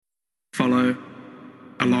Follow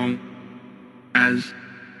along as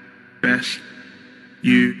best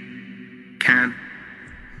you can.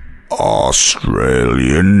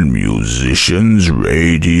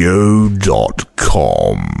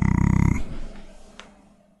 AustralianMusiciansRadio.com.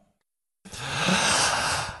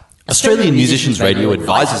 Australian Musicians Radio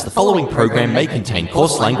advises the following program may contain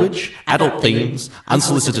coarse language, adult themes,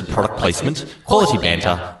 unsolicited product placement, quality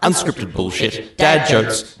banter, unscripted bullshit, dad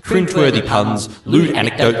jokes, cringeworthy puns, lewd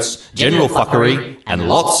anecdotes, general fuckery, and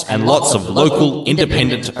lots of local,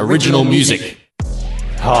 independent, original music.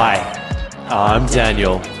 Hi, I'm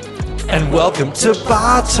Daniel, and welcome to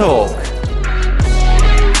Bar Talk.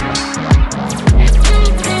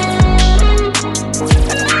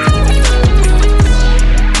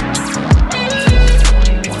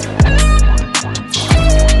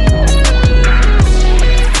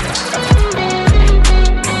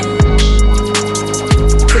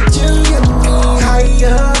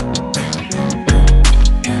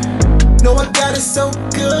 So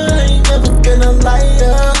good, I ain't never been a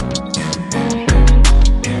liar.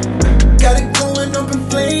 Got it going up in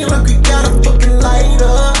flame like we got a fucking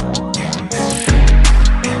lighter.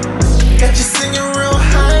 Got you singing real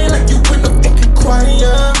high like you in the fucking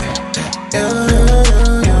choir.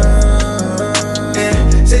 Yeah.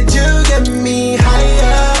 Said you get me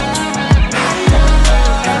higher.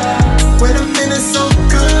 When I'm in it so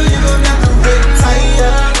good, you gon' have to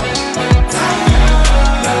retire.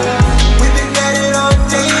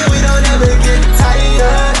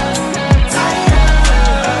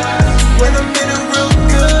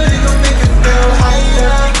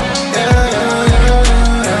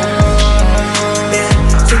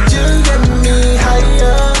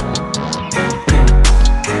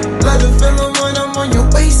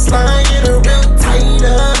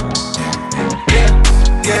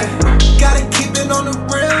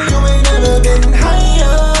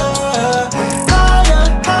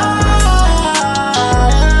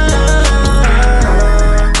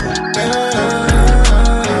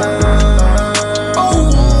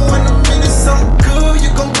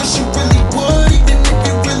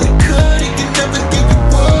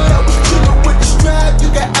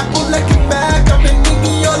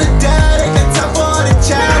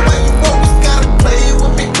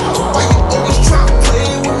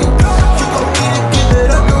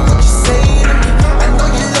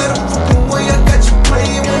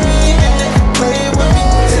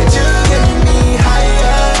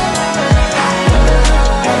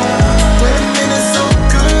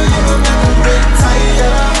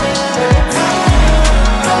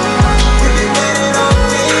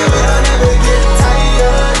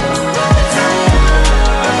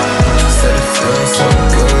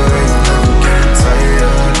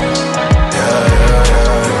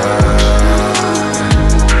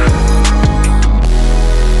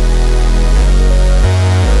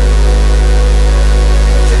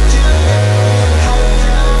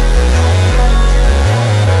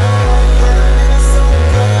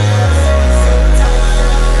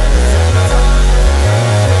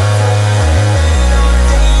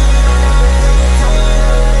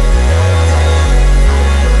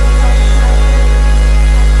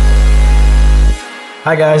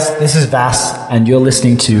 Hi guys, this is Vass and you're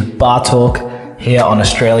listening to Bar Talk here on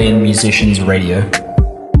Australian Musicians Radio.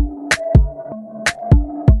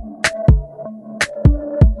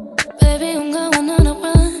 Baby, I'm going on a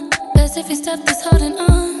run. Best if you stop this holding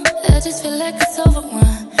on. I just feel like it's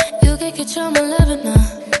overrun. You can control my loving now.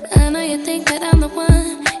 I know you think that I'm the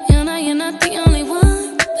one. You know you're not the only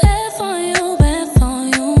one. Bad for you, bad for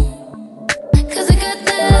you. 'Cause I got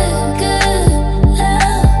that good love.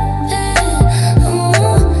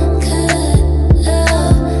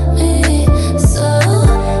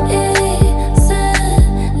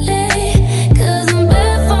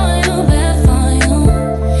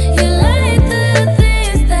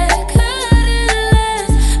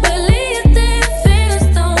 Feelings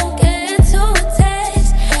don't get too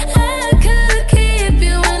attached. I could keep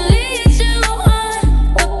you and lead you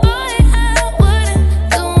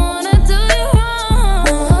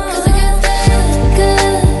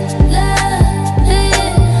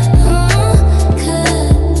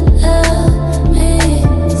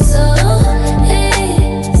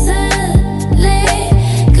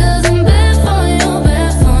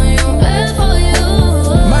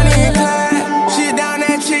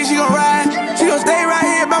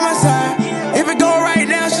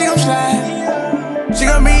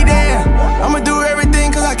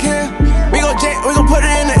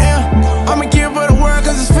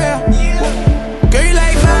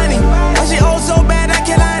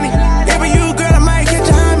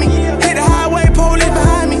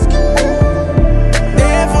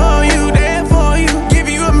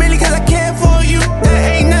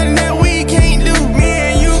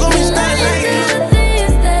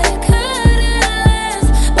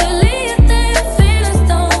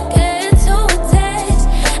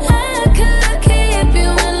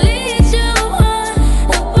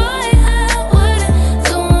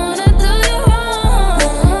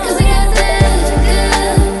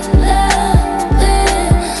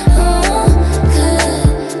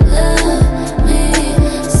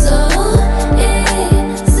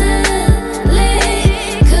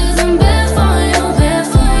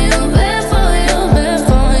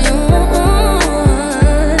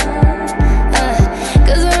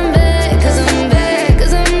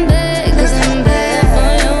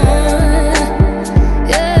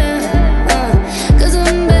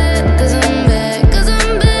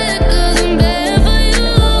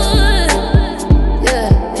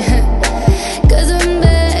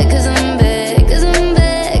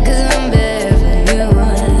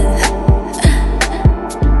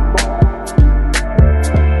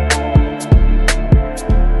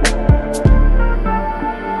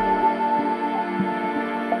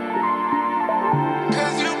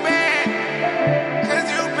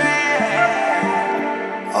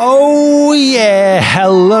Oh, yeah.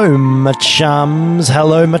 Hello, my chums.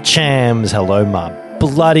 Hello, my chams. Hello, my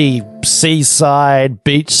bloody seaside,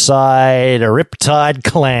 beachside, riptide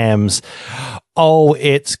clams. Oh,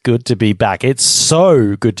 it's good to be back. It's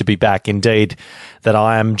so good to be back indeed that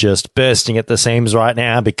I am just bursting at the seams right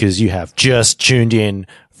now because you have just tuned in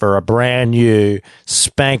for a brand new,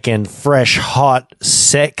 spanking, fresh, hot,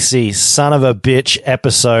 sexy, son of a bitch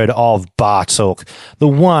episode of Bar Talk. The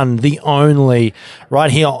one, the only, right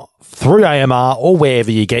here through AMR or wherever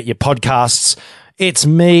you get your podcasts. It's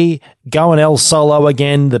me, going El Solo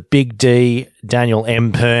again, the Big D, Daniel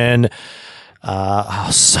M. Pern,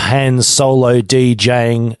 hand solo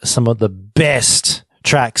DJing some of the best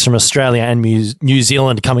tracks from Australia and New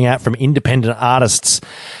Zealand coming out from independent artists.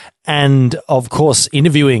 And, of course,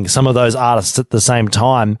 interviewing some of those artists at the same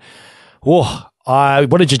time. What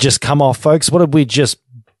did you just come off, folks? What did we just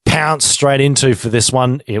pounce straight into for this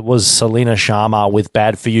one? It was Selena Sharma with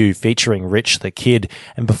Bad For You featuring Rich the Kid.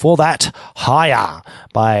 And before that, Higher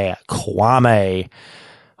by Kwame.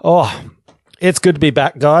 Oh, it's good to be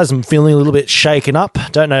back, guys. I'm feeling a little bit shaken up.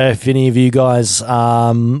 Don't know if any of you guys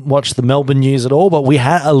watch the Melbourne news at all, but we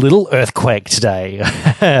had a little earthquake today.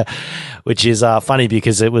 Which is funny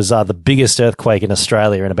because it was the biggest earthquake in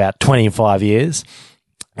Australia in about 25 years.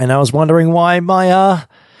 And I was wondering why my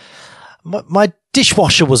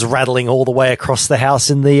dishwasher was rattling all the way across the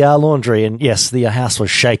house in the laundry. And yes, the house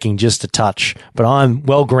was shaking just a touch. But I'm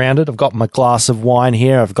well grounded. I've got my glass of wine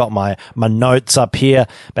here. I've got my notes up here,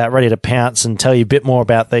 about ready to pounce and tell you a bit more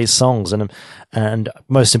about these songs. And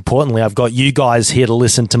most importantly, I've got you guys here to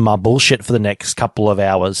listen to my bullshit for the next couple of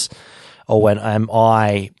hours. Or when am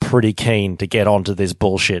I pretty keen to get onto this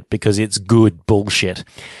bullshit because it's good bullshit.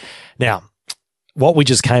 Now, what we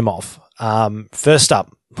just came off, first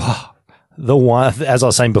up, the one, as I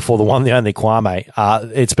was saying before, the one, the only Kwame.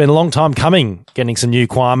 It's been a long time coming, getting some new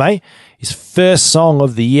Kwame. His first song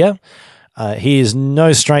of the year. He is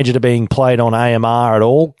no stranger to being played on AMR at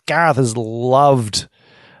all. Gareth has loved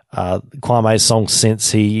Kwame's songs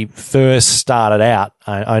since he first started out.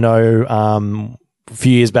 I know a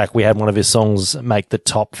few years back, we had one of his songs make the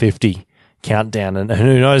top 50 countdown, and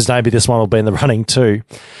who knows, maybe this one will be in the running too.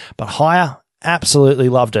 But Higher, absolutely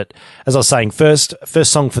loved it. As I was saying, first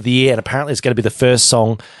song for the year, and apparently it's going to be the first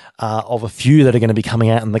song of a few that are going to be coming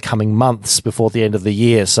out in the coming months before the end of the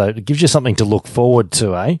year. So it gives you something to look forward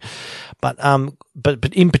to, eh? But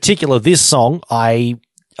in particular, this song, I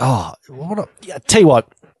tell you what.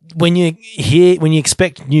 When you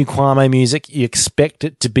expect new Kwame music, you expect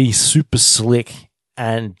it to be super slick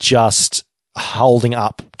and just holding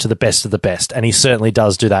up to the best of the best. And he certainly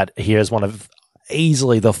does do that here as one of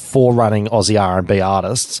easily the forerunning Aussie R&B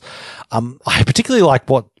artists. I particularly like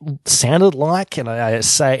what sounded like, and I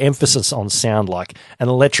say emphasis on sound like, an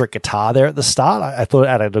electric guitar there at the start. I thought it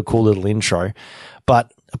added a cool little intro.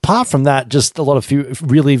 But apart from that, just a lot of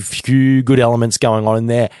few good elements going on in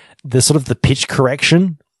there. There's sort of the pitch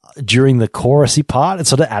correction during the chorusy part. It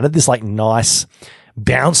sort of added this like nice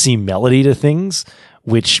bouncy melody to things,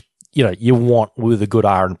 which, you know, you want with a good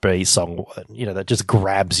R&B song, you know, that just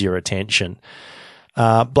grabs your attention.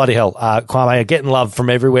 Bloody hell. Kwame are getting love from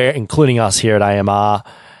everywhere, including us here at AMR.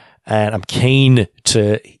 And I'm keen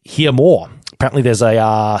to hear more. Apparently there's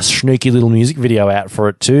a sneaky little music video out for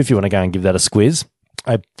it too, if you want to go and give that a squiz.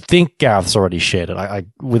 I think Gareth's already shared it. I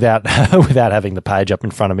without having the page up in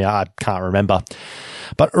front of me, I can't remember.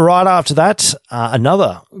 But right after that,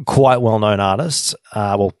 another quite well-known artist,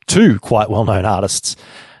 two quite well-known artists,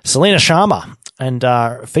 Selena Sharma, and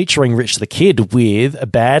featuring Rich the Kid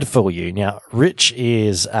with Bad For You. Now, Rich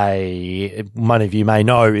is one of you may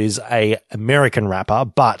know, is a American rapper,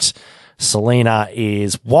 but Selena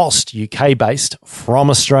is, whilst UK-based, from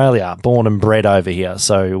Australia, born and bred over here.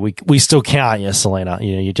 So we still count you, Selena.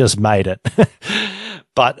 You know, you just made it.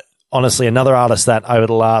 But honestly, another artist that over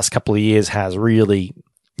the last couple of years has really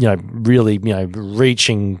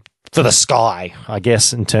reaching for the sky, I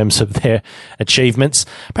guess, in terms of their achievements.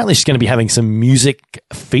 Apparently she's going to be having some music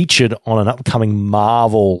featured on an upcoming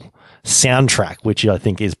Marvel soundtrack, which I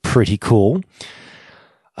think is pretty cool.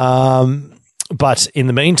 But in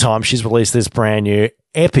the meantime, she's released this brand new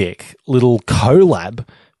epic little collab.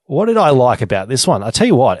 What did I like about this one? I tell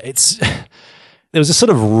you what, there was a sort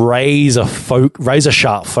of razor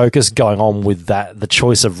sharp focus going on with the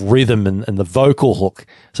choice of rhythm and the vocal hook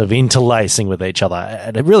sort of interlacing with each other.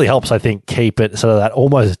 And it really helps, I think, keep it sort of that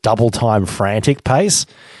almost double time frantic pace,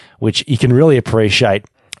 which you can really appreciate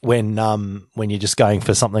when you're just going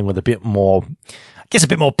for something with a bit more, I guess, a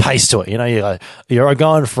bit more pace to it. You know, you're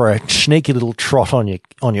going for a sneaky little trot on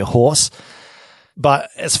your horse. But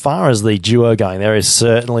as far as the duo going, there is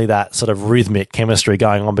certainly that sort of rhythmic chemistry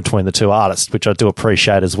going on between the two artists, which I do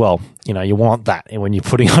appreciate as well. You know, you want that when you're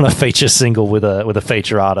putting on a feature single with a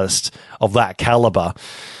feature artist of that caliber.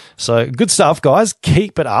 So good stuff, guys.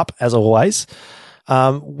 Keep it up as always.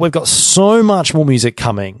 We've got so much more music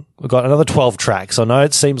coming. We've got another 12 tracks. I know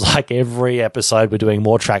it seems like every episode we're doing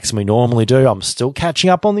more tracks than we normally do. I'm still catching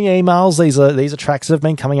up on the emails. These are tracks that have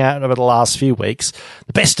been coming out over the last few weeks.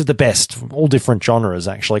 The best of the best from all different genres,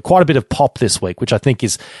 actually. Quite a bit of pop this week, which I think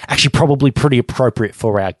is actually probably pretty appropriate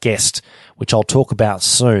for our guest, which I'll talk about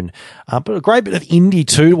soon. But a great bit of indie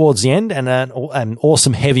too towards the end, and an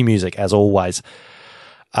awesome heavy music as always.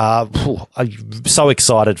 I'm so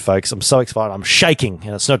excited, folks. I'm so excited. I'm shaking,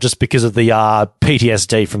 and it's not just because of the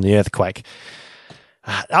PTSD from the earthquake.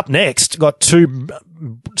 Up next, got two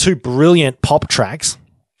brilliant pop tracks.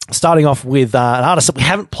 Starting off with an artist that we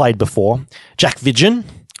haven't played before, Jack Vidgen.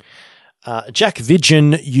 Jack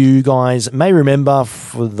Vidgen, you guys may remember,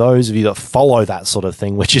 for those of you that follow that sort of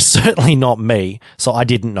thing, which is certainly not me, so I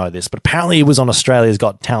didn't know this, but apparently he was on Australia's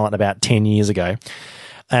Got Talent about 10 years ago.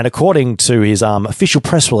 And according to his official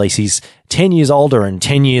press release, he's 10 years older and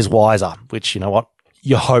 10 years wiser, which, you know what,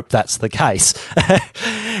 you hope that's the case.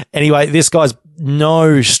 Anyway, this guy's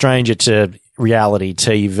no stranger to reality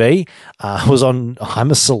TV. Was on I'm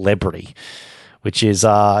a Celebrity, which is,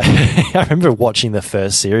 I remember watching the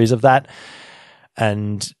first series of that.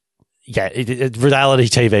 And yeah, reality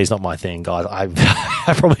TV is not my thing, guys.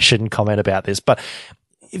 I probably shouldn't comment about this, but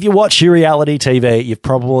if you watch your reality TV, you've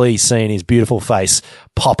probably seen his beautiful face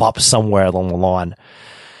pop up somewhere along the line.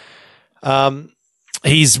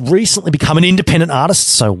 He's recently become an independent artist,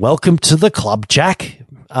 so welcome to the club, Jack.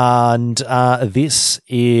 And this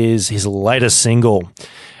is his latest single.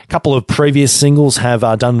 A couple of previous singles have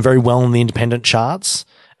done very well in the independent charts,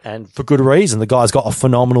 and for good reason. The guy's got a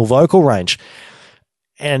phenomenal vocal range.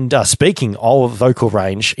 And speaking of vocal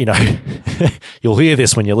range, you know, you'll hear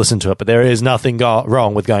this when you listen to it, but there is nothing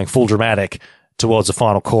wrong with going full dramatic towards the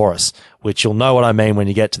final chorus, which you'll know what I mean when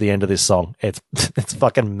you get to the end of this song. It's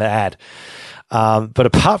fucking mad. But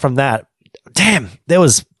apart from that, damn, there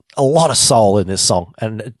was a lot of soul in this song.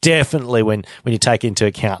 And definitely when you take into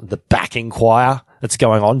account the backing choir that's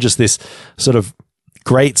going on, just this sort of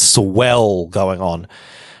great swell going on.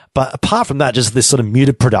 But apart from that, just this sort of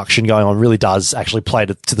muted production going on really does actually play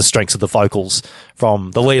to the strengths of the vocals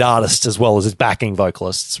from the lead artist as well as his backing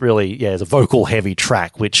vocalists. Really, yeah, it's a vocal heavy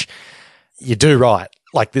track, which you do right,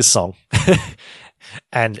 like this song.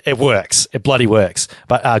 And it works. It bloody works.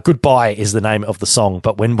 But Goodbye is the name of the song.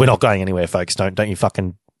 But when we're not going anywhere, folks, don't you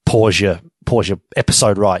fucking pause your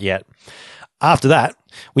episode right yet. After that,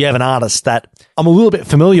 we have an artist that I'm a little bit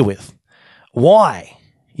familiar with. Why?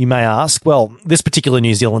 You may ask. Well, this particular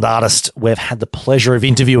New Zealand artist, we've had the pleasure of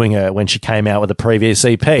interviewing her when she came out with a previous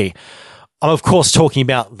EP. I'm, of course, talking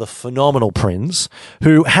about the phenomenal Prinz,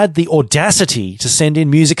 who had the audacity to send in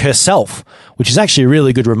music herself, which is actually a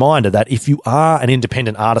really good reminder that if you are an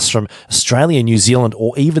independent artist from Australia, New Zealand,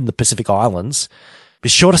 or even the Pacific Islands, be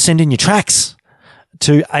sure to send in your tracks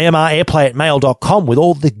to amrairplay@mail.com with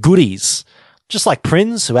all the goodies. Just like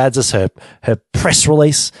Prinz, who adds us her press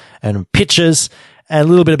release and pictures, and a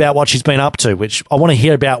little bit about what she's been up to, which I want to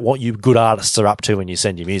hear about what you good artists are up to when you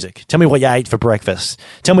send your music. Tell me what you ate for breakfast.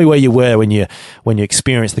 Tell me where you were when you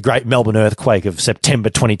experienced the great Melbourne earthquake of September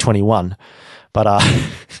 2021. But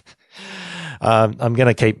I'm going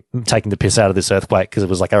to keep taking the piss out of this earthquake because it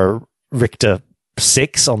was like a Richter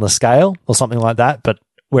 6 on the scale or something like that. But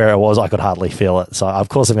where I was, I could hardly feel it. So, of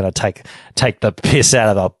course, I'm going to take the piss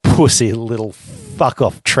out of a pussy little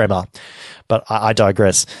fuck-off tremor. But I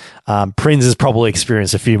digress. Prinz has probably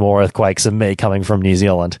experienced a few more earthquakes than me coming from New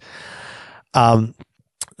Zealand. The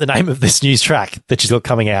name of this new track that she's got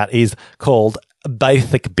coming out is called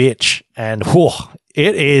Basic Bitch. And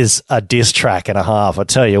it is a diss track and a half, I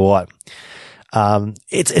tell you what.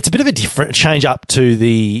 It's a bit of a different change up to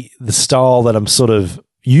the style that I'm sort of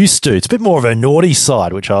used to. It's a bit more of a naughty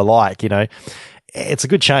side, which I like, you know. It's a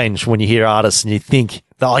good change when you hear artists and you think,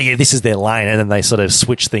 oh yeah, this is their lane, and then they sort of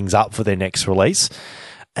switch things up for their next release.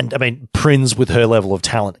 And I mean, Prinz, with her level of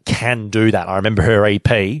talent, can do that. I remember her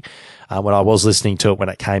EP, when I was listening to it when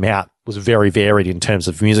it came out, was very varied in terms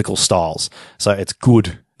of musical styles. So it's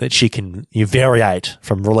good that she can variate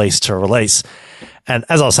from release to release. And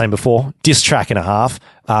as I was saying before, diss track and a half.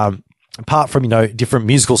 Apart from, different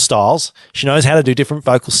musical styles, she knows how to do different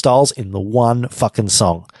vocal styles in the one fucking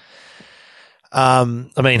song. I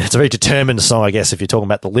mean, it's a very determined song, I guess, if you're talking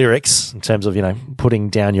about the lyrics in terms of, putting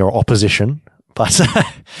down your opposition, but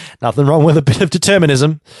nothing wrong with a bit of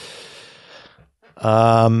determinism.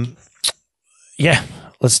 Yeah,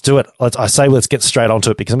 let's do it. Let's get straight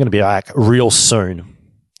onto it because I'm going to be back real soon.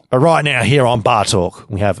 But right now, here on Bar Talk,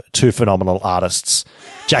 we have two phenomenal artists.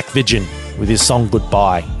 Jack Vigin with his song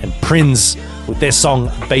Goodbye and Prinz with their song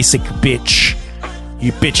Basic Bitch.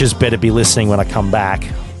 You bitches better be listening when I come back.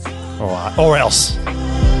 Or else.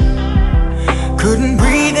 Couldn't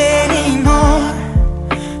breathe anymore,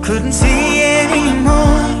 couldn't see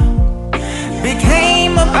anymore.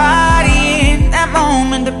 Became a body in that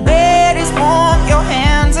moment. The bed is warm, your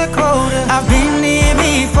hands are colder. I've been here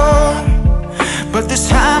before, but this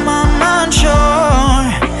time I'm unsure.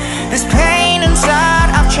 This pain inside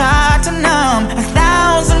I've tried to numb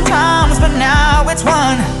 1,000 times, but now it's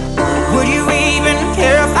one. Would you even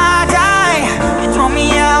care if I die? You throw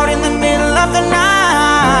me out in the middle of the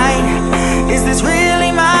night. Is this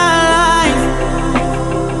really my life?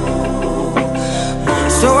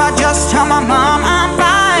 So I just tell my mom I'm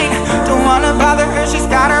fine. Don't wanna bother her, she's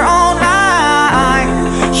got her own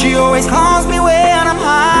life. She always calls me when I'm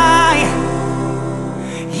high.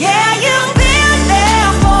 Yeah, you've been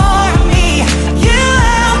there for me. You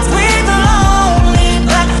helped with the lonely,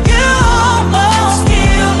 but you almost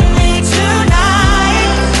killed me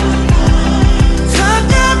tonight. Took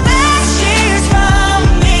the best years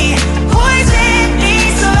from me, poisoned me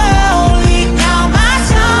slowly. Now my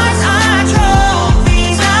scars are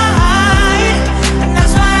trophies I hide, and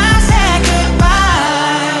that's why I said goodbye.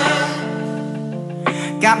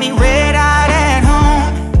 Got me red-eyed at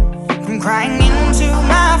home from crying into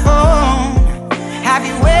my phone. Have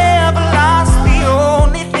you ever lost the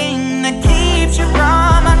only thing that keeps you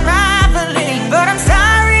from unraveling? But I'm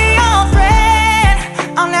sorry, old friend,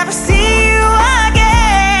 I'll never see you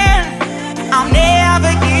again. I'll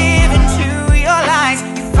never give in to your lies.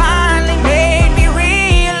 You finally made me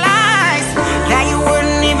realize that you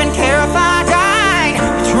wouldn't even care if I died.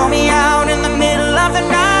 You throw me out in the middle of the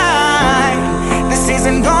night. This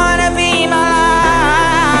isn't gonna be my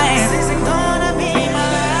life. This isn't gonna be my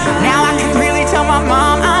life. Now I can really tell my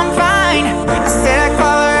mom I'm fine. I said I'd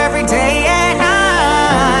call her every day at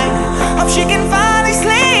night. Hope she can finally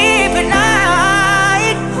sleep at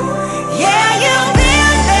night. Yeah, you've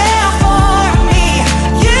been there for me.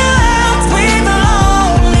 You helped with the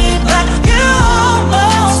lonely, but you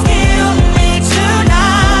almost killed me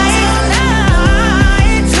tonight.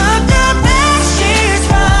 Took the best years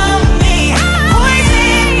from me,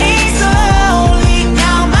 poisoned me slowly.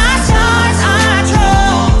 Now my scars are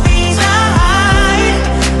trophies I hide,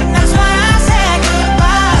 and that's why I said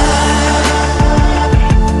goodbye.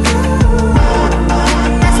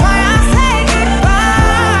 That's why I said goodbye.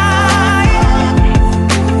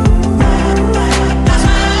 That's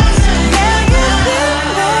why I said, yeah, you've been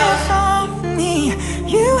there for me.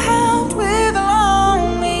 You helped with the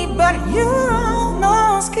lonely, but you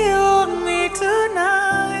almost killed me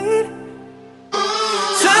tonight.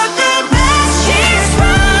 Took the best years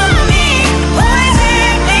from me,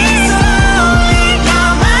 poisoned me slowly. Now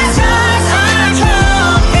my scars are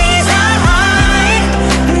trophies I hide,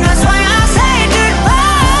 and that's why I say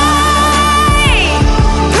goodbye.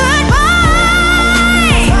 Goodbye.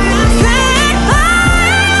 Goodbye.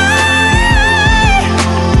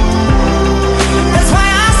 That's why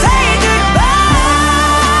I say goodbye.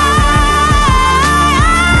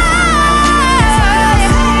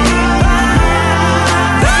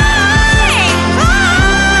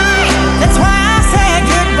 That's why I said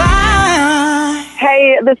goodbye. Hey,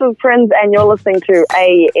 this is Prinz, and you're listening to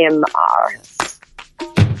AMR.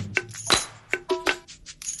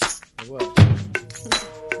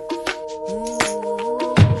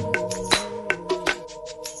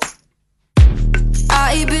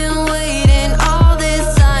 I've been waiting all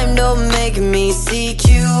this time, don't make me seek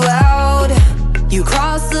you out. You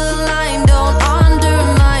cross the line, don't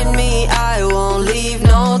undermine me, I won't leave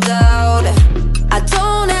no doubt. I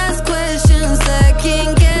don't ask questions,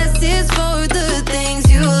 second guesses for the things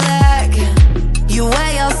you lack. You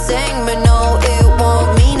weigh your saying, but no, it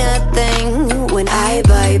won't mean a thing when I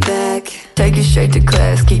bite back. Take you straight to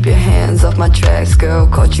class, keep your hands off my tracks. Girl,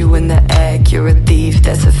 caught you in the act, you're a thief,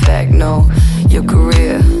 that's a fact. No, your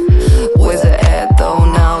career, where's it at though?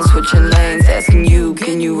 Now I'm switching lanes, asking you,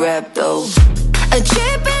 can you rap though? A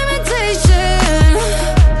cheap imitation,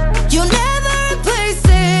 you'll never replace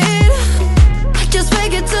it. Just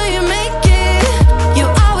fake it till you make it.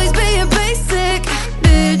 You'll always be a basic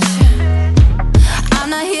bitch. I'm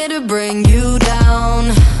not here to bring you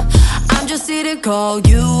down, I'm just here to call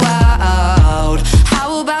you out.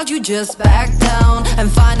 How about you just back down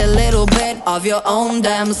and find a little bit of your own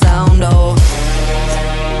damn sound, oh.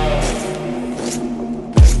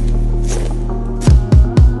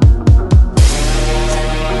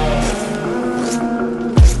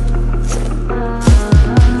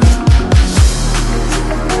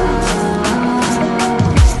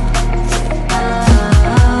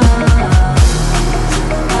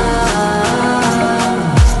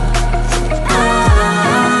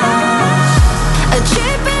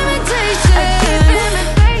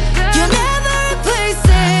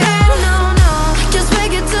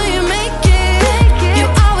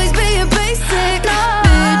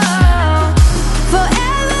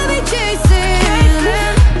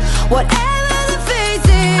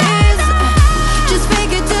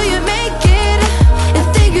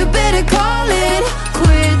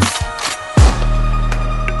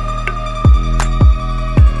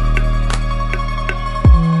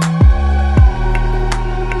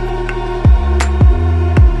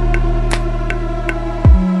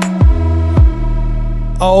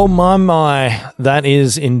 Oh my, that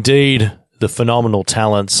is indeed the phenomenal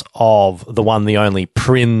talents of the one, the only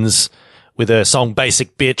Prinz with her song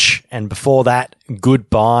Basic Bitch, and before that,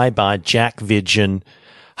 Goodbye by Jack Vidgen.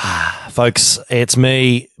 Folks, it's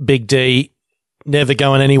me, Big D, never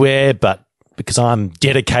going anywhere, but because I'm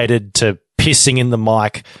dedicated to pissing in the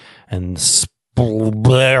mic and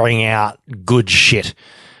blurring out good shit,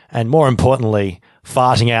 and more importantly,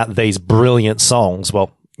 farting out these brilliant songs.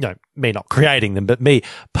 Well, me not creating them, but me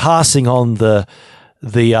passing on the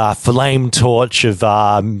flame torch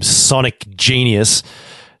of sonic genius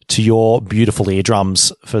to your beautiful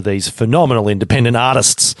eardrums for these phenomenal independent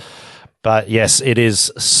artists. But yes, it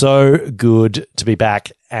is so good to be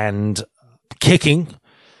back and kicking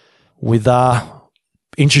with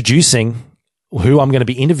introducing who I'm going to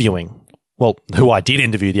be interviewing. Well, who I did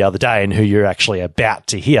interview the other day and who you're actually about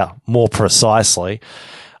to hear more precisely.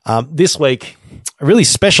 This week, a really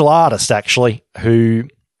special artist, actually, who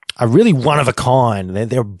are really one of a kind.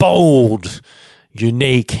 They're bold,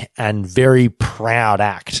 unique, and very proud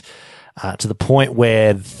act to the point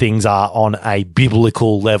where things are on a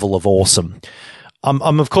biblical level of awesome.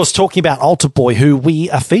 I'm, of course, talking about Altar Boy, who we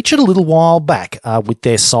featured a little while back with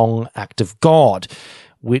their song Act of God,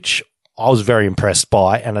 which I was very impressed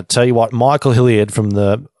by. And I tell you what, Michael Hilliard from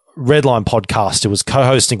the Redline podcast, who was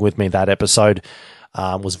co-hosting with me that episode,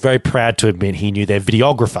 was very proud to admit he knew their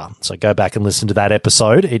videographer. So go back and listen to that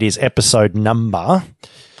episode. It is episode number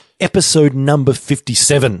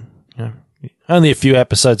 57. Only a few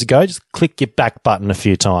episodes ago. Just click your back button a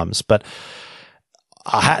few times. But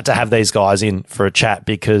I had to have these guys in for a chat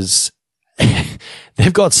because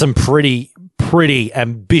they've got some pretty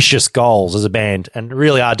ambitious goals as a band and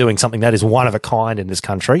really are doing something that is one of a kind in this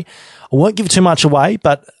country. I won't give too much away,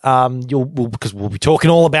 but because we'll be talking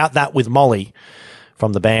all about that with Molly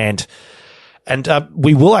from the band. And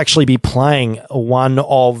we will actually be playing one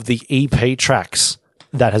of the EP tracks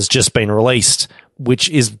that has just been released, which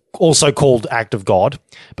is also called Act of God,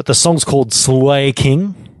 but the song's called Slay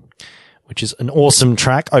King, which is an awesome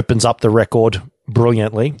track, opens up the record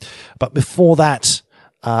brilliantly. But before that,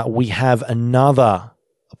 we have another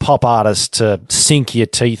pop artist to sink your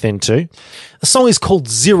teeth into. The song is called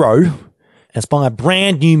Zero, and it's by a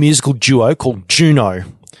brand new musical duo called Juno,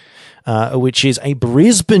 which is a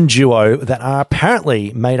Brisbane duo that are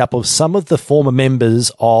apparently made up of some of the former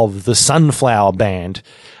members of the Sunflower Band,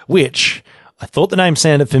 which I thought the name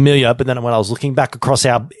sounded familiar, but then when I was looking back across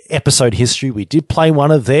our episode history, we did play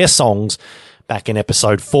one of their songs back in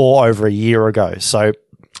episode 4 over a year ago. So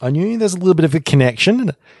I knew there's a little bit of a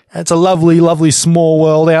connection. It's a lovely, lovely small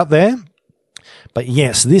world out there. But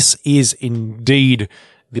yes, this is indeed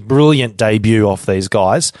the brilliant debut of these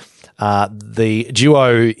guys. The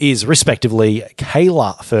duo is respectively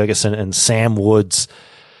Kayla Ferguson and Sam Woods.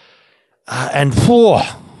 And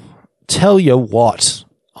tell you what,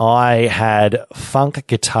 I had funk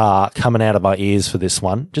guitar coming out of my ears for this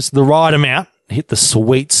one. Just the right amount, hit the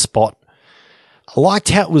sweet spot. I liked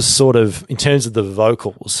how it was sort of, in terms of the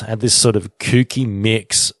vocals, had this sort of kooky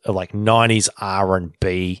mix of like 90s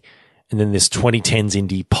R&B and then this 2010s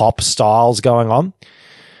indie pop styles going on.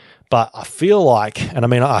 But I feel like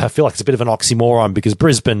it's a bit of an oxymoron because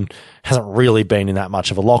Brisbane hasn't really been in that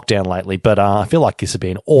much of a lockdown lately. But I feel like this would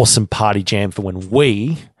be an awesome party jam for when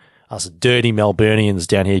we, us dirty Melburnians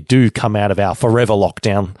down here, do come out of our forever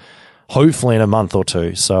lockdown, hopefully in a month or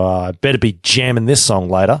two. So I better be jamming this song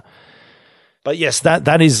later. But yes,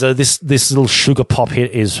 that is this little sugar pop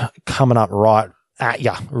hit is coming up right at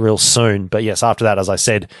ya real soon. But yes, after that, as I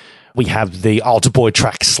said, we have the Altar Boy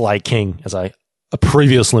track Slay King, as I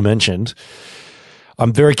previously mentioned.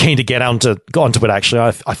 I'm very keen to get onto it,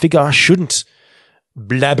 actually. I figure I shouldn't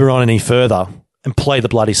blabber on any further and play the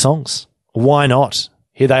bloody songs. Why not?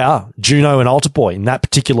 Here they are, Juno and Altar Boy, in that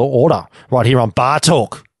particular order, right here on Bar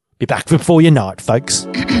Talk. Be back before you know it, folks.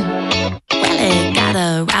 Well, it got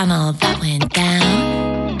around, all that went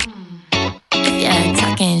down. If you're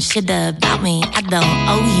talking shit about me, I don't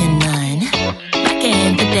owe you none. Back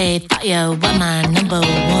in the day, thought you were my number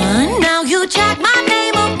one. Now you check my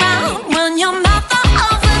name around, run your mouth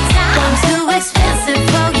all over town. I'm too expensive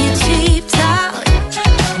for your cheap talk.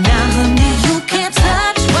 Now, honey, you can't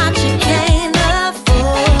touch what you can't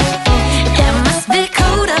afford. There must be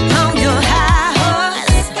code up on your high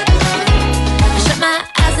horse. Shut my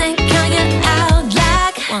eyes and count you out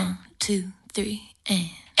like 1, 2, 3, and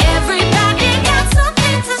everybody got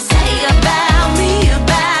something to say about me,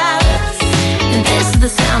 about us. And this is the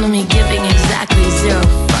sound of me giving exactly 0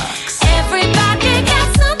 fucks. Everybody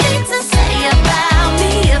got something to say about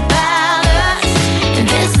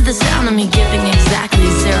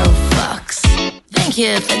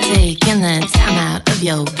taking the time out of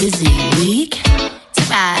your busy week to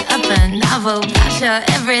write up a novel about your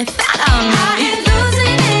every thought on me. Are you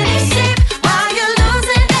losing any sleep while you're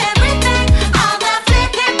losing everything? All that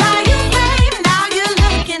flicking while you flame, now you're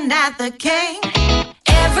looking at the king.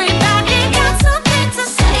 Everybody got something to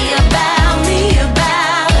say about me,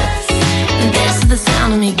 about us. And this is the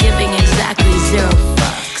sound of me giving exactly 0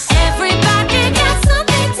 fucks. Everybody got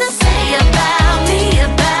something to say about me,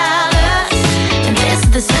 about us. And this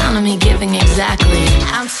is the sound of me giving exactly.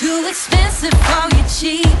 I'm too expensive for your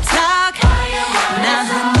cheap talk. Now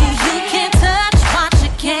honey, you can't touch what you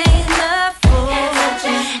can't afford.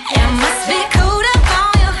 It must be cool up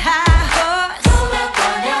on your high horse.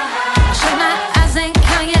 Shut my eyes and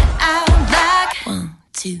count you out like 1,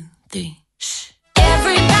 2, 3. Shh.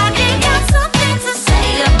 Everybody got something to say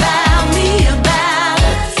about me, about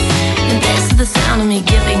us. And this is the sound of me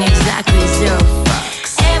giving exactly 0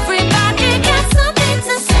 fucks. Everybody got something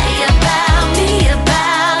to say about me,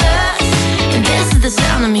 about us. And this is the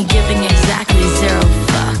sound of me giving exactly 0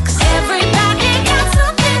 fucks. Everybody got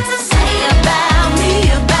something to say about me,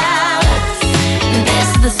 about us. And this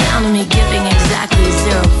is the sound of me giving exactly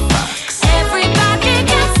 0 fucks. Everybody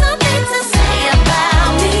got something to say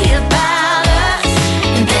about me, about us.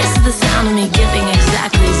 And this is the sound of me giving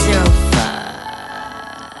exactly 0 fucks.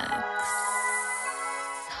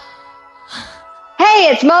 Hey,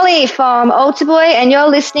 it's Molly from Altar Boy, and you're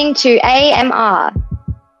listening to AMR.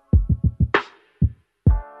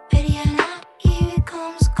 Ready or not, here it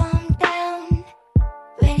comes, come down.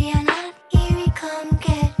 Ready or not, here we come,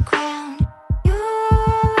 get crowned. You're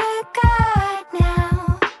a god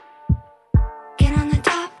now. Get on the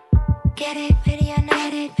top, get it. Ready or not,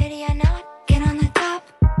 get it. Ready or not, get on the top,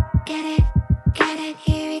 get it,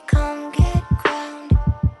 here we come, get crowned.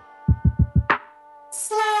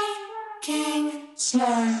 Slay King,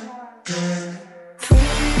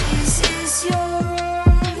 praise is your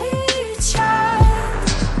only child.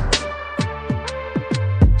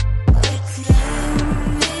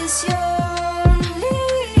 Acclaim is your only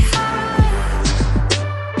high.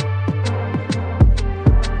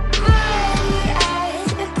 Mighty as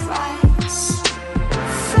the price,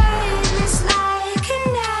 fame is like a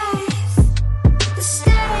knife. The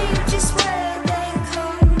stage is where they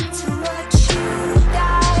come to watch you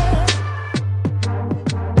die.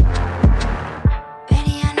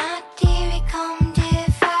 Ready or not, here we come,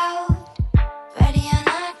 devout. Ready or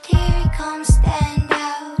not, here we come, stand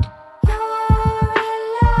out. You're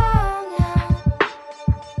alone now.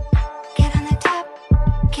 Get on the top,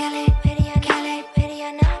 kill it. Ready or kill it. Ready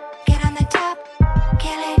or not, get on the top,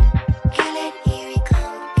 kill it. Here we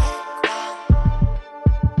come, get crowned.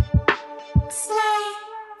 Slay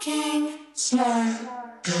King,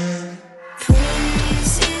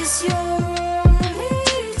 praise is your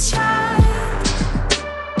only child.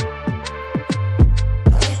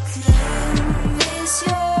 Acclaim is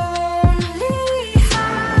your only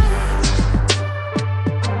high.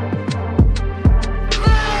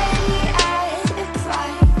 Mighty as the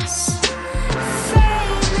price,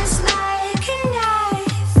 fame is like a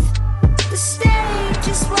knife. The stage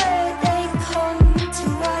is where they come to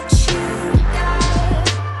watch you die.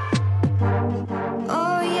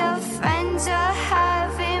 All your friends are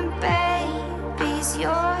having babies,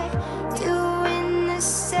 you're doing the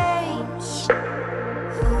same.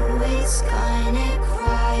 Who is gonna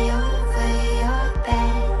cry over your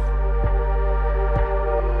bed?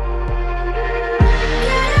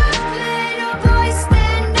 Get up, little boy,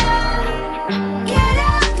 stand up. Get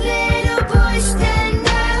up, little boy, stand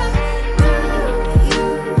up. Do you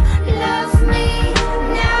love me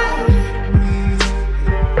now?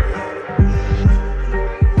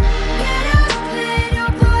 Get up,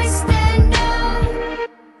 little boy, stand up.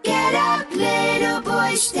 Get up, little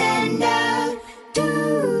boy, stand up. Do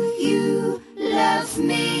you love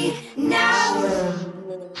me now?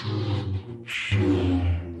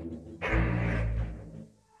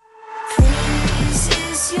 Praise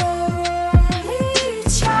is your only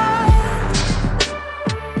child.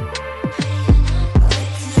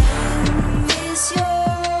 Acclaim is your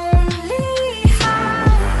only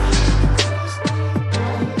high.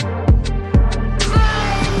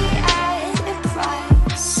 Mighty as the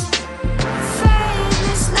price, fame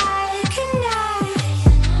is like a knife.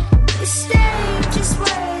 The stage is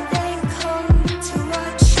where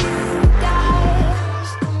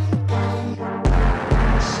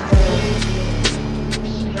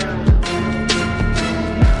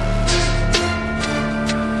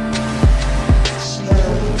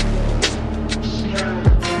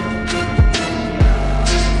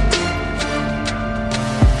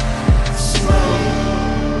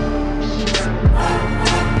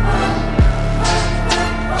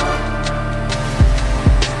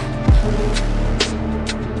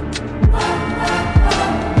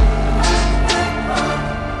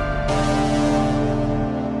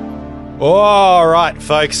All right,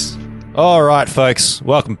 folks.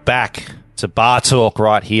 Welcome back to Bar Talk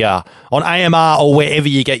right here on AMR or wherever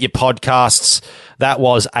you get your podcasts. That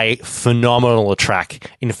was a phenomenal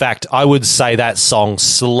track. In fact, I would say that song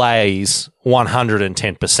slays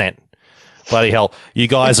 110%. Bloody hell. You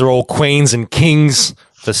guys are all queens and kings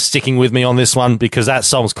for sticking with me on this one, because that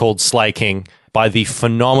song's called Slay King by the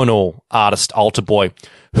phenomenal artist Altar Boy,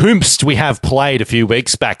 whomst we have played a few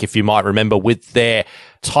weeks back, if you might remember, with their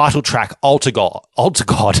title track, Altar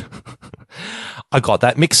God. I got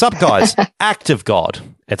that mixed up, guys. Act of God.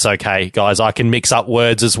 It's okay, guys. I can mix up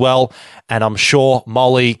words as well, and I'm sure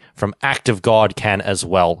Molly from Act of God can as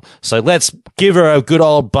well. So let's give her a good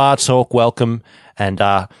old Bar Talk welcome and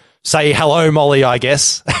say hello, Molly, I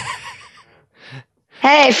guess.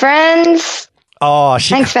 Hey, friends. Oh,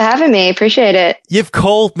 thanks for having me. Appreciate it. You've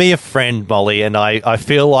called me a friend, Molly, and I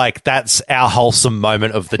feel like that's our wholesome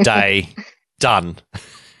moment of the day. Done.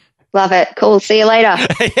 Love it. Cool. See you later.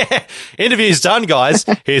 Yeah. Interview's done, guys.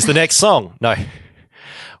 Here's the next song. No.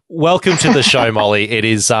 Welcome to the show, Molly. It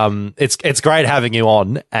is it's great having you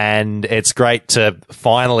on, and it's great to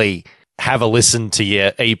finally have a listen to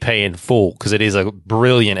your EP in full, because it is a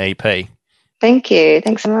brilliant EP. Thank you.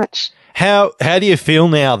 Thanks so much. How do you feel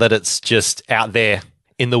now that it's just out there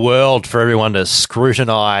in the world for everyone to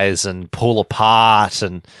scrutinize and pull apart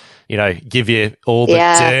and, you know, give you all the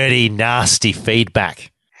dirty, nasty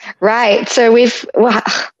feedback? Right. So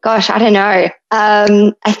gosh, I don't know.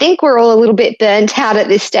 I think we're all a little bit burnt out at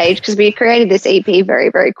this stage, because we created this EP very,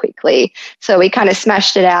 very quickly. So we kind of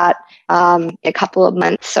smashed it out a couple of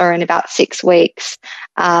months, or in about 6 weeks.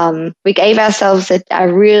 We gave ourselves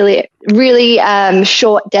a really, really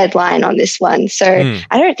short deadline on this one. So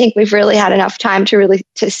I don't think we've really had enough time to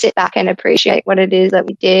sit back and appreciate what it is that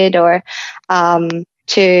we did, or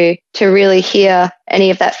to really hear any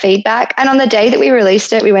of that feedback. And on the day that we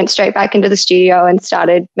released it, we went straight back into the studio and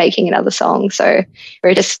started making another song. So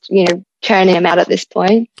we're just, churning them out at this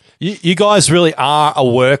point. You guys really are a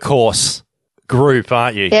workhorse group,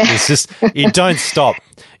 aren't you? Yeah. It's just, you don't stop.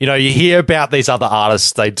 You hear about these other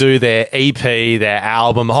artists, they do their EP, their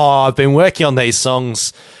album. Oh, I've been working on these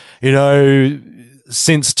songs,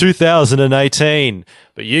 since 2018.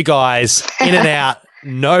 But you guys, in and out,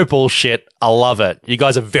 no bullshit. I love it. You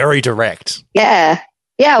guys are very direct. Yeah.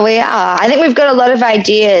 Yeah, we are. I think we've got a lot of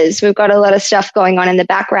ideas. We've got a lot of stuff going on in the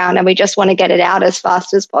background, and we just want to get it out as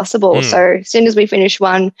fast as possible. So as soon as we finish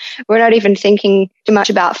one, we're not even thinking too much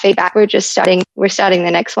about feedback. We're starting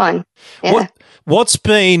the next one. Yeah. What's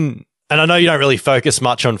been, and I know you don't really focus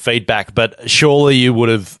much on feedback, but surely you would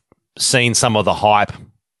have seen some of the hype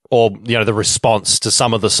or, the response to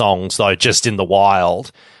some of the songs, though, just in the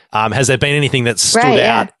wild. Has there been anything that stood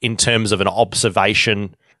out in terms of an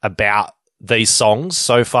observation about these songs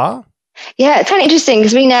so far? Yeah, it's kind of interesting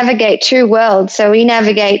because we navigate two worlds. So we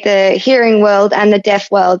navigate the hearing world and the deaf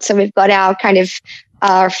world. So we've got our kind of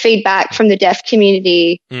feedback from the deaf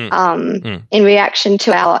community in reaction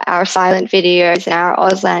to our silent videos and our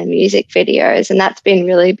Auslan music videos. And that's been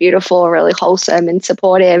really beautiful, really wholesome and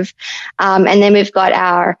supportive. And then we've got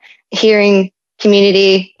our hearing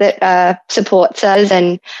community that supports us,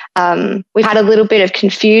 and we've had a little bit of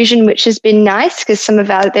confusion, which has been nice, because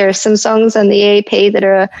there are some songs on the EP that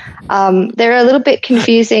are they're a little bit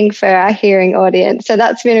confusing for our hearing audience. So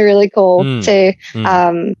that's been really cool to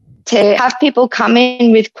have people come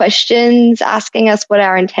in with questions, asking us what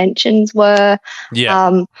our intentions were,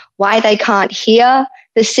 why they can't hear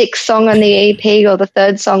the 6th song on the EP or the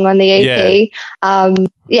 3rd song on the EP.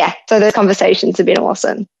 So those conversations have been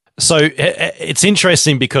awesome. So it's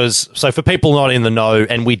interesting because, for people not in the know,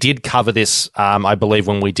 and we did cover this, I believe,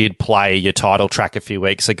 when we did play your title track a few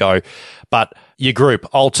weeks ago, but your group,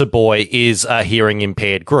 Altar Boy, is a hearing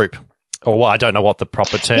impaired group. Or I don't know what the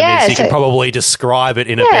proper term is. You can probably describe it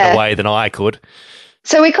in a better way than I could.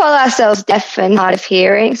 So we call ourselves deaf and hard of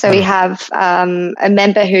hearing. So we have a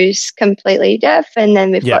member who's completely deaf, and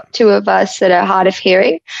then we've got 2 of us that are hard of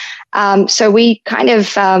hearing. So we kind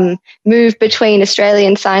of move between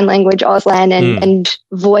Australian Sign Language, Auslan, and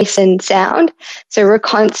voice and sound. So we're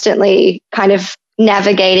constantly kind of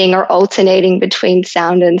navigating or alternating between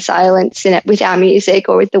sound and silence with our music,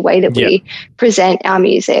 or with the way that we present our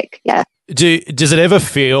music. Yeah. Does it ever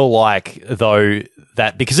feel like, though,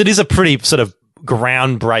 that because it is a pretty sort of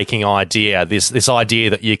groundbreaking idea, this idea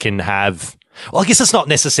that you can have, well, I guess it's not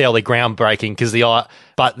necessarily groundbreaking, because the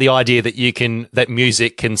idea that that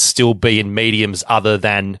music can still be in mediums other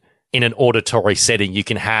than in an auditory setting, you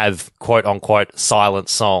can have quote unquote silent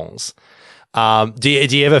songs. Do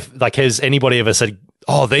you ever, has anybody ever said,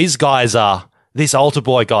 oh, these guys are this altar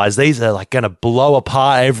boy, guys, these are like going to blow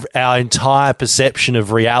apart our entire perception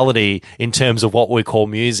of reality in terms of what we call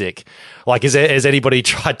music. Like, has anybody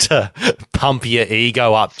tried to pump your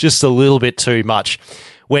ego up just a little bit too much?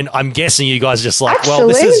 When I'm guessing you guys are just like, well,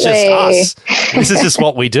 this is just us. This is just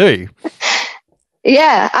what we do.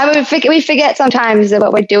 Yeah, I mean, we forget sometimes that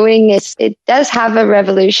what we're doing it does have a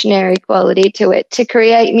revolutionary quality to it. To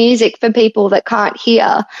create music for people that can't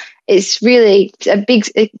hear is really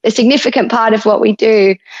a significant part of what we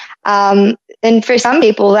do. And for some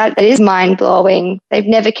people, that is mind-blowing. They've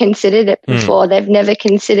never considered it before. They've never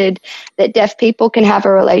considered that deaf people can have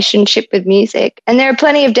a relationship with music. And there are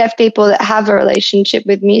plenty of deaf people that have a relationship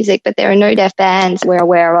with music, but there are no deaf bands we're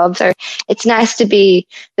aware of. So it's nice to be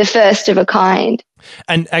the first of a kind.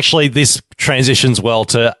 And actually, this transitions well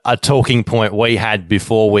to a talking point we had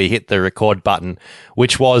before we hit the record button,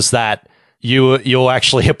 which was that you're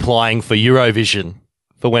actually applying for Eurovision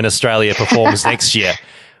for when Australia performs next year,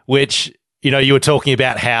 which, you know, you were talking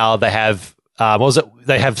about how they have,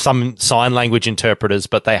 they have some sign language interpreters,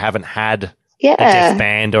 but they haven't had a deaf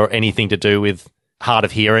band or anything to do with hard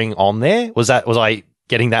of hearing on there. Was I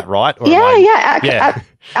getting that right? Or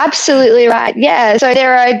absolutely right. Yeah. So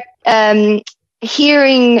there are,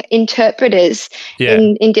 hearing interpreters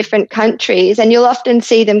in different countries, and you'll often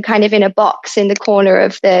see them kind of in a box in the corner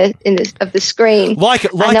of the screen, like a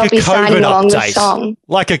COVID update,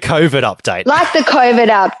 like a COVID update, like the COVID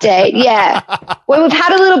update. Yeah. Well,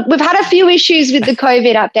 we've had a few issues with the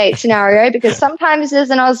COVID update scenario because sometimes there's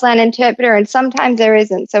an Auslan interpreter and sometimes there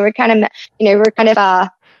isn't. So we're kind of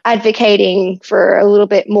advocating for a little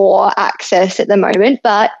bit more access at the moment,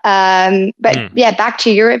 but back to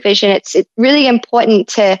Eurovision, it's really important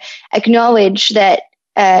to acknowledge that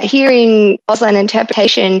hearing Auslan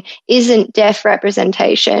interpretation isn't deaf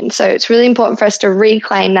representation. So it's really important for us to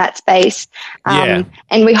reclaim that space, and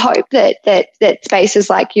we hope that spaces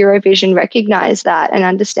like Eurovision recognise that and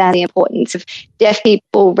understand the importance of deaf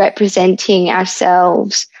people representing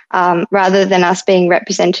ourselves rather than us being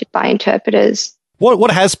represented by interpreters.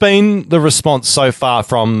 What has been the response so far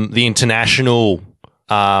from the international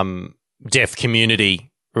deaf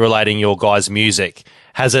community relating your guys' music?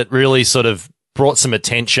 Has it really sort of brought some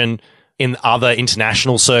attention in other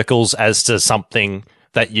international circles as to something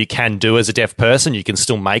that you can do as a deaf person? You can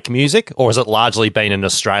still make music, or has it largely been an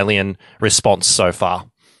Australian response so far?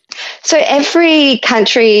 So every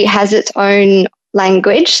country has its own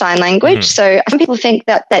language, sign language. So some people think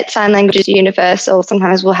that sign language is universal.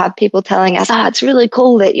 Sometimes we'll have people telling us, it's really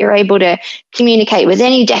cool that you're able to communicate with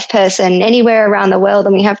any deaf person anywhere around the world.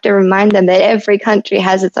 And we have to remind them that every country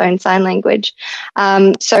has its own sign language.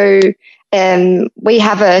 We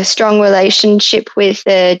have a strong relationship with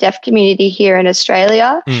the deaf community here in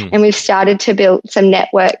Australia, and we've started to build some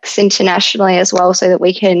networks internationally as well so that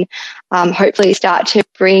we can hopefully start to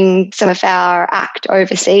bring some of our act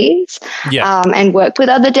overseas and work with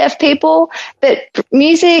other deaf people. But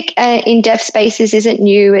music in deaf spaces isn't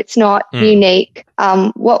new. It's not unique.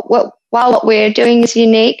 While what we're doing is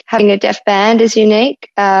unique, having a deaf band is unique.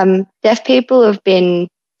 Deaf people have been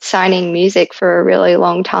signing music for a really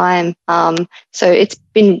long time. So it's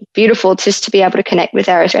been beautiful just to be able to connect with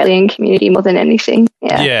our Australian community more than anything.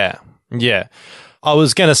 Yeah. I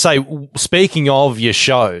was going to say, speaking of your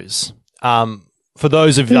shows, for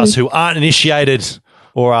those of us who aren't initiated,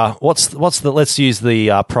 or let's use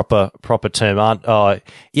the proper term. I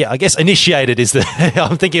guess initiated is the.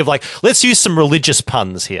 I'm thinking of let's use some religious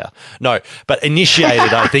puns here. No, but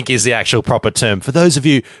initiated I think is the actual proper term. For those of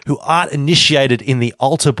you who aren't initiated in the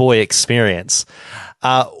Altar Boy experience,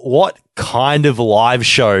 what kind of live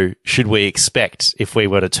show should we expect if we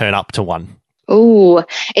were to turn up to one? Ooh,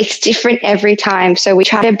 it's different every time. So we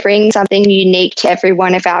try to bring something unique to every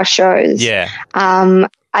one of our shows. Yeah.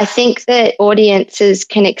 I think that audiences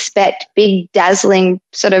can expect big, dazzling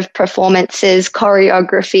sort of performances,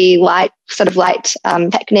 choreography, light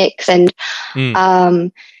techniques, and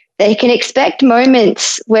they can expect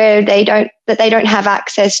moments where they don't have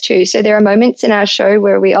access to. So there are moments in our show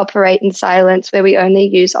where we operate in silence, where we only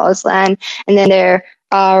use Auslan, and then there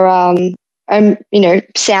are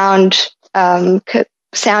sound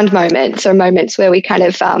moments, or moments where we kind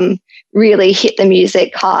of really hit the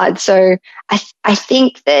music hard. So I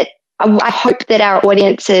think that I hope that our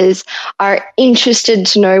audiences are interested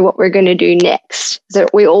to know what we're going to do next.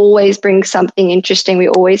 That we always bring something interesting. We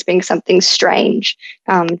always bring something strange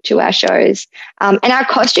to our shows. And our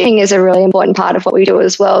costuming is a really important part of what we do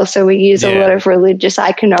as well. So we use a lot of religious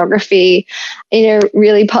iconography in a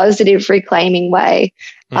really positive, reclaiming way.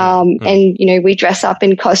 And, we dress up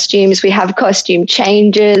in costumes. We have costume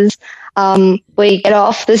changes. We get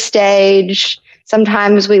off the stage.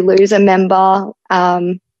 sometimes we lose a member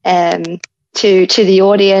to the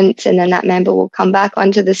audience, and then that member will come back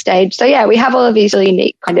onto the stage. So yeah, we have all of these really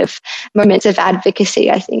unique kind of moments of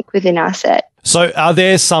advocacy, I think, within our set. So are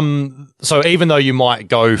there some, so even though you might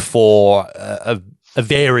go for a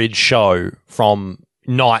varied show from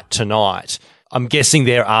night to night, I'm guessing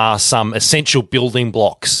there are some essential building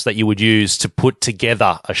blocks that you would use to put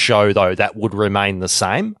together a show, though, that would remain the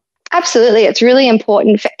same? Absolutely. It's really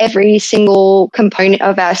important for every single component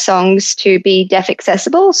of our songs to be deaf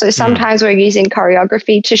accessible. So sometimes we're using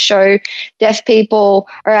choreography to show deaf people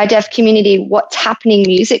or our deaf community what's happening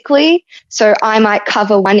musically. So I might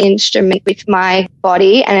cover one instrument with my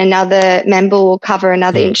body and another member will cover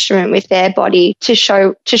another instrument with their body to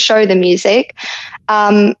show the music.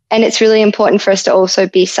 And it's really important for us to also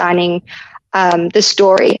be signing the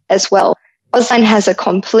story as well. Auslan has a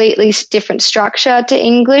completely different structure to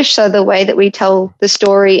English, so the way that we tell the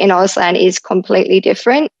story in Auslan is completely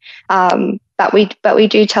different. But we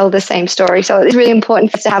do tell the same story. So it's really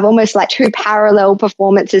important for us to have almost like two parallel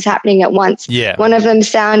performances happening at once. Yeah. One of them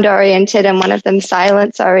sound oriented and one of them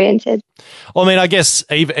silence oriented. Well, I mean, I guess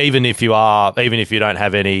even if you don't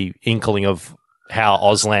have any inkling of how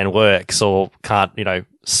Auslan works or can't,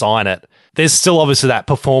 sign it, there's still obviously that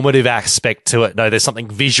performative aspect to it. No, there's something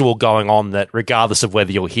visual going on that regardless of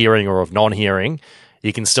whether you're hearing or of non-hearing,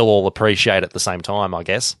 you can still all appreciate at the same time, I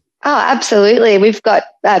guess. Oh, absolutely. We've got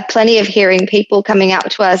plenty of hearing people coming up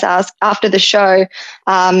to us after the show,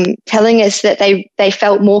 telling us that they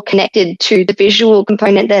felt more connected to the visual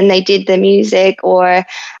component than they did the music, or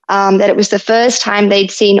that it was the first time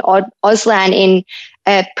they'd seen Auslan in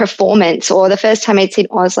a performance, or the first time they'd seen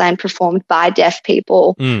Auslan performed by deaf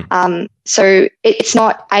people. So it's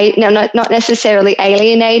not necessarily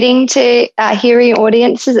alienating to hearing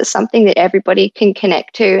audiences. It's something that everybody can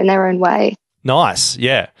connect to in their own way. Nice,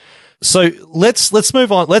 yeah. So let's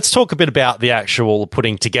move on. Let's talk a bit about the actual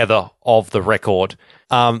putting together of the record,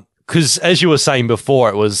 because as you were saying before,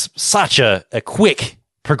 it was such a quick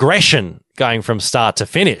progression going from start to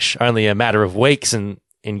finish, only a matter of weeks in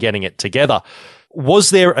getting it together. Was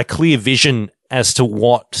there a clear vision as to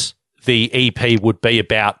what the EP would be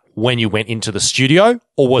about when you went into the studio,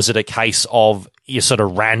 or was it a case of you sort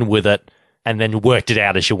of ran with it and then worked it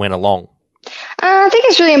out as you went along? I think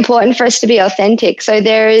it's really important for us to be authentic. So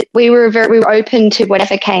we were open to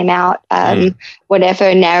whatever came out,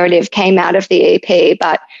 whatever narrative came out of the EP.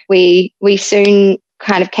 But we soon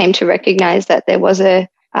kind of came to recognize that there was a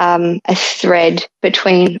thread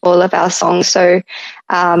between all of our songs. So,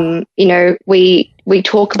 we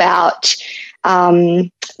talk about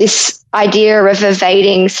this idea of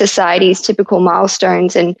evading society's typical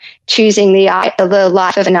milestones and choosing the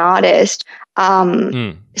life of an artist.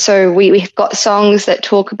 So we've got songs that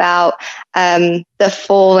talk about the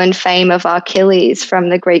fall and fame of Achilles from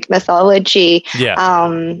the Greek mythology,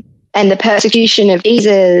 and the persecution of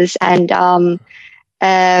Jesus, and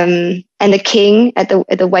the king at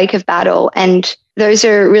the wake of battle. And those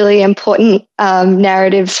are really important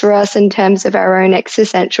narratives for us in terms of our own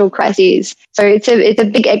existential crises. So it's a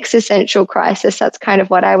big existential crisis. That's kind of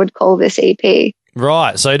what I would call this EP.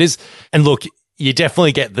 Right. So it is. And look, you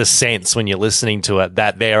definitely get the sense when you're listening to it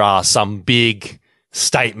that there are some big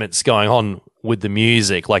statements going on with the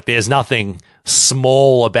music. Like there's nothing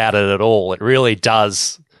small about it at all. It really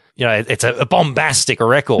does, it's a bombastic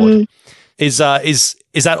record. Is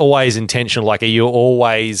that always intentional? Like, are you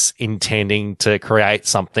always intending to create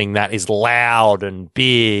something that is loud and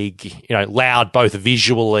big, loud both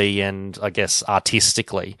visually and I guess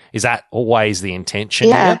artistically? Is that always the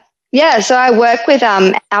intention? Yeah, so I work with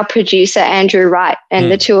our producer, Andrew Wright, and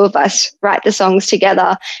the two of us write the songs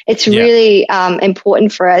together. It's really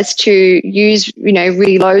important for us to use,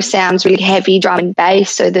 really low sounds, really heavy drum and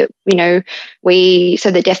bass so that,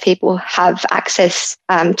 so that deaf people have access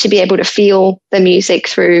to be able to feel the music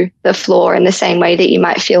through the floor in the same way that you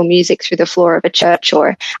might feel music through the floor of a church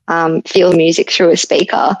or feel music through a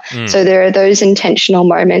speaker. So there are those intentional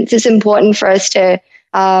moments. It's important for us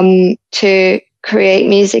to create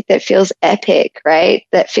music that feels epic, right?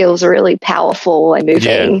 That feels really powerful and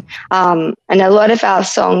moving. And a lot of our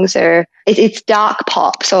songs it's dark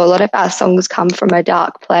pop. So a lot of our songs come from a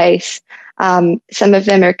dark place. Some of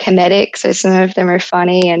them are comedic, so some of them are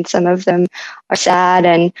funny and some of them are sad,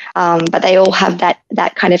 and but they all have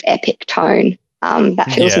that kind of epic tone.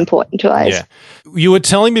 That feels important to us. Yeah. You were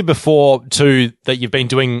telling me before too that you've been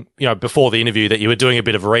doing, before the interview, that you were doing a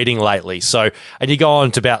bit of reading lately. So, and you go on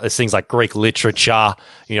to about these things like Greek literature,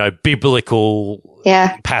 biblical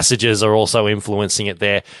passages are also influencing it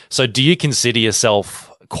there. So do you consider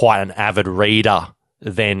yourself quite an avid reader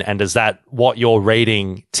then? And does that, what you're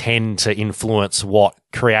reading, tend to influence what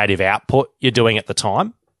creative output you're doing at the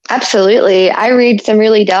time? Absolutely. I read some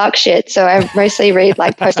really dark shit, so I mostly read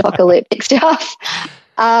like post-apocalyptic stuff.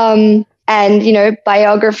 And,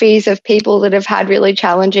 biographies of people that have had really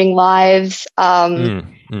challenging lives.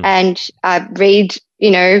 And I read,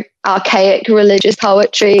 archaic religious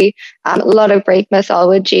poetry, a lot of Greek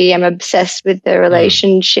mythology. I'm obsessed with the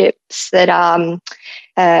relationships that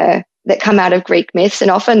come out of Greek myths, and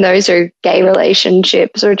often those are gay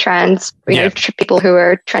relationships or trans, people who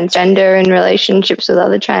are transgender in relationships with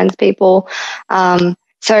other trans people.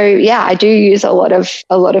 I do use a lot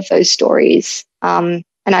of those stories, and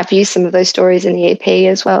I've used some of those stories in the EP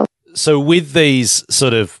as well. So with these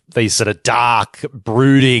sort of dark,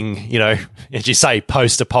 brooding, as you say,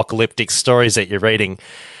 post-apocalyptic stories that you're reading,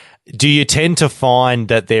 do you tend to find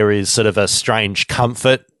that there is sort of a strange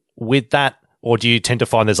comfort with that? Or do you tend to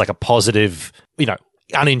find there's like a positive,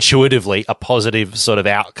 unintuitively, a positive sort of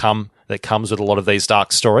outcome that comes with a lot of these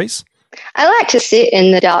dark stories? I like to sit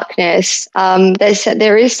in the darkness.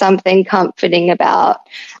 There is something comforting about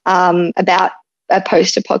a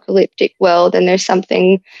post-apocalyptic world, and there's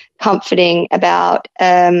something comforting about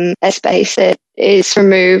a space that is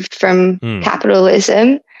removed from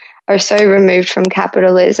capitalism, or so removed from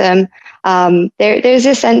capitalism. There's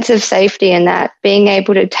a sense of safety in that, being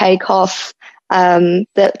able to take off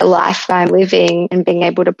the life I'm living and being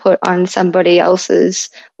able to put on somebody else's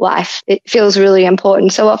life. It feels really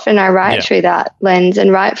important. So often I write through that lens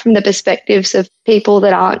and write from the perspectives of people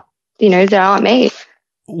that aren't me.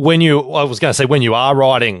 When you are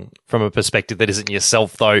writing from a perspective that isn't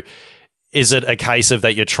yourself, though, is it a case of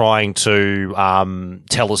that you're trying to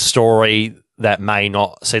tell a story that may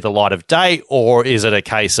not see the light of day, or is it a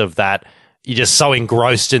case of that you're just so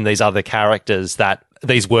engrossed in these other characters that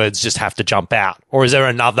these words just have to jump out? Or is there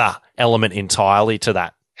another element entirely to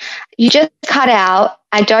that? You just cut out.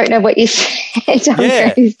 I don't know what you said. I'm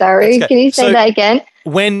very sorry. Can you say that again?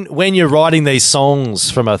 When you're writing these songs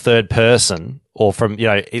from a third person, or from,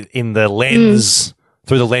 in the lens,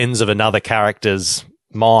 through the lens of another character's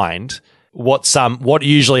mind, what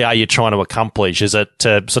usually are you trying to accomplish? Is it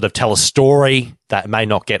to sort of tell a story that may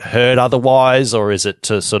not get heard otherwise, or is it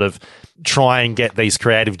to sort of try and get these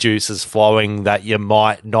creative juices flowing that you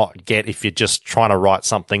might not get if you're just trying to write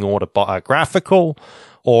something autobiographical?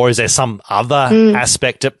 Or is there some other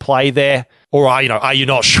aspect at play there? Or are you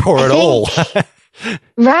not sure at all?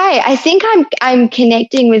 Right. I think I'm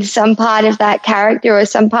connecting with some part of that character, or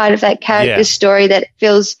some part of that character's story that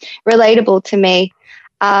feels relatable to me.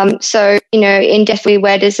 In Death We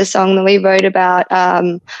Wed is a song that we wrote about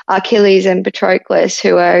Achilles and Patroclus,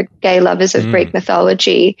 who are gay lovers of Greek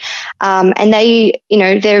mythology. And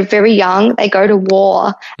they're very young. They go to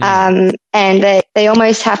war, and they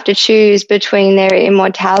almost have to choose between their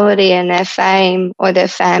immortality and their fame, or their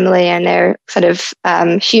family and their sort of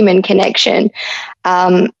human connection.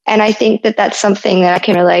 And I think that that's something that I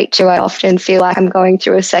can relate to. I often feel like I'm going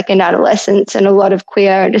through a second adolescence, and a lot of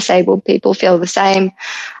queer and disabled people feel the same.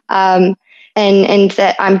 And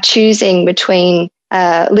that I'm choosing between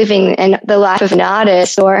living the life of an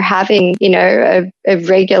artist, or having, a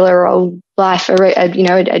regular old life,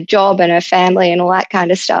 a job and a family and all that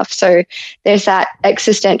kind of stuff. So there's that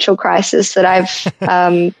existential crisis that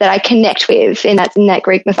that I connect with in that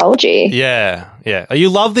Greek mythology. Yeah. Yeah. You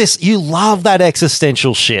love this. You love that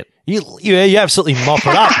existential shit. You absolutely mop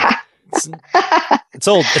it up. It's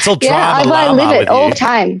all drama. I live it all the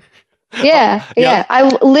time. Yeah. I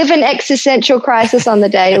live an existential crisis on the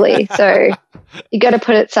daily. So you got to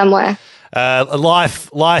put it somewhere.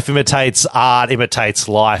 Life imitates art, imitates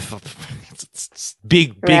life. It's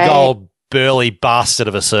big old burly bastard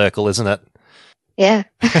of a circle, isn't it? Yeah.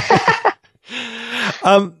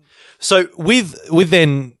 So with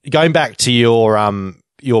then going back to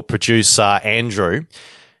your producer Andrew,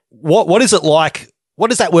 what is it like?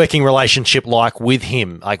 What is that working relationship like with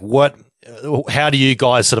him? Like how do you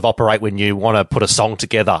guys sort of operate when you want to put a song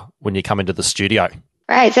together when you come into the studio?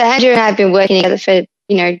 Right. So Andrew and I have been working together for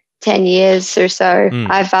 10 years or so.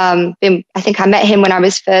 I think I met him when I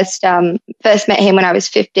was first met him when I was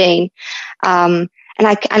 15. And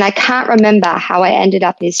I can't remember how I ended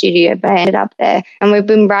up in his studio, but I ended up there, and we've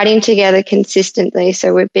been writing together consistently.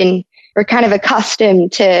 So we're kind of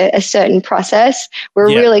accustomed to a certain process. We're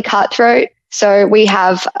really cutthroat. So we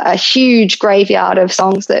have a huge graveyard of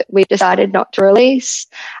songs that we've decided not to release.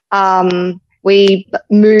 We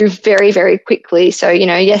move very, very quickly. So,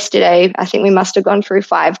 yesterday, I think we must have gone through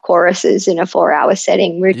 5 choruses in a 4-hour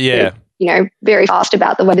setting. We're very fast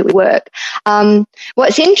about the way that we work.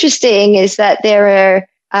 What's interesting is that there are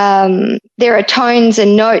there are tones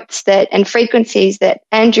and notes and frequencies that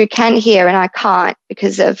Andrew can hear and I can't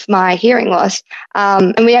because of my hearing loss.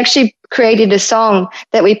 And we actually created a song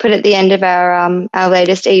that we put at the end of our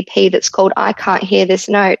latest EP that's called I Can't Hear This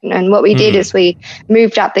Note. And what we did is we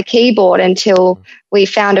moved up the keyboard until we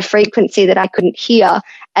found a frequency that I couldn't hear.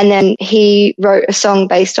 And then he wrote a song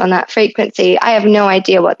based on that frequency. I have no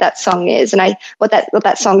idea what that song is and what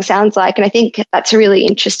that song sounds like. And I think that's a really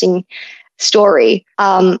interesting story.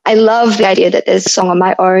 I love the idea that there's a song on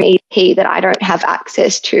my own EP that I don't have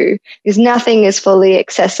access to, because nothing is fully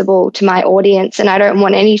accessible to my audience and I don't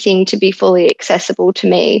want anything to be fully accessible to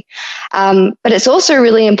me. But it's also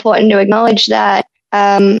really important to acknowledge that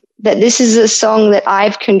that this is a song that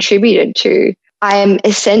I've contributed to. I am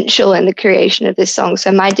essential in the creation of this song.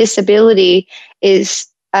 So my disability is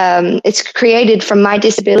it's created from my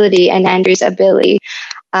disability and Andrew's ability.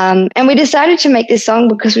 And we decided to make this song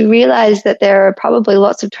because we realized that there are probably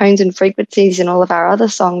lots of tones and frequencies in all of our other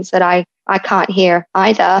songs that I can't hear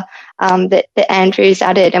either, that Andrew's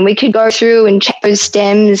added. And we could go through and check those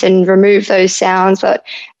stems and remove those sounds, but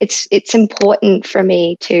it's important for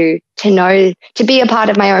me to know, to be a part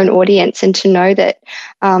of my own audience and to know that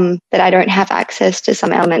that I don't have access to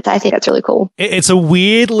some elements. I think that's really cool. It's a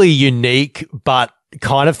weirdly unique but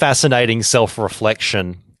kind of fascinating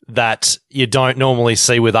self-reflection that you don't normally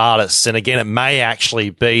see with artists. And again, it may actually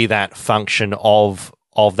be that function of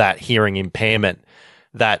that hearing impairment,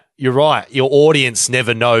 that you're right, your audience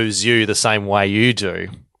never knows you the same way you do.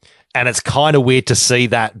 And it's kind of weird to see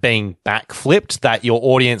that being backflipped, that your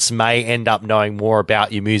audience may end up knowing more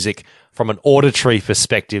about your music from an auditory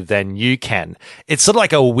perspective than you can. It's sort of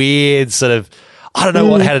like a weird sort of, I don't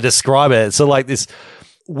know how to describe it. It's sort of like this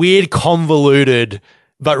weird, convoluted,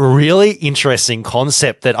 but really interesting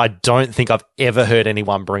concept that I don't think I've ever heard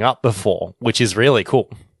anyone bring up before, which is really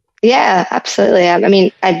cool. Yeah, absolutely. I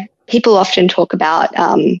mean, people often talk about,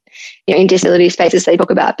 in disability spaces, they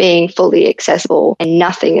talk about being fully accessible and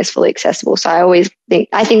nothing is fully accessible. So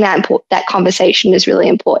I think that conversation is really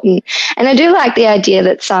important. And I do like the idea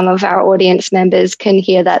that some of our audience members can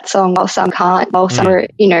hear that song while some can't, while some are,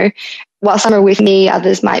 while some are with me,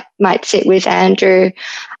 others might sit with Andrew.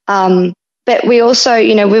 But we also,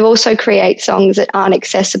 we also create songs that aren't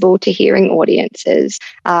accessible to hearing audiences.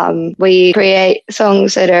 We create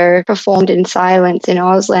songs that are performed in silence in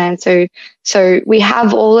Auslan. So we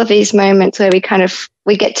have all of these moments where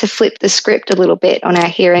we get to flip the script a little bit on our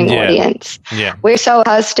hearing audience. Yeah. We're so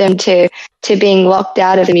accustomed to being locked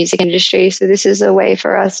out of the music industry. So this is a way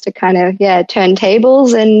for us to kind of, turn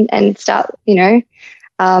tables and start,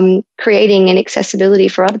 creating an accessibility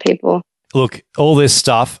for other people. Look, all this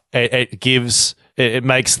stuff, it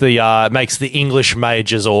makes the English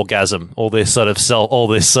majors orgasm. All this sort of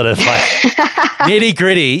like nitty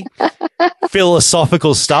gritty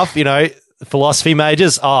philosophical stuff. Philosophy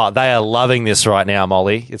majors. Oh, they are loving this right now,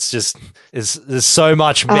 Molly. It's just there's so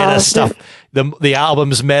much meta stuff. The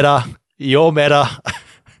album's meta. You're meta.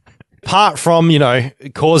 Apart from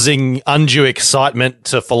causing undue excitement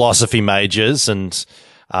to philosophy majors and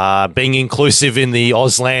being inclusive in the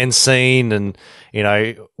Auslan scene and,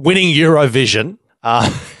 winning Eurovision.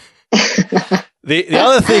 The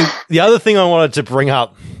other thing I wanted to bring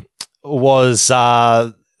up was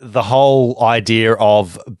the whole idea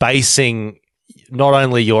of basing not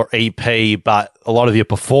only your EP, but a lot of your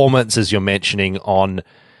performance, as you're mentioning, on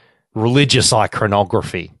religious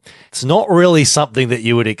iconography. It's not really something that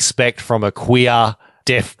you would expect from a queer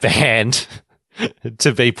deaf band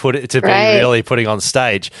to be really putting on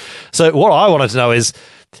stage. So what I wanted to know is,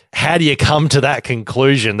 how do you come to that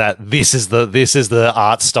conclusion that this is the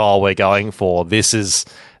art style we're going for? This is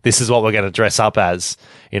what we're going to dress up as.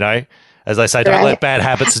 As they say, don't let bad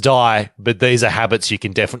habits die, but these are habits you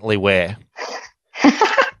can definitely wear.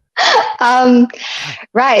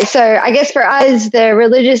 Right. So I guess for us, the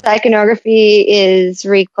religious iconography is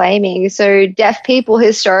reclaiming. So deaf people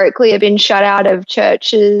historically have been shut out of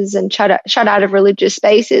churches and shut out of religious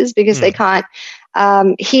spaces because they can't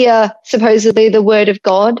hear supposedly the word of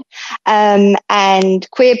God. And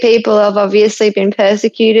queer people have obviously been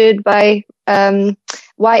persecuted by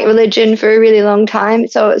white religion for a really long time.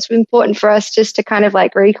 So it's important for us just to kind of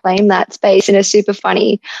like reclaim that space in a super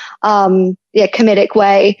funny, comedic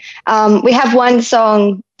way. We have one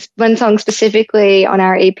song specifically on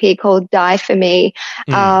our EP called Die For Me.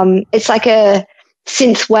 It's like a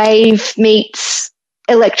synthwave meets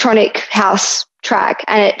electronic house track,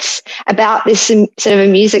 and it's about this sort of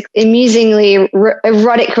amusingly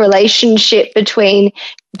erotic relationship between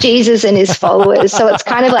Jesus and his followers. So it's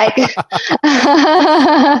kind of like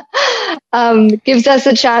gives us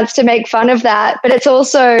a chance to make fun of that, but it's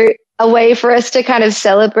also a way for us to kind of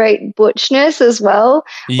celebrate butchness as well.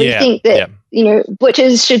 We think that,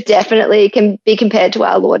 butchers should definitely can be compared to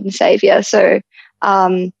our Lord and Savior. So,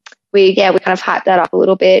 we kind of hype that up a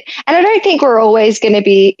little bit. And I don't think we're always going to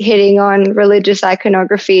be hitting on religious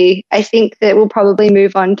iconography. I think that we'll probably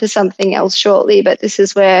move on to something else shortly, but this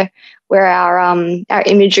is where our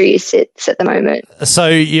imagery sits at the moment. So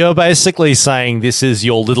you're basically saying this is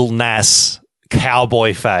your Little Nas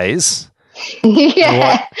cowboy phase.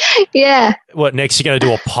 Yeah. Yeah. What next? You're going to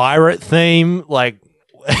do a pirate theme? Like,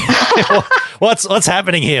 what's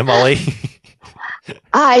happening here, Molly?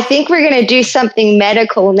 I think we're going to do something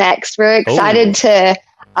medical next. We're excited to.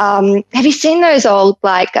 Have you seen those old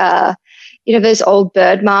those old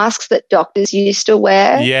bird masks that doctors used to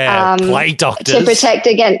wear? Yeah, plague doctors to protect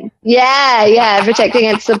against. Protect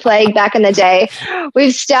against the plague back in the day.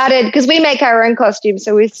 We've started because we make our own costumes,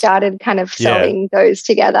 so we've started kind of sewing those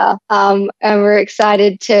together. And we're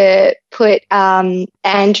excited to put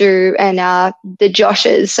Andrew and the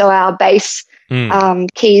Joshes, so our bass.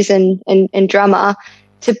 Keys and drummer,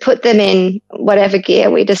 to put them in whatever gear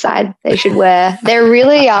we decide they should wear. They're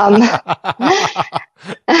really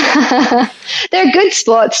they're good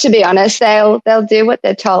sports, to be honest. They'll do what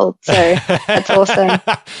they're told. So that's awesome.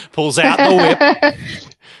 Pulls out the whip.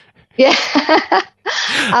 Yeah.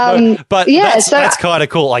 But that's kind of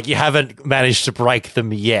cool. Like, you haven't managed to break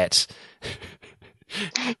them yet.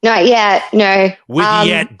 Not yet, no. With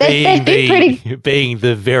yet being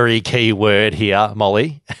the very key word here,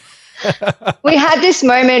 Molly. We had this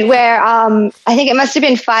moment where I think it must have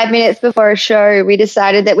been 5 minutes before a show, we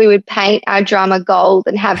decided that we would paint our drummer gold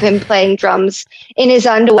and have him playing drums in his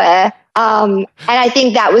underwear. And I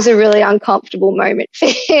think that was a really uncomfortable moment for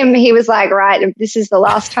him. He was like, right, this is the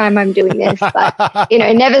last time I'm doing this. But,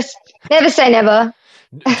 never say never.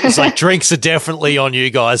 It's like drinks are definitely on you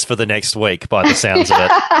guys for the next week by the sounds of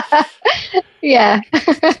it. Yeah.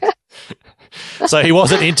 So he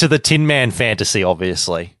wasn't into the Tin Man fantasy,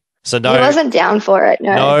 obviously. So no, he wasn't down for it.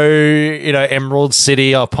 No, Emerald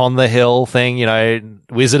City up on the hill thing.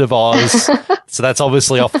 Wizard of Oz. So that's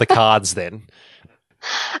obviously off the cards then.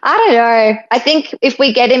 I don't know. I think if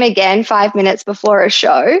we get him again 5 minutes before a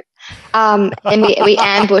show, and we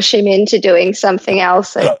ambush him into doing something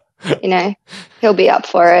else, he'll be up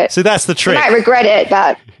for it. So that's the trick. He might regret it,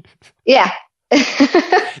 but yeah.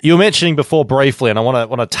 You were mentioning before briefly, and I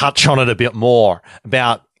want to touch on it a bit more,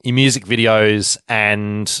 about your music videos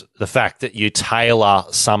and the fact that you tailor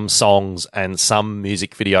some songs and some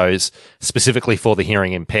music videos specifically for the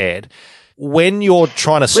hearing impaired. When you're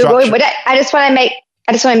trying to structure, I just want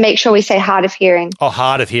to make sure we say hard of hearing. Oh,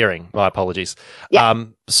 hard of hearing. My apologies. Yeah.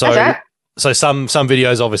 So that's right. So some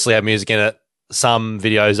videos obviously have music in it. Some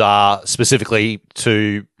videos are specifically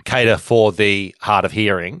to cater for the hard of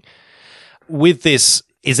hearing. With this,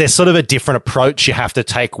 is there sort of a different approach you have to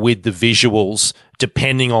take with the visuals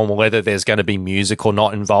depending on whether there's going to be music or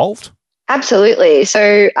not involved? Absolutely.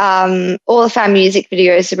 So all of our music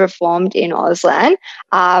videos are performed in Auslan.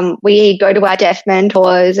 We go to our deaf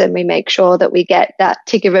mentors and we make sure that we get that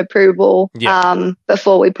tick of approval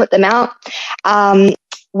before we put them out.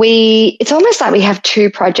 It's almost like we have two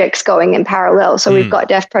projects going in parallel. So we've got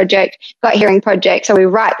deaf project, got hearing project. So we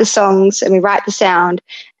write the songs and we write the sound.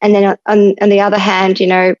 And then on the other hand,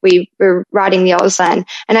 we're writing the Auslan.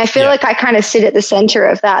 And I feel like I kind of sit at the center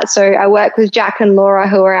of that. So I work with Jack and Laura,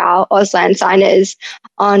 who are our Auslan signers,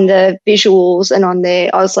 on the visuals and on the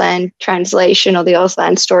Auslan translation or the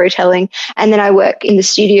Auslan storytelling. And then I work in the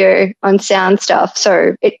studio on sound stuff.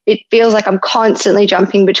 So it feels like I'm constantly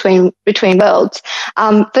jumping between worlds.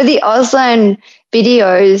 For the Auslan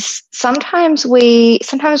videos, sometimes we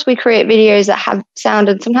create videos that have sound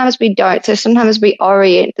and sometimes we don't. So sometimes we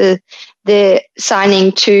orient the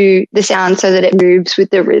signing to the sound so that it moves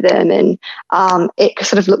with the rhythm and it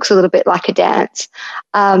sort of looks a little bit like a dance.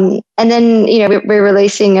 And then, we're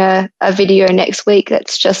releasing a video next week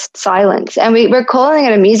that's just silence. And we're calling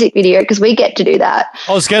it a music video because we get to do that.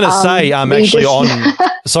 I was going to say,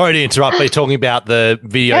 sorry to interrupt, but talking about the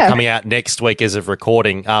video coming out next week as of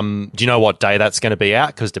recording. Do you know what day that's going to be out?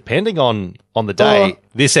 Because depending on the day,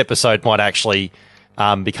 this episode might actually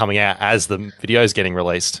be coming out as the video is getting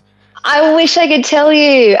released. I wish I could tell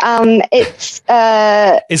you. It's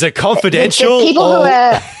is it confidential?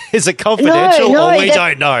 Is it confidential, or we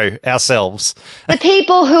don't know ourselves? The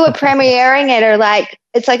people who are premiering it are like,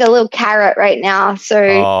 it's like a little carrot right now.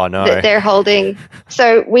 So they're holding.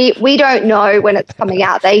 So we don't know when it's coming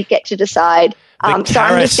out. They get to decide. So I'm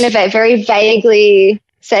just going to very vaguely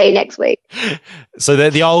say next week. So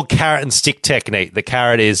the old carrot and stick technique. The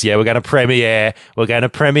carrot is, we're going to premiere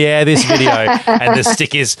this video, and the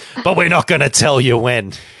stick is, but we're not going to tell you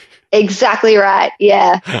when. Exactly right.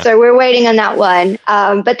 Yeah. So we're waiting on that one.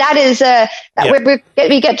 But that is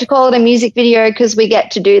we get to call it a music video because we get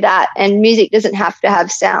to do that, and music doesn't have to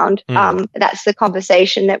have sound. That's the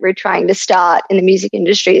conversation that we're trying to start in the music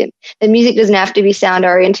industry. The music doesn't have to be sound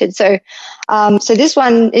oriented. So this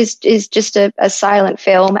one is just a silent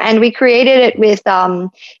film, and we created it with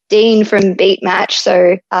Dean from Beatmatch,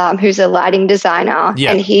 so who's a lighting designer,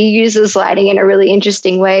 and he uses lighting in a really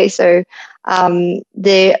interesting way. So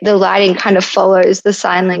the lighting kind of follows the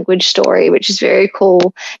sign language story, which is very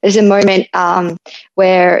cool. There's a moment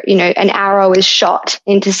where, you know, an arrow is shot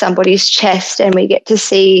into somebody's chest, and we get to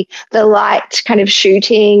see the light kind of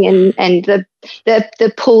shooting and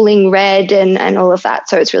the pooling red and all of that.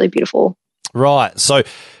 So it's really beautiful. Right. So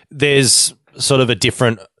there's sort of a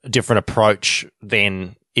different approach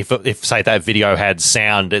than if say that video had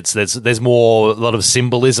sound. There's more, a lot of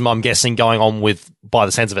symbolism, I'm guessing, going on with, by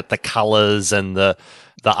the sense of it, the colors and the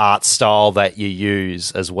art style that you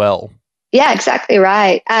use as well. Yeah, exactly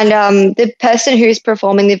right. And the person who's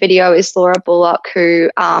performing the video is Laura Bullock, who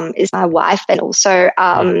is my wife and also,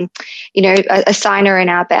 you know, a signer in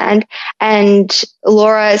our band. And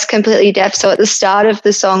Laura is completely deaf. So at the start of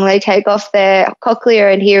the song, they take off their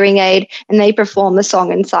cochlear and hearing aid and they perform the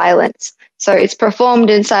song in silence. So it's performed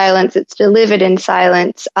in silence, it's delivered in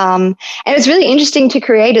silence. And it's really interesting to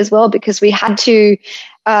create as well, because we had to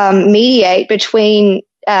mediate between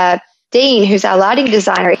Dean, who's our lighting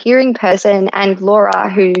designer, a hearing person, and Laura,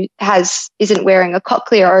 who isn't wearing a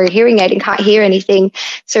cochlear or a hearing aid and can't hear anything.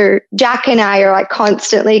 So Jack and I are like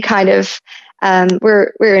constantly kind of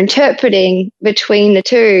we're interpreting between the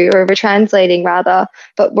two, or we're translating rather,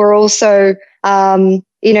 but we're also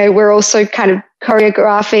we're also kind of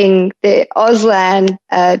choreographing the Auslan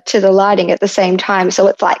to the lighting at the same time. So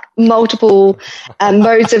it's like multiple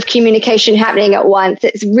modes of communication happening at once.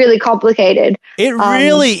 It's really complicated. It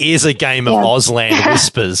really is a game of Auslan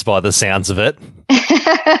whispers by the sounds of it.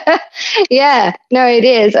 Yeah, no, it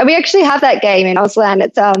is. We actually have that game in Auslan.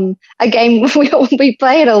 It's a game we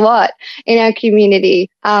play it a lot in our community.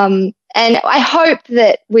 And I hope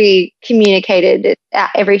that we communicated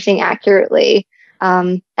everything accurately.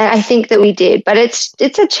 And I think that we did, but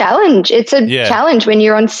it's a challenge. It's a challenge when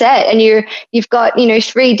you're on set and you've got,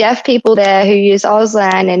 3 deaf people there who use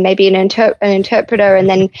Auslan and maybe an interpreter, and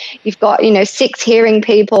then you've got, 6 hearing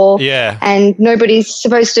people, and nobody's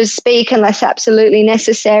supposed to speak unless absolutely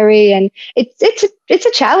necessary. And it's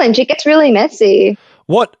a challenge. It gets really messy.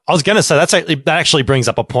 What I was going to say, that actually brings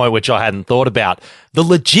up a point which I hadn't thought about. The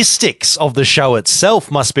logistics of the show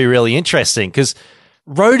itself must be really interesting, because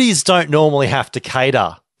roadies don't normally have to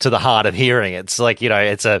cater to the hard of hearing. It's like,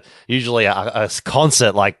 it's usually a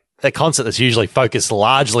concert, like a concert that's usually focused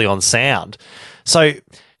largely on sound. So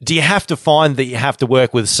do you have to find that you have to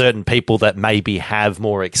work with certain people that maybe have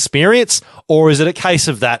more experience, or is it a case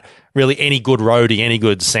of that really any good roadie, any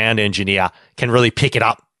good sound engineer can really pick it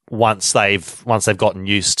up once they've gotten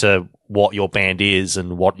used to what your band is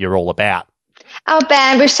and what you're all about? Our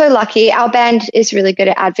band, we're so lucky. Our band is really good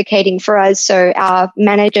at advocating for us. So our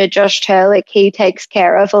manager, Josh Turlick, he takes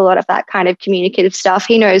care of a lot of that kind of communicative stuff.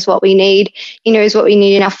 He knows what we need. He knows what we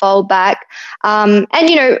need in our foldback. And,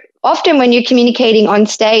 often when you're communicating on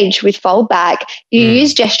stage with foldback, you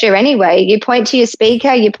use gesture anyway. You point to your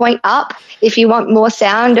speaker, you point up if you want more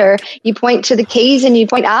sound, or you point to the keys and you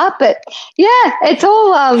point up. But yeah, it's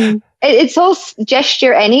all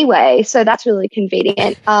gesture anyway. So that's really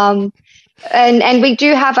convenient. And we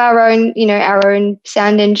do have our own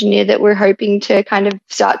sound engineer that we're hoping to kind of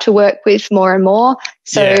start to work with more and more.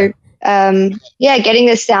 So, getting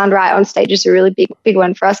the sound right on stage is a really big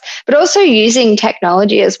one for us, but also using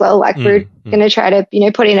technology as well. Like we're going to try to,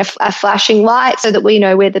 put in a flashing light so that we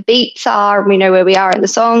know where the beats are and we know where we are in the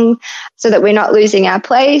song so that we're not losing our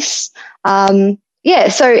place. So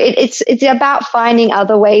it's about finding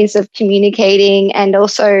other ways of communicating, and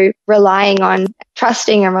also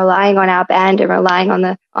trusting and relying on our band and relying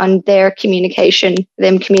on their communication,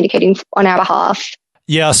 them communicating on our behalf.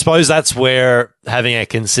 Yeah, I suppose that's where having a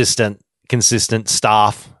consistent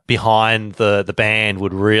staff behind the band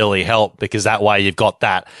would really help, because that way you've got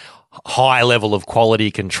that high level of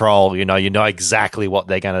quality control. You know exactly what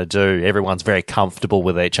they're going to do. Everyone's very comfortable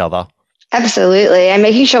with each other. Absolutely. And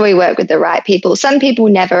making sure we work with the right people. Some people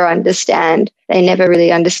never understand. They never really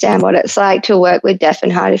understand what it's like to work with deaf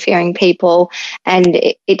and hard of hearing people. And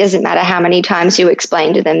it doesn't matter how many times you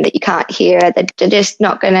explain to them that you can't hear, that they're just it's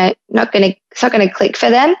not going to click for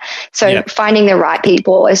them. So finding the right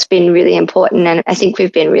people has been really important. And I think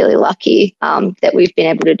we've been really lucky that we've been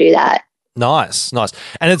able to do that. Nice.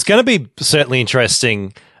 And it's going to be certainly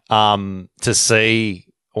interesting to see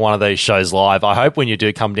one of these shows live. I hope when you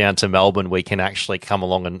do come down to Melbourne, we can actually come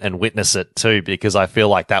along and witness it too, because I feel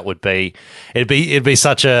like that would be it'd be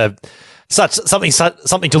something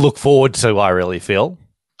to look forward to. I really feel.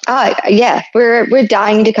 Oh yeah, we're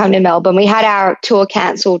dying to come to Melbourne. We had our tour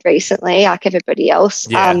cancelled recently, like everybody else.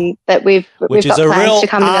 Yeah. But we've got plans to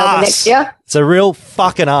come to Melbourne next year. It's a real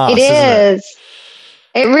fucking ass. It is.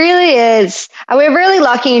 It really is. And we're really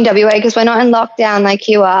lucky in WA because we're not in lockdown like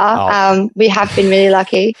you are. Oh. We have been really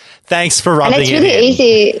lucky. Thanks for rubbing and it's it really in.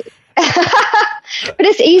 easy. But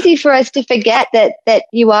it's easy for us to forget that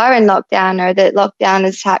you are in lockdown or that lockdown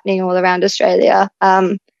is happening all around Australia.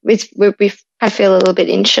 I feel a little bit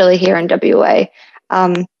insular here in WA.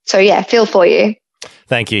 So yeah, feel for you.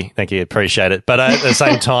 Thank you. Appreciate it. But at the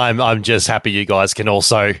same time, I'm just happy you guys can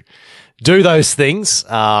also do those things.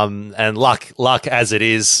 And luck as it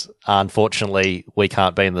is, unfortunately, we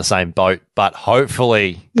can't be in the same boat. But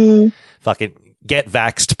hopefully, fucking get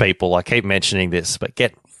vaxxed, people. I keep mentioning this, but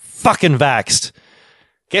get fucking vaxxed.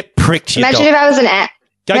 Get pricked. Imagine if I was an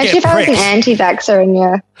anti-vaxxer and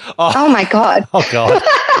you're. Oh my god. Oh god.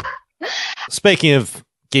 Speaking of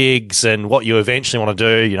gigs and what you eventually want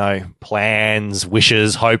to do, plans,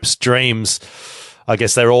 wishes, hopes, dreams, I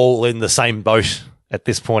guess they're all in the same boat at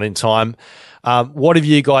this point in time. What have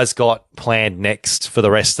you guys got planned next for the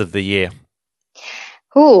rest of the year?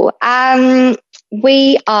 We've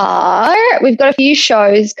got a few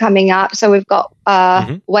shows coming up. So we've got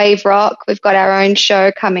Wave Rock. We've got our own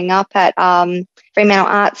show coming up at Fremantle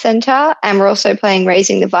Arts Centre, and we're also playing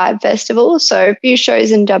Raising the Vibe Festival. So a few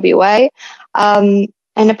shows in WA.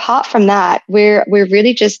 And apart from that, we're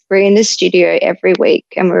in the studio every week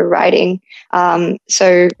and we're writing.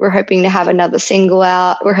 So we're hoping to have another single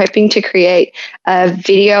out. We're hoping to create a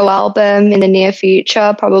video album in the near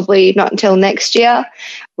future, probably not until next year.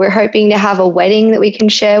 We're hoping to have a wedding that we can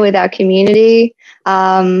share with our community.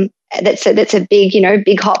 That's a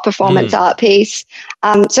big hot performance art piece.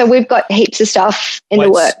 So we've got heaps of stuff in the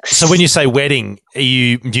works. So when you say wedding, do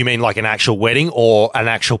you mean like an actual wedding or an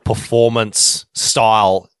actual performance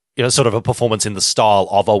style, sort of a performance in the style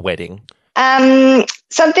of a wedding?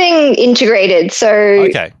 Something integrated. So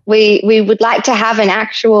we would like to have an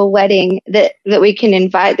actual wedding that we can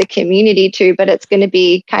invite the community to, but it's going to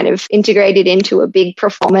be kind of integrated into a big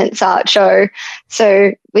performance art show.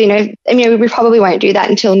 So, we probably won't do that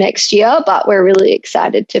until next year, but we're really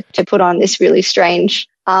excited to put on this really strange,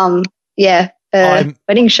 wedding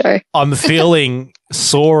show. I'm feeling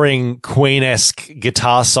soaring Queen-esque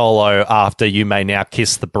guitar solo after You May Now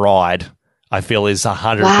Kiss the Bride. I feel is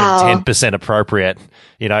 110% appropriate,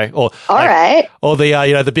 or right. Or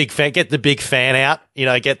the big fan, get the big fan out, you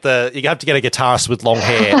have to get a guitarist with long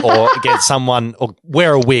hair or get someone or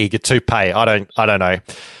wear a wig, a toupee. I don't know.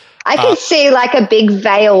 I can see like a big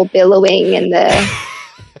veil billowing in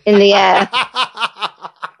the air.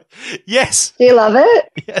 Yes. Do you love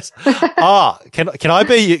it? Yes. Can I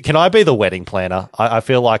be the wedding planner? I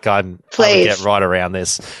feel like I'm Please. get right around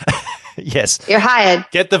this. Yes, you're hired.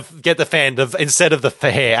 Get the fan instead of the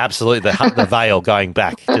hair. Absolutely, the veil going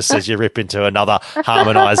back just as you rip into another a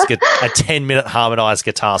 10-minute harmonized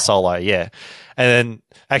guitar solo. Yeah, and then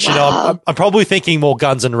actually, no, I'm probably thinking more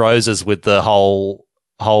Guns N' Roses with the whole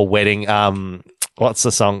wedding. What's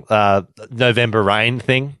the song? November Rain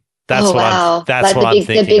thing. That's what I'm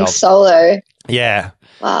thinking. The big solo. Yeah.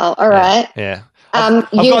 Wow. All right. Yeah.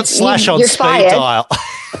 I've got Slash on speed dial.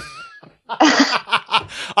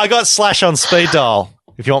 I got Slash on speed dial,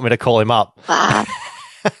 if you want me to call him up. Wow.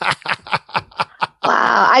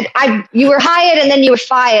 Wow. You were hired and then you were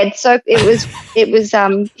fired. So it was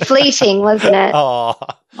fleeting, wasn't it? Oh.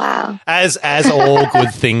 Wow. As all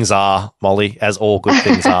good things are, Molly, as all good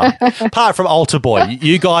things are. Apart from Altar Boy,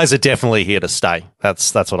 you guys are definitely here to stay.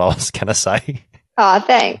 That's what I was going to say. Oh,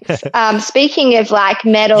 thanks. Speaking of like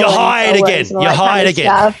metal. You're hired again. You're hired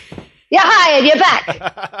again. You're hired. You're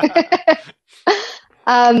back.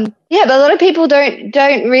 But a lot of people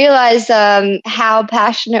don't realize how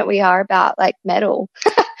passionate we are about like metal,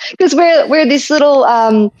 because we're this little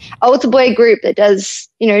altar boy group that does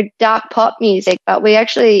dark pop music, but we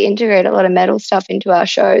actually integrate a lot of metal stuff into our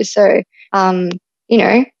shows. So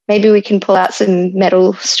maybe we can pull out some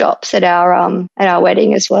metal stops at our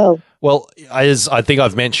wedding as well. Well, as I think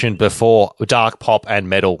I've mentioned before, dark pop and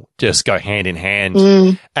metal just go hand in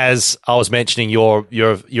hand. As I was mentioning,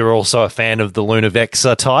 you're also a fan of the Luna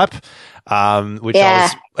Vexa type, and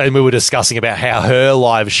we were discussing about how her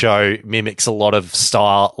live show mimics a lot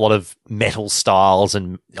of metal styles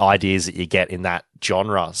and ideas that you get in that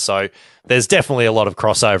genre. So there's definitely a lot of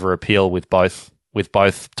crossover appeal with both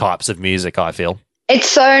types of music, I feel. It's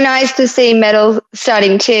so nice to see metal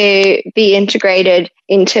starting to be integrated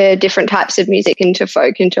into different types of music, into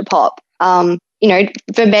folk, into pop. For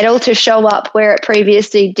metal to show up where it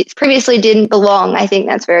previously didn't belong, I think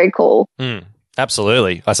that's very cool.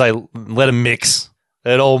 Absolutely. I say let them mix.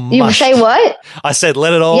 Let it all You mush. say what? I said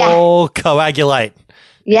let it all coagulate.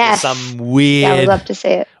 Yes. Some weird, I would love to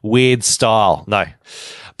see it. weird style. No.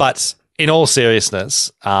 But in all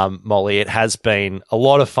seriousness, Molly, it has been a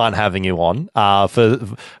lot of fun having you on. For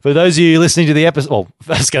those of you listening to the episode, well,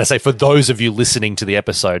 I was going to say for those of you listening to the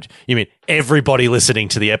episode, you mean everybody listening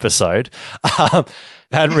to the episode.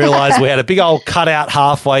 Hadn't realised we had a big old cutout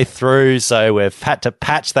halfway through, so we've had to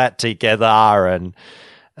patch that together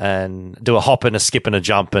and do a hop and a skip and a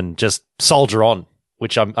jump and just soldier on,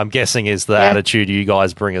 which I'm guessing is the attitude you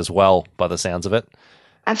guys bring as well, by the sounds of it.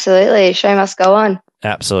 Absolutely. Show must go on.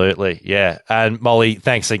 Absolutely, yeah. And Molly,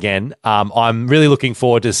 thanks again. I'm really looking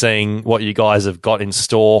forward to seeing what you guys have got in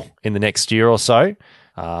store in the next year or so.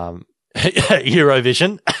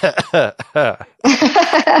 Eurovision.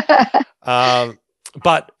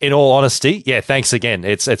 But in all honesty, yeah, thanks again.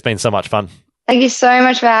 It's been so much fun. Thank you so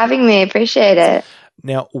much for having me. Appreciate it.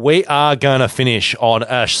 Now, we are going to finish on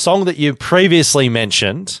a song that you previously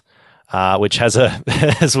mentioned, which has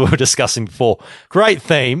as we were discussing before, great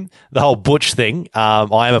theme, the whole Butch thing.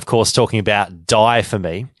 I am, of course, talking about Die For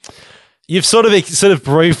Me. You've sort of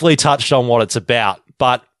briefly touched on what it's about,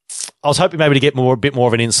 but I was hoping maybe to get a bit more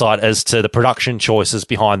of an insight as to the production choices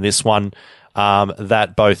behind this one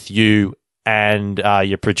that both you and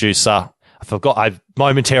your producer, I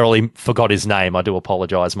momentarily forgot his name. I do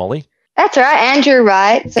apologise, Molly. That's all right, Andrew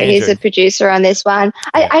Wright. So Andrew. He's the producer on this one.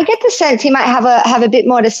 I get the sense he might have a bit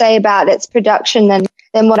more to say about its production than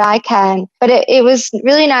what I can. But it was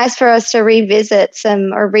really nice for us to revisit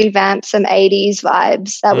or revamp some 80s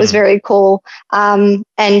vibes. That was very cool. And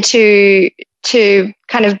to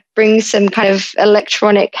kind of bring some kind of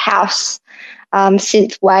electronic house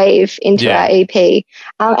synth wave into our EP.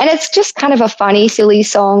 And it's just kind of a funny, silly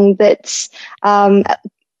song that's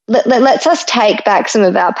lets us take back some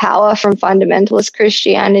of our power from fundamentalist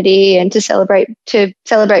Christianity and to celebrate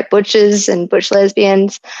butchers and butch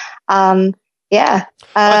lesbians. I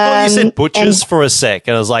thought you said butchers for a sec,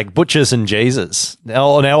 and I was like, butchers and Jesus. Now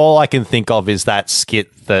all I can think of is that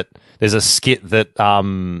skit that there's a skit that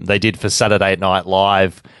they did for Saturday Night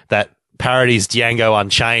Live that parodies Django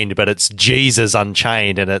Unchained, but it's Jesus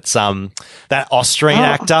Unchained, and it's that Austrian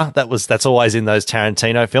actor that's always in those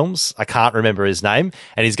Tarantino films. I can't remember his name,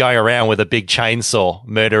 and he's going around with a big chainsaw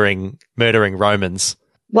murdering Romans.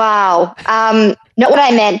 Wow. Not what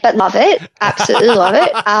I meant, but love it. Absolutely love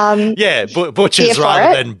it. Butchers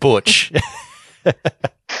rather than Butch.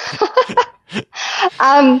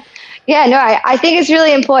 I think it's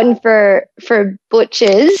really important for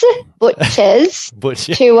butchers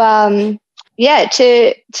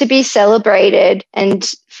to be celebrated,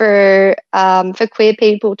 and for queer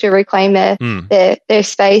people to reclaim their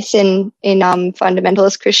space in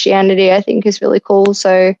fundamentalist Christianity, I think is really cool.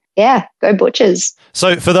 So yeah, go butchers.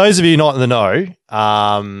 So for those of you not in the know,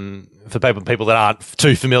 for people that aren't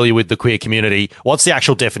too familiar with the queer community, what's the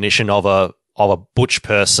actual definition of a butch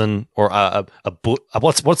person, or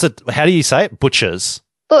what's it? How do you say it? Butchers.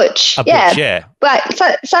 Butch. Butch, yeah. But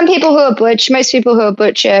some people who are butch, most people who are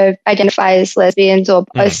butch identify as lesbians or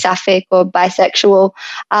sapphic or bisexual.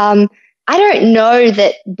 I don't know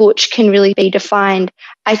that butch can really be defined.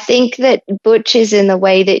 I think that butch is in the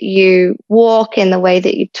way that you walk, in the way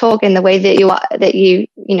that you talk, in the way that you are, that you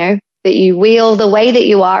wheel, the way that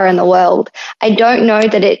you are in the world. I don't know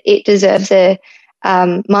that it deserves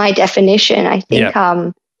my definition. I think,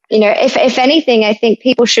 if anything, I think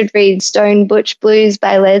people should read Stone Butch Blues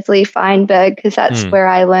by Leslie Feinberg, because that's where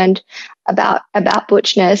I learned about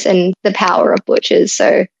butchness and the power of butchers.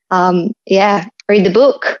 So, read the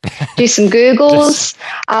book, do some Googles,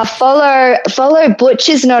 follow Butch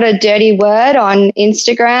Is Not a Dirty Word on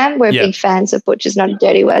Instagram. We're big fans of Butch Is Not a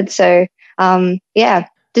Dirty Word. So,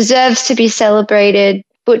 deserves to be celebrated.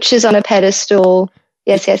 Butch is on a pedestal.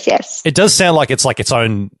 Yes. It does sound like its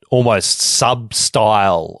own almost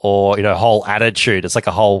sub-style or, whole attitude. It's like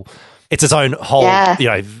it's its own whole,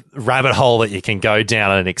 rabbit hole that you can go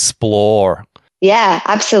down and explore. Yeah,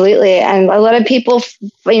 absolutely. And a lot of people,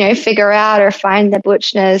 figure out or find the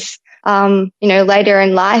butchness, later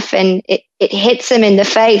in life, and it hits them in the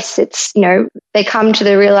face. It's, they come to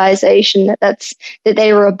the realization that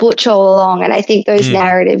they were a butch all along. And I think those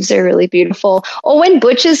narratives are really beautiful. Or when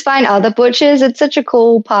butchers find other butchers, it's such a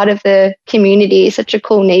cool part of the community, such a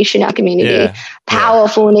cool niche in our community,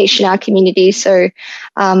 powerful niche in our community. So,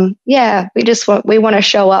 we want to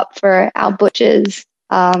show up for our butchers.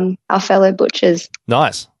 our fellow butchers.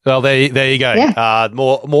 Nice. Well, there you go. Yeah.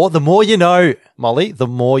 The more you know, Molly, the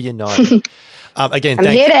more you know. Again, I'm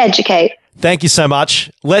here to educate. Thank you so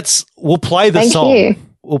much. We'll play the Thank song. you.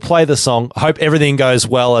 We'll play the song. Hope everything goes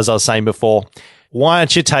well, as I was saying before. Why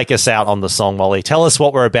don't you take us out on the song, Molly? Tell us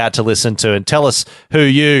what we're about to listen to and tell us who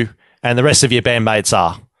you and the rest of your bandmates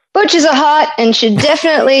are. Butchers are hot and should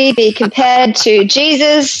definitely be compared to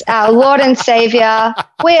Jesus, our Lord and Savior.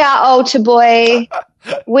 We are altar boy.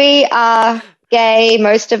 We are gay,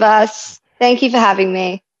 most of us. Thank you for having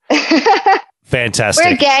me. Fantastic.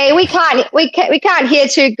 We're gay. We can't hear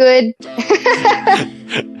too good.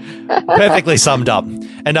 Perfectly summed up.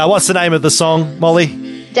 And what's the name of the song, Molly?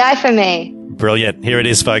 Die for me. Brilliant. Here it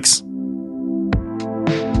is, folks.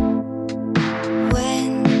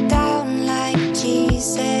 Went down like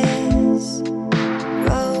Jesus,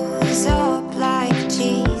 rose up like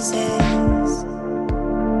Jesus,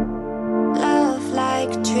 love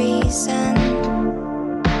like treason.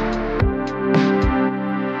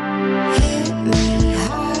 Hit me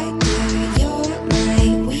harder, you're my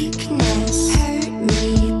weakness. Hurt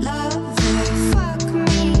me, lover, fuck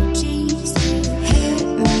me, Jesus. Hit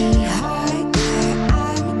me harder,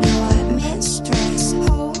 I'm your mistress.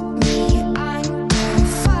 Hold me under,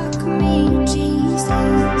 fuck me, Jesus.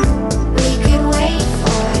 We could wait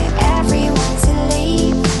for everyone to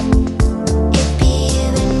leave. It'd be you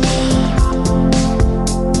and me.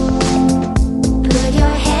 Put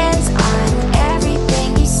your hands on everything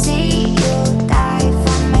you see. You'll die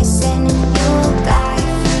for my sin, you'll die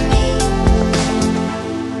for me.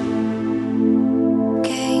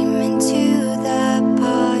 Came into the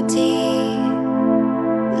party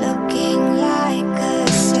looking like a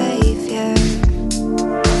savior,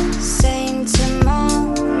 Saint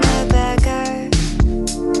Simon the beggar.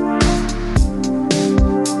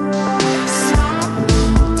 Slap me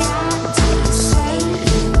down to say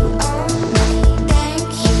you own me. Thank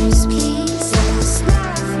yous, please.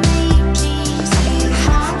 Love me, Jesus.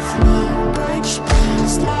 Have me, butch,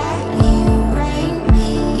 please. Let you reign me.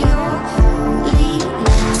 Your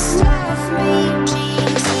holiness. Love me,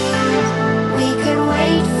 Jesus. We could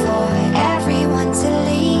wait for everyone to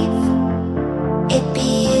leave. It'd be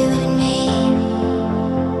you and me.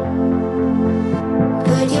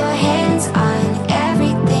 Put your hands on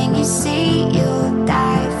everything you see. You'll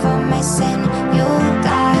die for my sin. You'll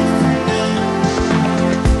die for me.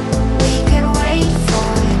 We could wait for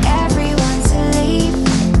everyone to leave.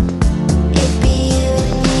 It'd be you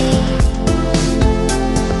and me.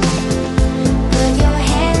 Put your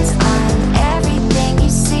hands on everything you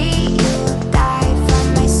see. You'll die for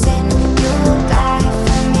my sin. You'll die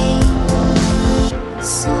for me.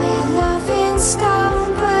 Saw your loving stone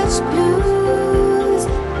butch blues.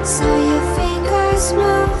 Saw your fingers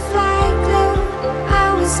move like glue. I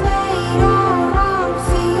was made all wrong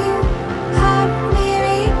for you. Heart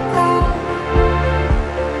miracle.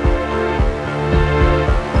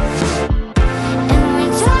 And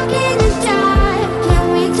we're talking to die. And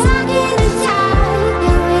we're talking to die.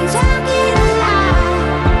 And we're talking a lie.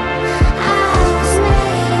 I was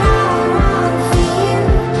made all wrong for you.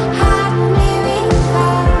 Heart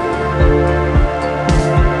miracle.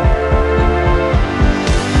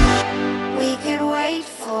 We could wait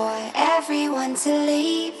for everyone to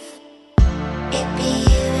leave. It'd be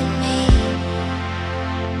you and me.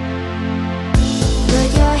 Put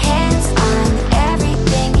your hands on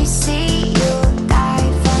everything you see. You'll die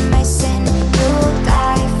for my sin. You'll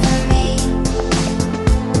die for me.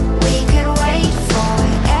 We could wait for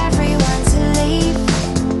everyone to leave.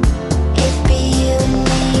 It'd be you and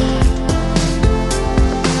me.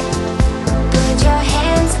 Put your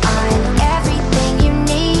hands on everything you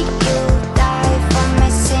need. You'll die for my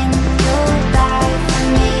sin. You'll die for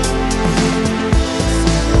me.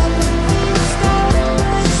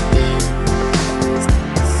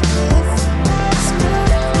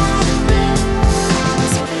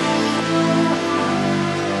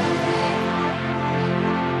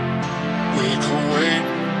 We can wait,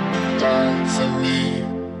 die for me.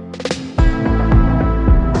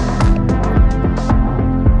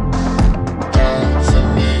 Die for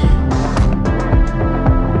me.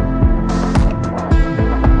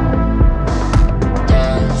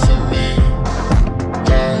 Die for me.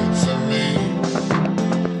 Die for me.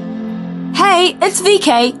 Hey, it's VK,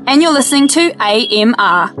 and you're listening to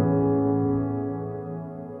AMR.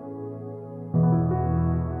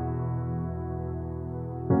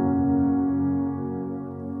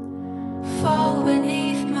 Fall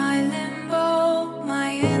beneath my limbo,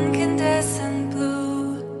 my incandescent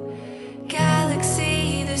blue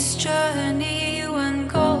galaxy. This journey, one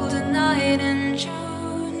golden night in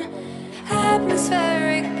June.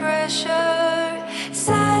 Atmospheric pressure.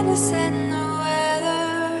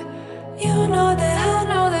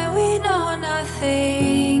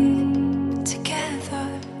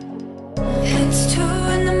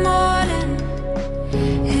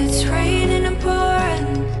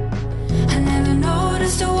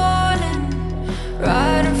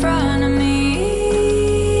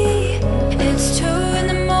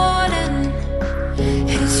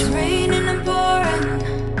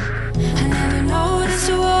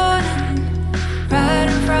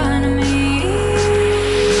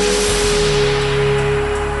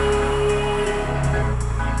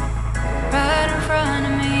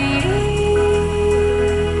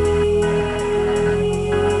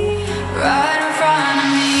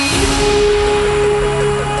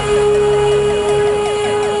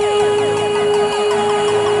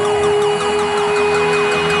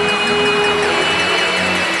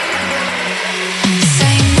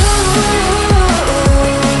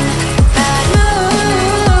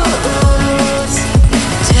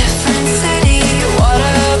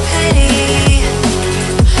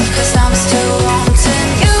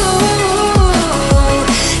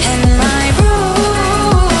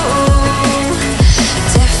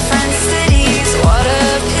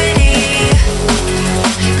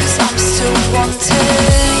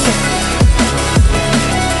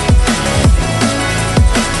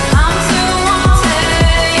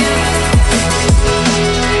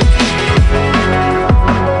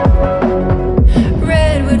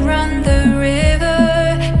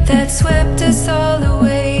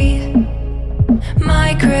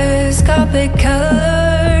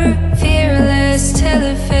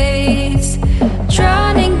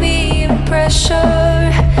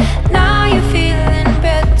 pressure. Now you're feeling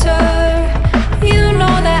better. You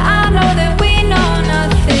know that I know that we know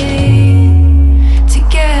nothing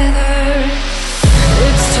together.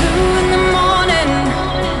 It's 2 a.m.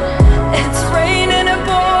 It's raining and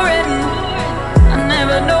pouring. I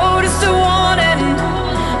never noticed a warning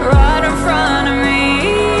right in front of me.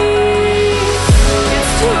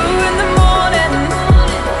 It's 2 a.m.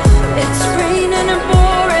 It's raining and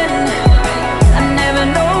pouring. I never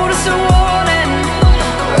noticed a warning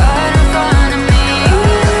right in front of me.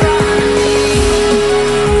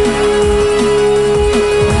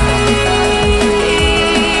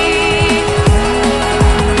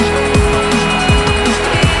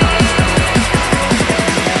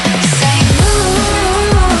 Say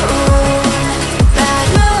mood, bad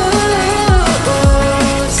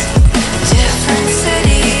moods, different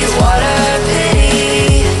cities, what a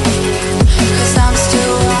pity. 'Cause I'm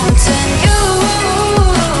still wanting you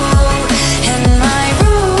in my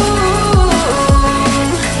room.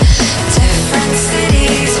 Different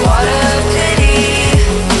cities, what a pity.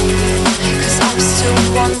 'Cause I'm still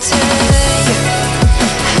wanting you.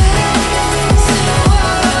 I'm still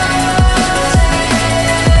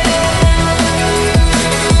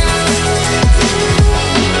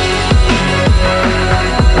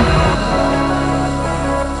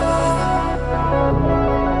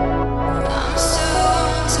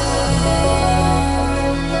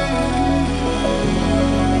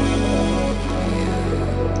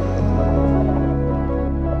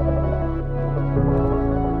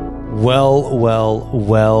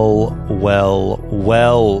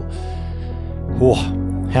Well. Oh,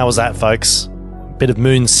 how was that, folks? Bit of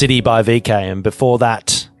Moon City by VK, and before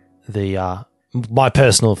that, the my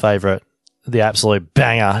personal favourite, the absolute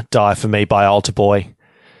banger, Die For Me by Altar Boy.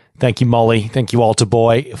 Thank you, Molly. Thank you, Altar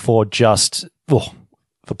Boy, for just for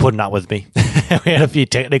putting up with me. We had a few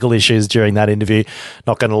technical issues during that interview.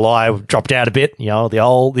 Not going to lie, dropped out a bit. You know, the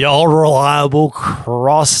old reliable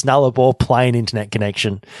cross Nullarbor plain internet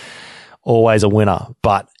connection. Always a winner.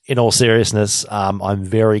 But in all seriousness, I'm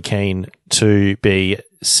very keen to be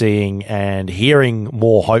seeing and hearing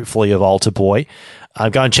more, hopefully, of Altar Boy.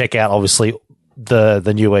 Go and check out, obviously,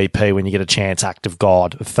 the new EP when you get a chance, Act of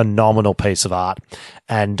God. A phenomenal piece of art.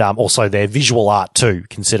 And also their visual art too,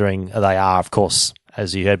 considering they are, of course,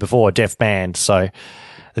 as you heard before, a deaf band. So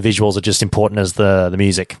the visuals are just important as the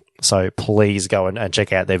music. So please go and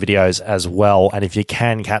check out their videos as well. And if you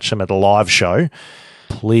can catch them at a live show,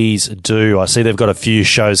 please do. I see they've got a few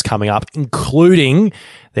shows coming up, including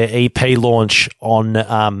their EP launch on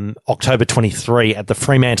October 23 at the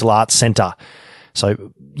Fremantle Arts Centre.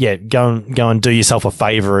 So yeah, go and do yourself a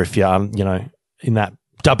favour if you're in that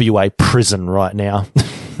WA prison right now.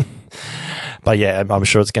 But yeah, I'm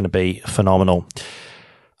sure it's going to be phenomenal.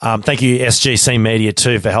 Thank you, SGC Media,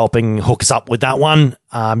 too, for helping hook us up with that one.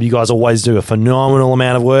 You guys always do a phenomenal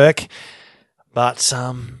amount of work. But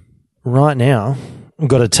right now, I've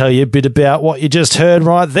got to tell you a bit about what you just heard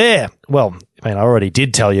right there. Well, I mean, I already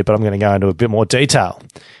did tell you, but I'm going to go into a bit more detail.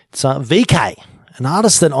 It's VK, an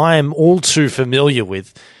artist that I am all too familiar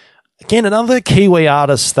with. Again, another Kiwi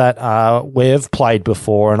artist that we've played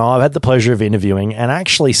before, and I've had the pleasure of interviewing and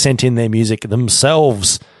actually sent in their music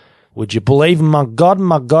themselves. Would you believe? My God,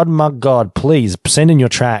 please send in your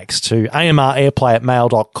tracks to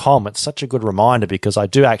amrairplay@mail.com. It's such a good reminder because I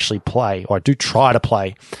do actually play, or I do try to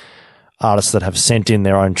play, artists that have sent in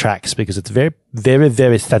their own tracks because it's very, very,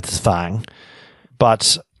 very satisfying.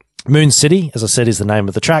 But Moon City, as I said, is the name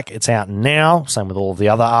of the track. It's out now, same with all of the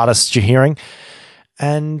other artists you're hearing.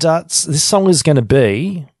 And this song is going to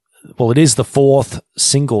be, well, it is the 4th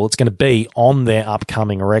single. It's going to be on their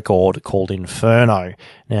upcoming record called Inferno.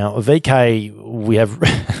 Now, VK, we have,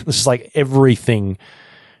 it's just like everything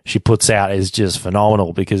she puts out is just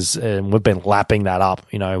phenomenal because we've been lapping that up.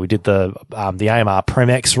 You know, we did the AMR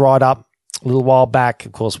Premex write-up a little while back.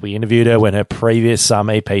 Of course, we interviewed her when her previous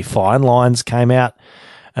EP Fine Lines came out.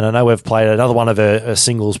 And I know we've played another one of her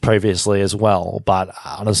singles previously as well. But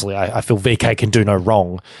honestly, I feel VK can do no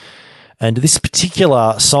wrong. And this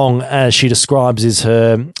particular song, as she describes, is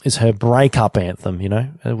her breakup anthem, you know,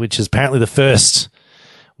 which is apparently the first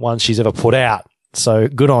one she's ever put out. So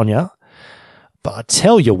good on you. But I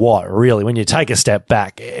tell you what, really, when you take a step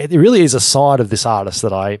back, it really is a side of this artist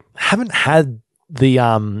that I haven't had the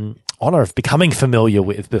honor of becoming familiar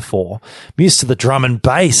with before. I'm used to the drum and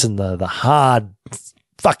bass and the hard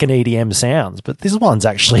fucking EDM sounds, but this one's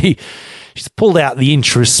actually, she's pulled out the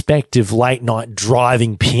introspective late night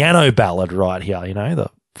driving piano ballad right here, you know, the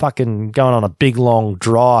fucking going on a big long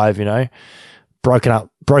drive, you know, broken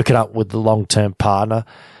up with the long-term partner,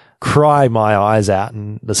 cry my eyes out,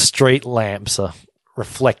 and the street lamps are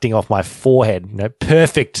reflecting off my forehead.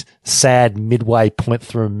 Perfect, sad midway point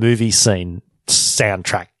through a movie scene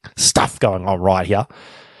soundtrack stuff going on right here.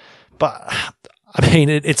 But I mean,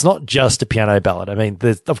 it's not just a piano ballad. I mean,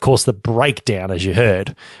 there's, of course, the breakdown, as you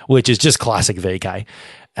heard, which is just classic VK.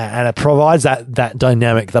 And it provides that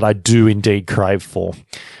dynamic that I do indeed crave for.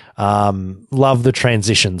 Love the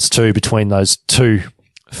transitions, too, between those two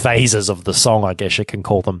phases of the song, I guess you can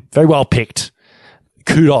call them. Very well picked.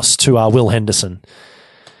 Kudos to Will Henderson,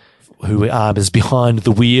 who is behind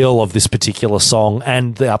the wheel of this particular song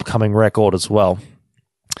and the upcoming record as well.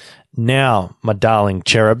 Now, my darling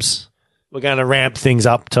cherubs, we're going to ramp things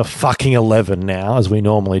up to fucking 11 now, as we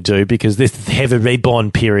normally do, because this Heavy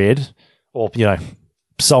Reborn period, or,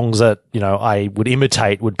 songs that, I would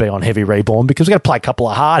imitate would be on Heavy Reborn, because we're going to play a couple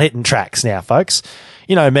of hard-hitting tracks now, folks.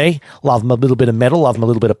 You know me, love a little bit of metal, love a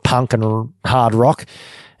little bit of punk and hard rock,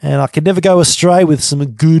 and I could never go astray with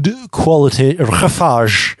some good quality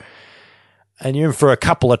ravage. And you're in for a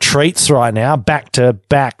couple of treats right now, back to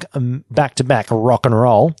back rock and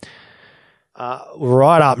roll.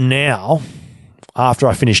 Right up now, after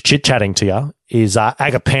I finish chit-chatting to you, is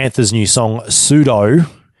Agapantha's new song, Pseudo,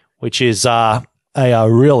 which is a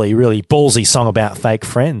really, really ballsy song about fake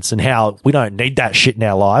friends and how we don't need that shit in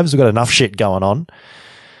our lives. We've got enough shit going on.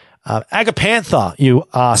 Agapantha, you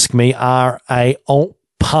ask me, are a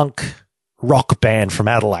alt-punk rock band from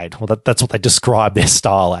Adelaide. Well, that's what they describe their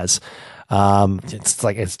style as.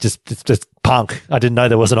 It's just punk. I didn't know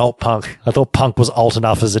there was an alt punk. I thought punk was alt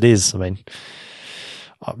enough as it is. I mean,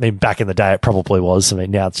 back in the day it probably was. I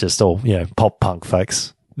mean, now it's just all, pop punk,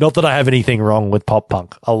 folks. Not that I have anything wrong with pop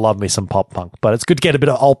punk. I love me some pop punk, but it's good to get a bit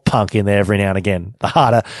of alt punk in there every now and again. The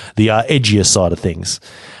harder, the edgier side of things.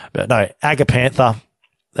 But no, Agapantha,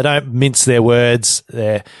 they don't mince their words.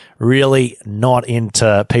 They're really not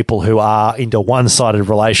into people who are into one-sided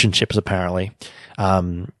relationships, apparently.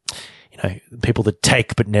 People that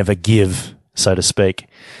take but never give, so to speak.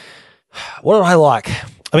 What do I like?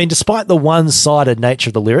 I mean, despite the one-sided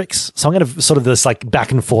nature of the lyrics, so I'm going to sort of this like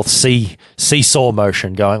back and forth seesaw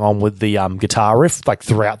motion going on with the guitar riff, like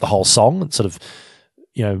throughout the whole song. It sort of,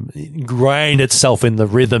 ingrained itself in the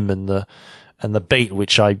rhythm and the beat,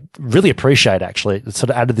 which I really appreciate. Actually, it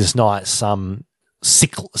sort of added this nice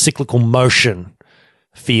cyclical motion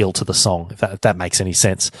feel to the song, if that makes any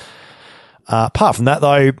sense. Apart from that,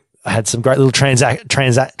 though, I had some great little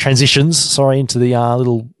transitions, into the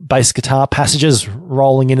little bass guitar passages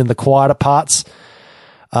rolling in the quieter parts.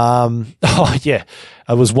 There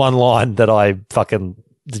was one line that I fucking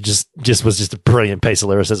just was just a brilliant piece of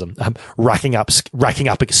lyricism. Racking up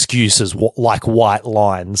excuses like white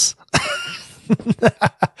lines.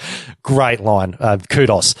 Great line.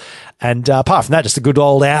 Kudos. And apart from that, just a good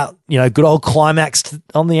old climax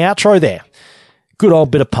on the outro there. Good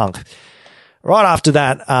old bit of punk. Right after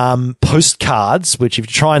that, Postcards, which if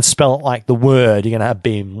you try and spell it like the word, you're going to have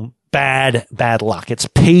bad luck. It's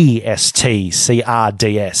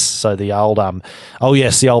PSTCRDS. So the old,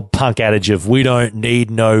 the old punk adage of we don't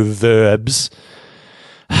need no verbs.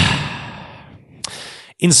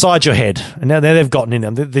 Inside your head. And now they've gotten in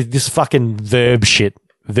them. This fucking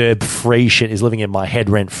verb-free shit is living in my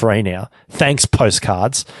head rent-free now. Thanks,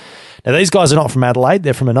 Postcards. Now, these guys are not from Adelaide.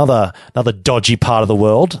 They're from another dodgy part of the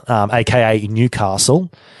world, a.k.a.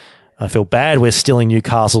 Newcastle. I feel bad we're stealing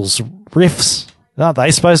Newcastle's riffs. Aren't they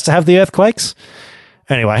supposed to have the earthquakes?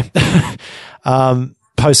 Anyway,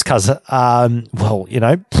 Postcards,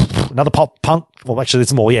 another pop punk. Well, actually,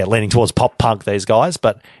 it's more, leaning towards pop punk, these guys.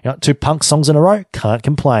 But, 2 punk songs in a row, can't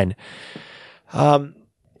complain.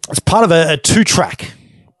 It's part of a 2-track,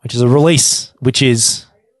 which is a release, which is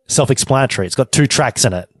self-explanatory. It's got 2 tracks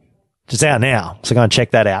in it. It's out now, so go and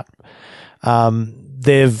check that out.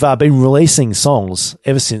 They've been releasing songs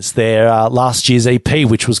ever since their last year's EP,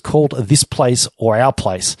 which was called This Place or Our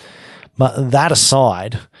Place. But that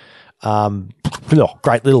aside,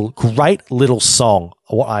 great little song.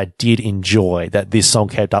 What I did enjoy that this song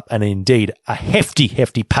kept up, and indeed a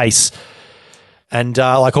hefty pace. And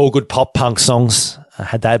like all good pop punk songs,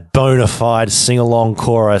 had that bona fide sing-along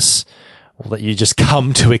chorus that you just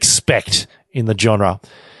come to expect in the genre.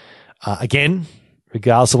 Again,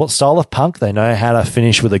 regardless of what style of punk, they know how to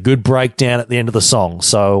finish with a good breakdown at the end of the song.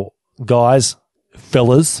 So, guys,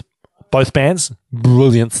 fellas, both bands,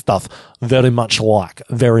 brilliant stuff. Very much like.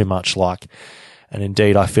 And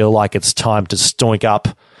indeed, I feel like it's time to stoink up.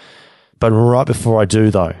 But right before I do,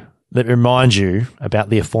 though, let me remind you about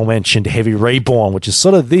the aforementioned Heavy Reborn, which is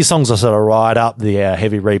these songs are sort of right up the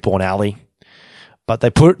Heavy Reborn alley. But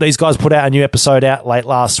these guys put out a new episode out late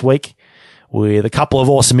last week, with a couple of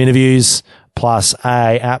awesome interviews, plus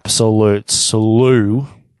a absolute slew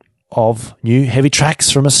of new heavy tracks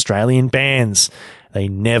from Australian bands. They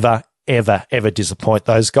never, ever, ever disappoint,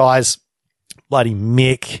 those guys. Bloody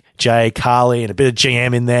Mick, Jay, Carly, and a bit of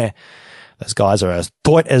GM in there. Those guys are as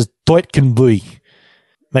doit can be.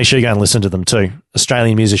 Make sure you go and listen to them too.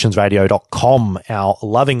 AustralianMusiciansRadio.com, our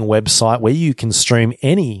loving website where you can stream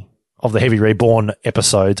any of the Heavy Reborn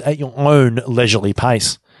episodes at your own leisurely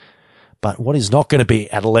pace. But what is not going to be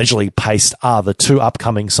at a leisurely pace are the two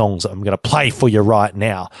upcoming songs that I'm going to play for you right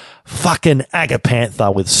now. Fucking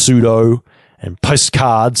Agapantha with Pseudo and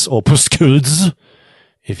Postcards, or Postcards,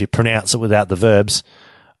 if you pronounce it without the verbs.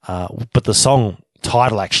 But the song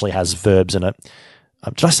title actually has verbs in it.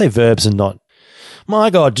 Did I say verbs and not?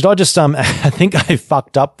 My God, did I just, I think I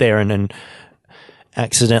fucked up there and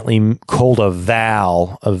accidentally called a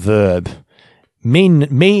vowel a verb. Me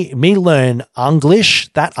learn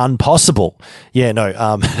English, that impossible. Yeah,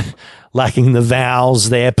 no, lacking the vowels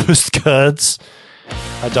there, postcards.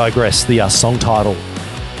 I digress. The song title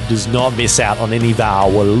does not miss out on any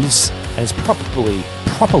vowels and it's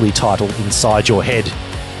properly titled Inside Your Head.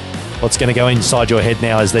 What's going to go inside your head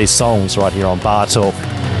now is these songs right here on Bar Talk.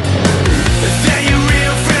 They're your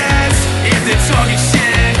real friends, if they're talking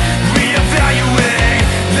shit, reevaluate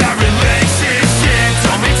that relationship.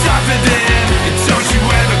 Don't make time for them, and don't you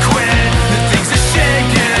ever quit the things that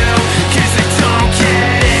shake you, cause they don't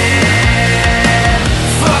get it.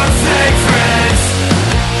 Fuck fake friends,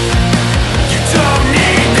 you don't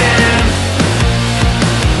need them.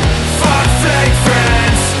 Fuck fake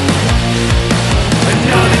friends,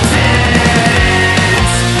 another dance.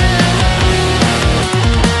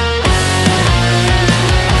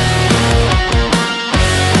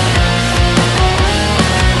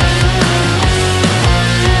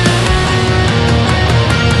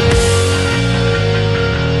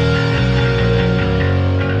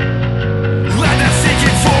 Let that sink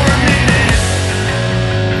in for a minute.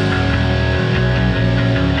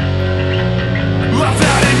 I've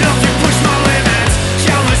had enough, you push my limits.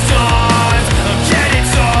 Countless times, I'm getting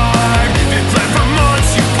tired. Been playing for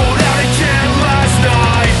months, you pulled out again last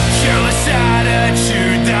night. Careless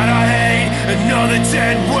attitude that I hate. Another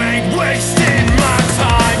dead weight, wasting my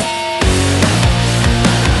time.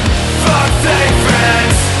 Fuck fake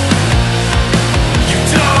friends, you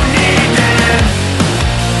don't need them.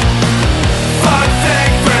 Fuck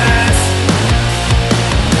fake friends,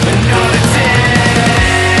 another dance.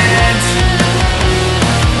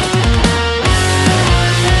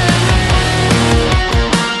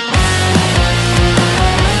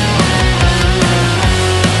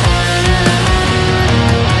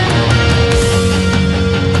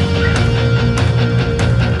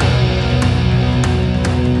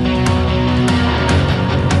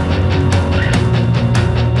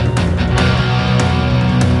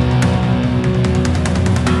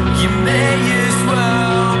 You may as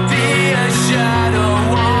well be a shadow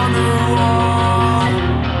on the wall,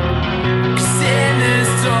 'cause in this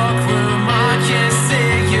dark room I can't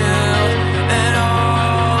see you at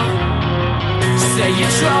all. Say you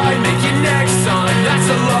tried making next time, that's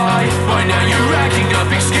a lie. By now you're racking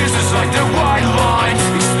up excuses like the white line.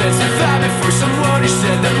 Expensive habit for someone who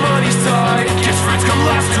said that money's tight. Guess friends come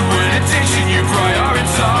last to an addiction you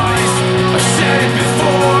prioritize. I've said it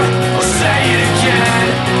before, I'll say it again.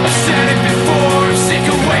 I've said it before, I'm sick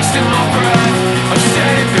of wasting my breath. I've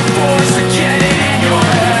said it before, so get it in your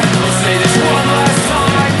head. I'll say this one last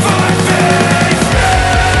time. Fuck fake friends.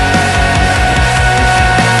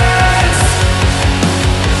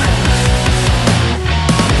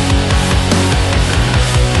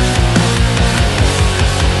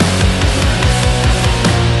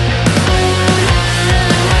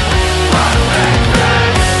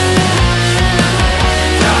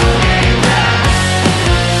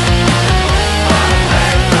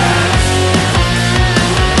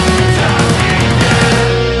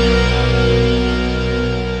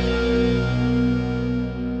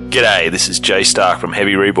 G'day, this is Jay Stark from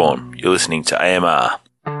Heavy Reborn. You're listening to AMR.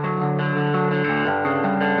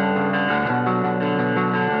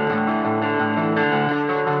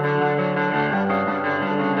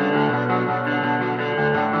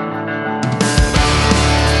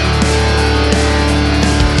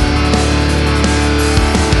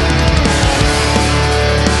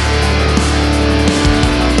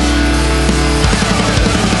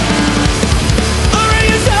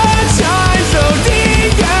 Sunshine so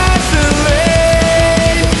deep, gasoline.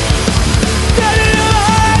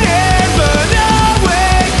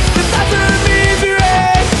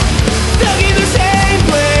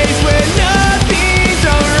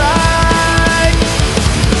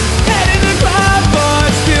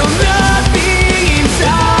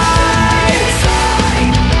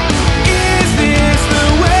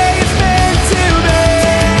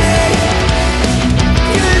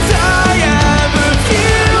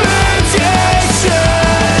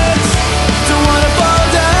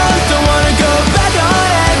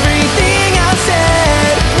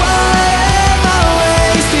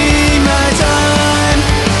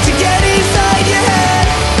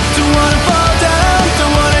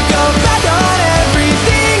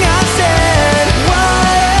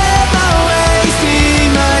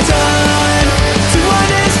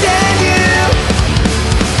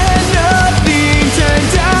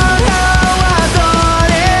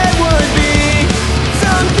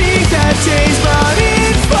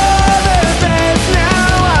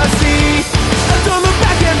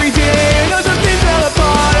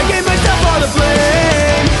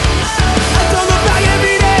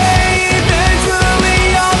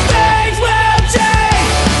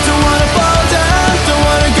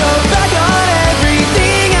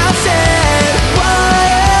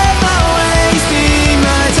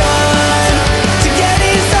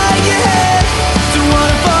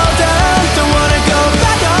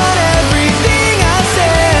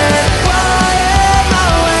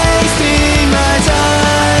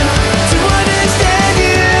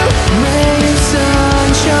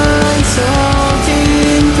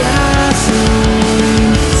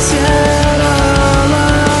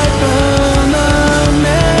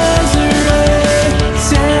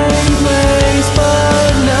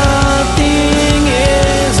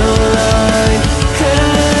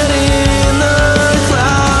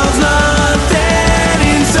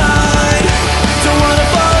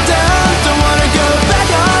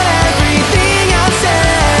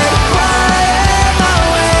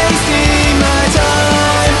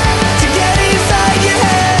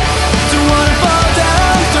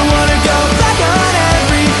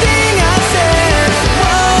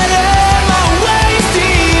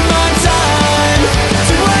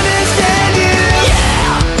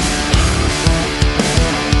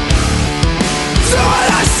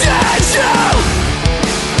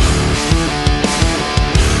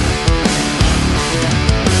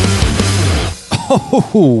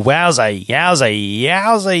 Oh, wowza,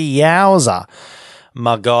 yowza.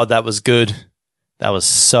 My God, that was good. That was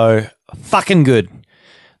so fucking good.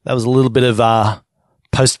 That was a little bit of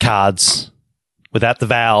postcards without the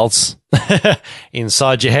vowels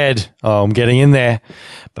inside your head. Oh, I'm getting in there.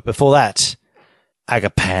 But before that,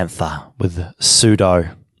 Agapantha with Pseudo.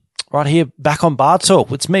 Right here, back on Bar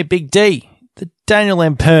Talk. It's me, Big D, the Daniel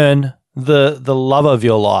Lampern, the love of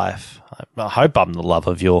your life. I hope I'm the love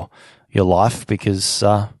of your life because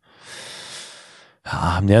I'm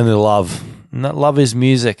the only love. And that love is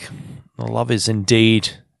music. The love is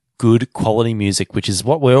indeed good quality music, which is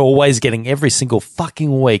what we're always getting every single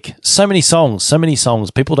fucking week. So many songs.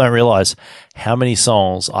 People don't realize how many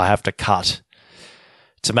songs I have to cut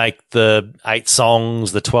to make the 8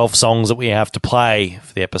 songs, the 12 songs that we have to play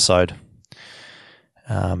for the episode.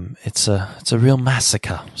 It's a real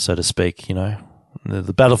massacre, so to speak, you know.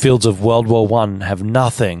 The battlefields of World War I have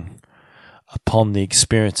nothing upon the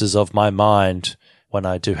experiences of my mind when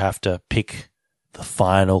I do have to pick the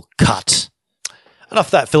final cut.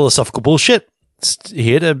 Enough that philosophical bullshit. It's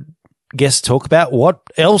here to talk about what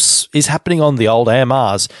else is happening on the old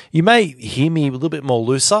AMRs. You may hear me a little bit more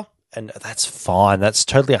looser, and that's fine. That's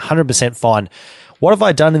totally 100% fine. What have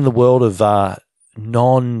I done in the world of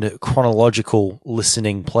non-chronological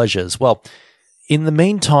listening pleasures? Well, in the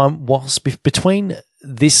meantime, whilst between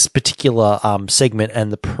this particular segment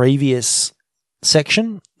and the previous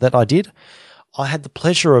section that I did, I had the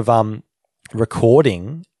pleasure of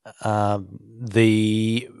recording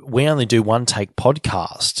the We Only Do One Take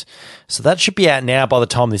podcast. So that should be out now by the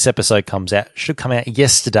time this episode comes out. It should come out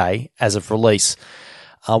yesterday as of release.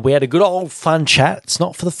 We had a good old fun chat. It's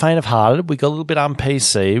not for the faint of hearted. We got a little bit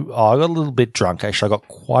un-PC. I got a little bit drunk. Actually, I got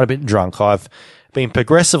quite a bit drunk. I've been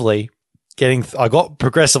progressively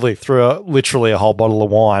through literally a whole bottle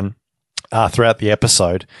of wine throughout the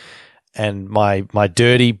episode. And my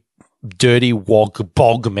dirty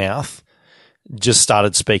bog mouth just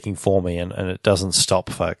started speaking for me, and it doesn't stop,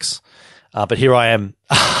 folks. But here I am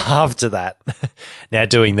after that, now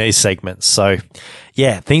doing these segments. So,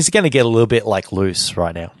 yeah, things are going to get a little bit loose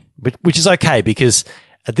right now, which is okay because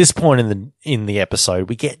at this point in the episode,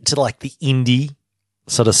 we get to the indie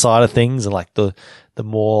sort of side of things and the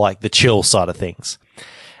more the chill side of things.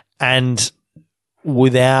 And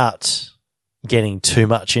without getting too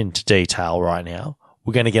much into detail right now,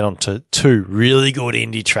 we're going to get onto 2 really good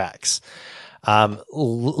indie tracks. A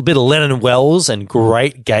little bit of Lennon Wells and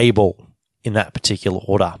Great Gable in that particular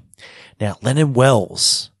order. Now, Lennon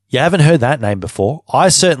Wells, you haven't heard that name before. I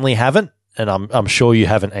certainly haven't, and I'm sure you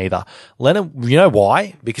haven't either. Lennon, you know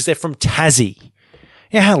why? Because they're from Tassie.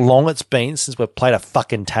 You know how long it's been since we've played a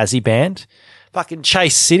fucking Tassie band? Fucking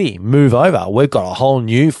Chase City, move over. We've got a whole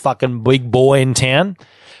new fucking big boy in town.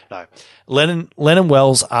 No, Lennon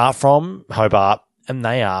Wells are from Hobart, and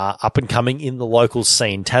they are up and coming in the local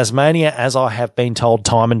scene. Tasmania, as I have been told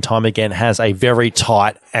time and time again, has a very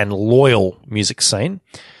tight and loyal music scene.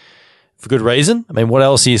 For good reason. I mean, what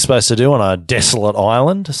else are you supposed to do on a desolate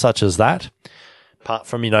island such as that? Apart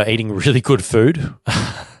from, eating really good food.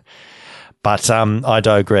 But I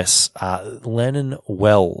digress. Lennon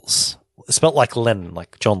Wells. Spelt like Lennon,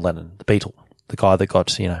 like John Lennon, the Beatle. The guy that got,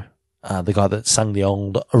 the guy that sung the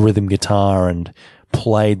old rhythm guitar and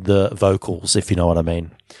played the vocals, if you know what I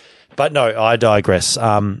mean. But no, I digress.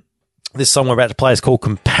 This song we're about to play is called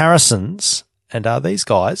Comparisons, and these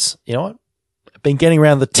guys, you know what, have been getting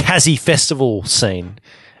around the Tassie Festival scene,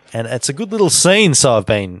 and it's a good little scene. So I've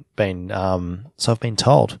been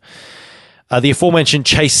told. The aforementioned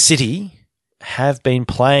Chase City have been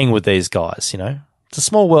playing with these guys. It's a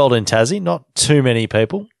small world in Tassie, not too many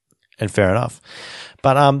people, and fair enough.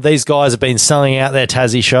 But these guys have been selling out their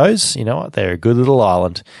Tassie shows. You know what? They're a good little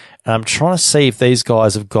island. And I'm trying to see if these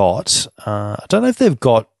guys have got I don't know if they've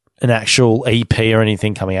got an actual EP or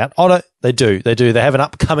anything coming out. Oh, no, they do. They do. They have an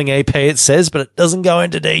upcoming EP, it says, but it doesn't go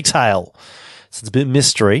into detail. So it's a bit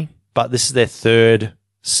mystery. But this is their 3rd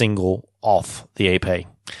single off the EP.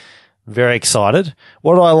 Very excited.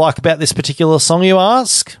 What do I like about this particular song, you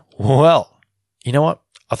ask? Well, you know what?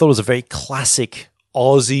 I thought it was a very classic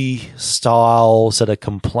Aussie style sort of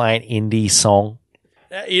complaint indie song.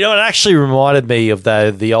 It actually reminded me of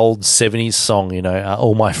the old 70s song,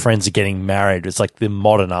 All My Friends Are Getting Married. It's like the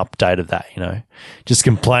modern update of that, just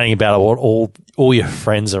complaining about what all your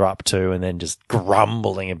friends are up to and then just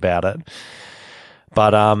grumbling about it.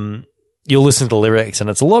 But you'll listen to the lyrics and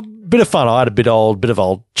it's a bit of fun. I had a bit of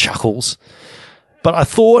old chuckles. But I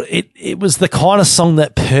thought it was the kind of song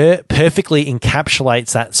that perfectly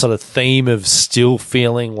encapsulates that sort of theme of still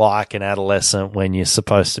feeling like an adolescent when you're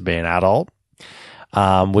supposed to be an adult,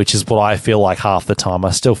 which is what I feel like half the time.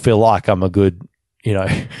 I still feel like I'm a good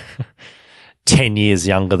 10 years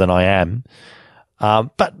younger than I am.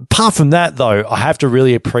 But apart from that, though, I have to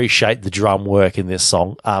really appreciate the drum work in this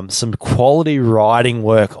song. Some quality writing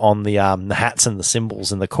work on the hats and the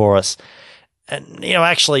cymbals in the chorus. And,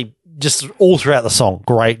 actually just all throughout the song,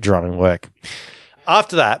 great drumming work.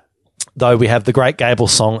 After that, though, we have the Great Gable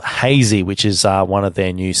song Hazy, which is one of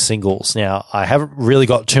their new singles. Now, I haven't really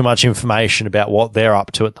got too much information about what they're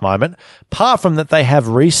up to at the moment, apart from that they have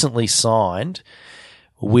recently signed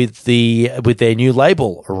with their new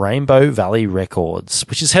label, Rainbow Valley Records,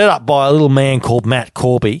 which is headed up by a little man called Matt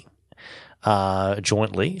Corby,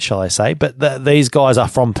 jointly, shall I say. But these guys are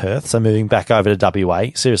from Perth, so moving back over to WA.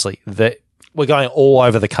 Seriously, we're going all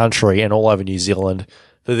over the country and all over New Zealand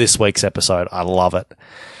for this week's episode. I love it.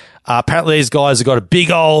 Apparently these guys have got a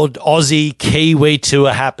big old Aussie Kiwi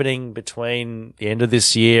tour happening between the end of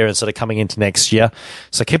this year and sort of coming into next year.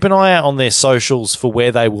 So keep an eye out on their socials for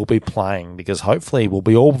where they will be playing, because hopefully we'll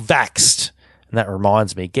be all vaxxed. And that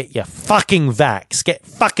reminds me, get your fucking vax. Get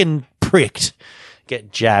fucking pricked.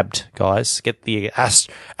 Get jabbed, guys. Get the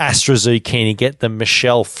AstraZeneca. Get the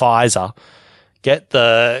Michelle Pfizer. Get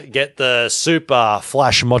the Super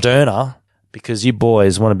Flash Moderna. Because you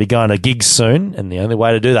boys want to be going to gigs soon, and the only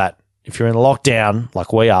way to do that, if you're in lockdown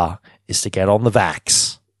like we are, is to get on the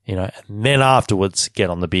vax, and then afterwards get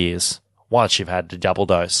on the beers once you've had the double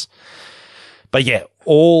dose. But yeah,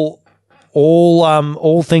 all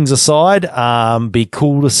things aside, be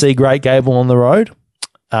cool to see Great Gable on the road.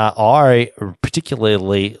 I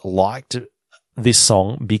particularly liked this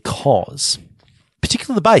song because,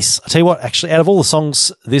 particularly the bass. I tell you what, actually, out of all the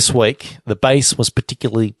songs this week, the bass was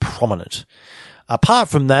particularly prominent. Apart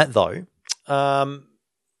from that, though,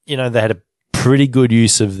 they had a pretty good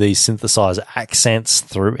use of these synthesizer accents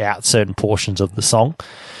throughout certain portions of the song.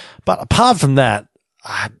 But apart from that,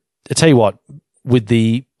 I tell you what, with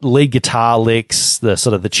the lead guitar licks, the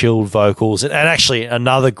sort of the chilled vocals, and actually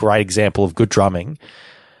another great example of good drumming,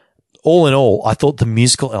 all in all, I thought the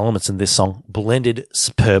musical elements in this song blended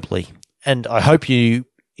superbly. And I hope you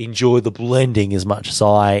enjoy the blending as much as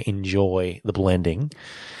I enjoy the blending,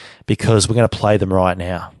 because we're going to play them right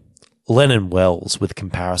now. Lennon Wells with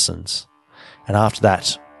Comparisons. And after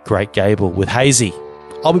that, Great Gable with Hazy.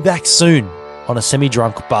 I'll be back soon on a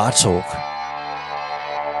semi-drunk bar talk.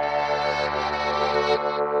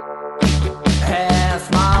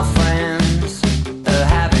 Half my friends are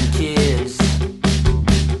having kids.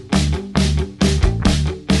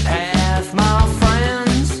 Half my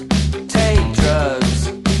friends take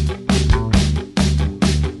drugs.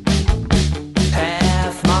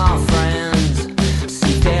 Half my friends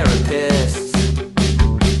see therapists.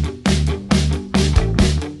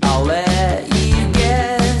 I'll let you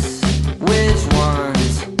guess which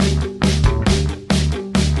ones.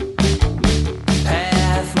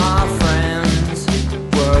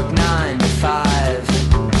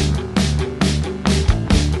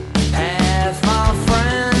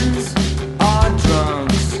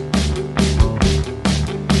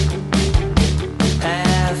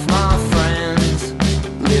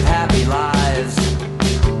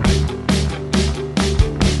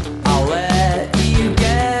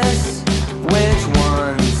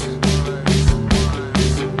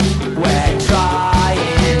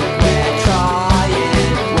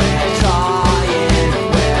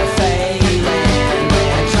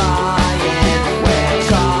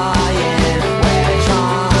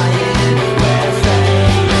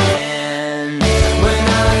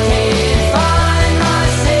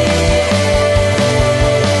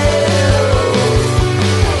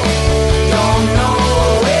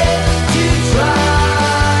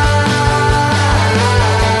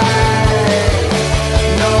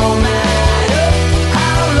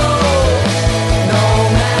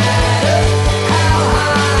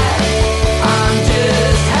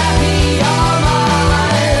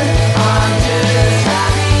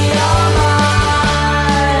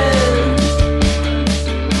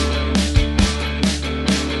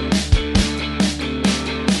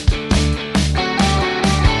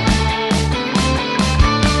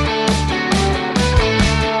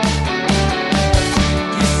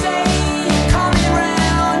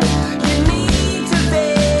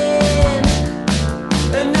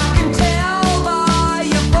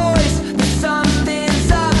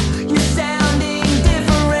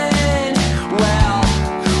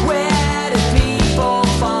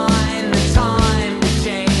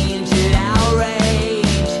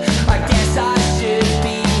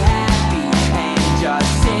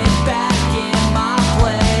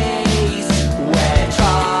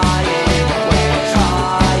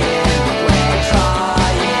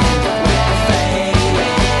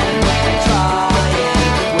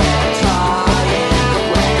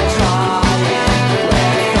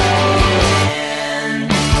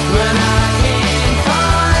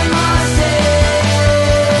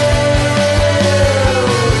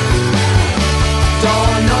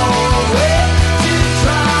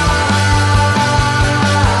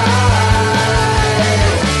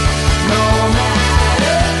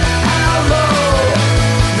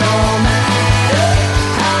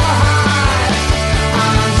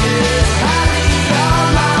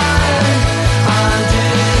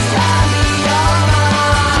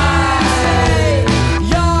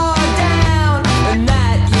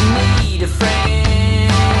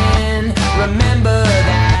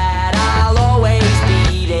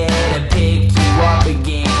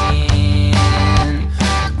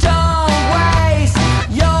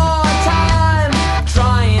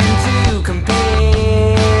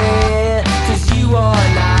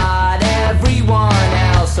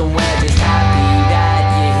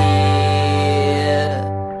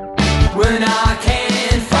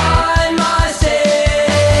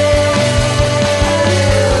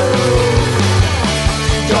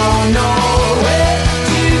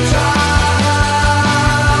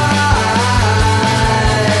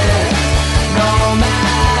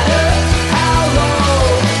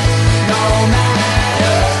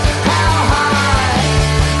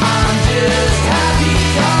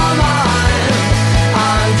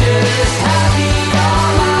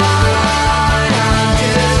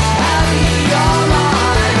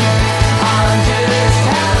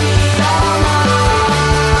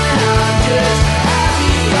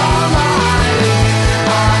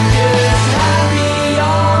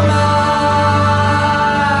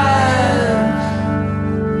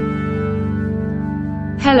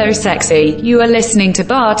 Hello, sexy. You are listening to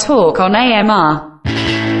Bar Talk on AMR.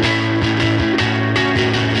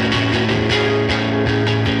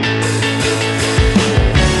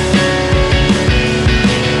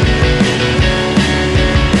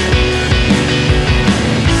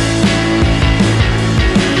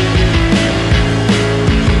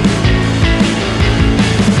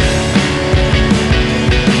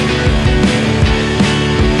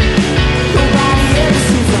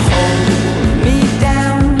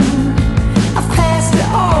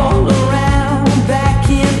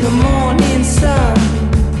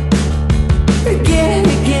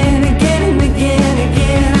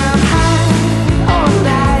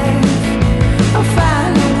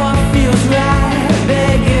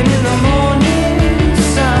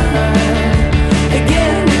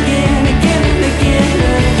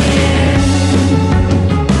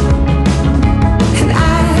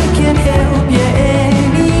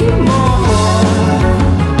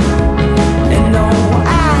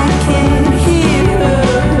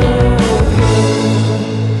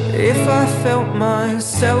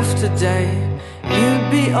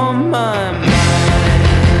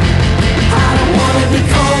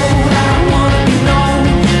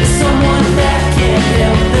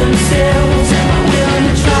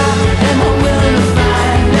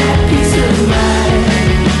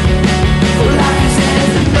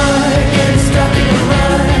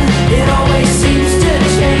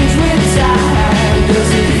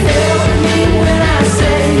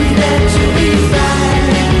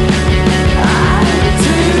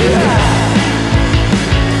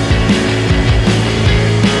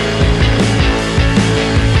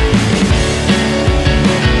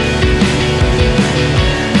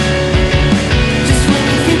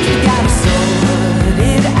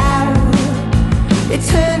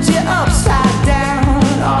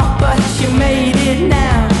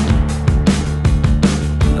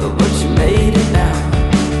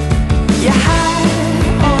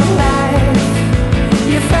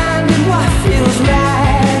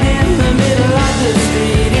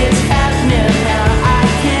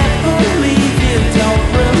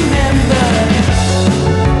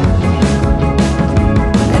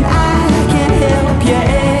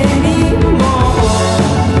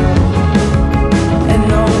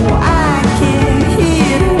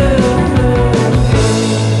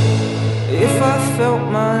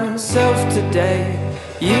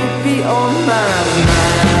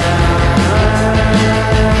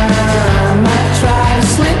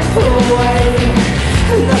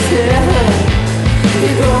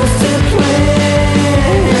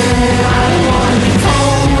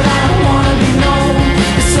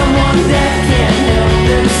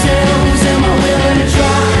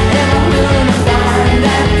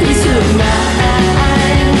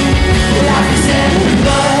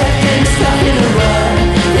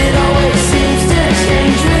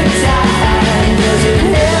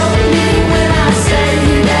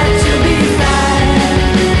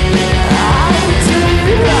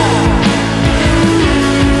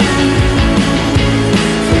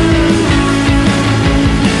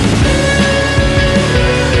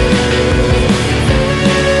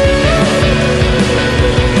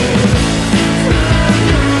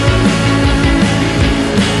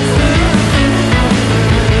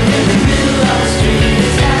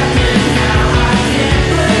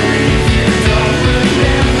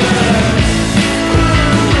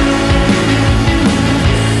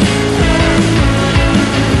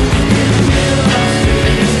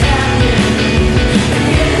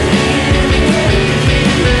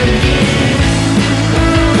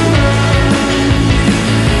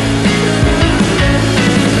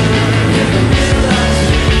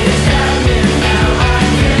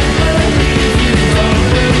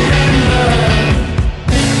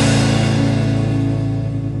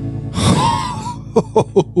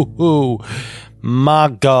 My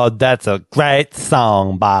God, that's a great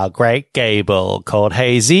song by Great Gable called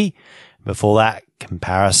Hazy. Before that,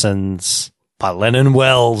 Comparisons by Lennon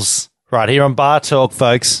Wells. Right here on Bar Talk,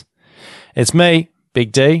 folks. It's me,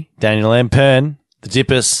 Big D, Daniel M. Pern, the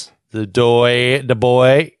Dippers, the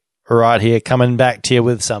boy, right here coming back to you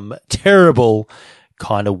with some terrible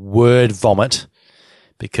kind of word vomit.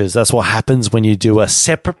 Because that's what happens when you do a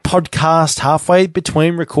separate podcast halfway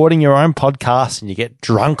between recording your own podcast and you get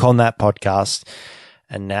drunk on that podcast.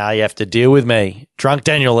 And now you have to deal with me, Drunk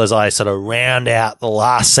Daniel, as I sort of round out the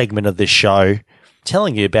last segment of this show,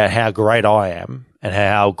 telling you about how great I am and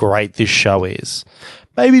how great this show is.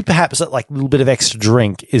 Maybe perhaps that like little bit of extra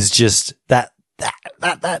drink is just that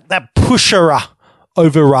pusher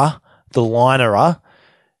over the liner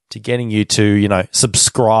to getting you to,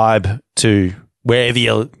 subscribe to wherever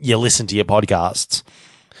you listen to your podcasts.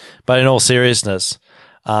 But in all seriousness,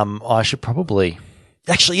 I should probably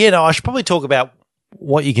talk about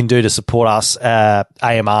what you can do to support us,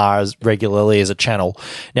 AMR, as regularly as a channel.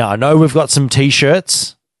 Now, I know we've got some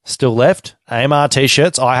T-shirts still left. AMR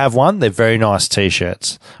T-shirts. I have one. They're very nice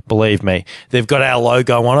T-shirts. Believe me. They've got our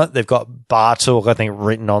logo on it. They've got Bar Talk, I think,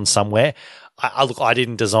 written on somewhere. I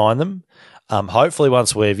didn't design them. Hopefully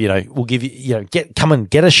once we've, we'll give you, come and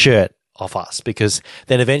get a shirt off us, because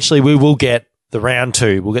then eventually we will get the round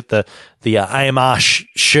 2. We'll get the AMR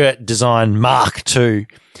shirt design Mark 2.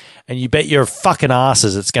 And you bet your fucking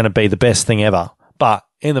asses it's going to be the best thing ever. But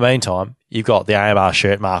in the meantime, you've got the AMR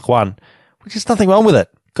shirt Mark 1, which is nothing wrong with it.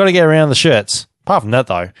 Got to get around the shirts. Apart from that,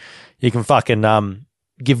 though, you can fucking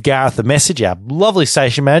give Gareth a message, our lovely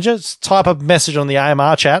station manager. Just type a message on the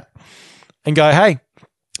AMR chat and go, hey,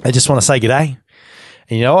 I just want to say g'day.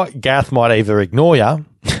 And you know what? Gareth might either ignore you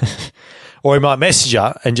or he might message you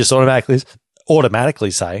and just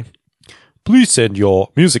automatically say, please send your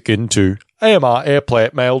music into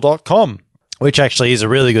amrairplay@mail.com, which actually is a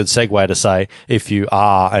really good segue to say, if you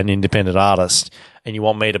are an independent artist and you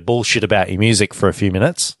want me to bullshit about your music for a few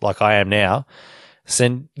minutes, like I am now,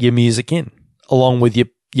 send your music in along with your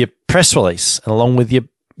press release and along with your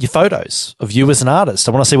photos of you as an artist.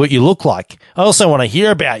 I want to see what you look like. I also want to hear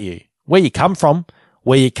about you, where you come from,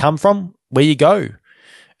 where you go,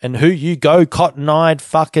 and who you go, Cotton-eyed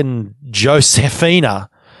fucking Josephina.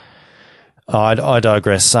 I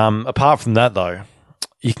digress. Apart from that, though,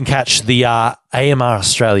 you can catch the AMR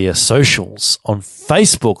Australia socials on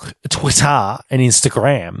Facebook, Twitter, and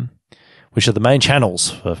Instagram, which are the main channels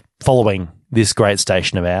for following this great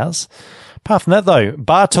station of ours. Apart from that, though,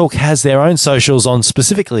 Bar Talk has their own socials on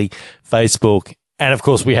specifically Facebook. And, of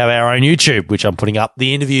course, we have our own YouTube, which I'm putting up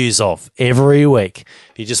the interviews of every week.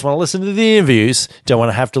 If you just want to listen to the interviews, don't want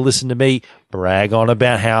to have to listen to me brag on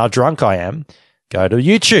about how drunk I am, go to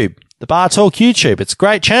YouTube. The Bar Talk YouTube. It's a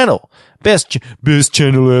great channel. Best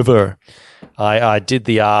channel ever. I did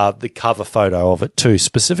the cover photo of it too,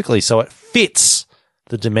 specifically so it fits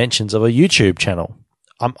the dimensions of a YouTube channel.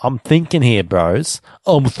 I'm thinking here, bros.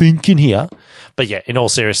 I'm thinking here. But yeah, in all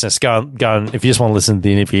seriousness, go and if you just want to listen to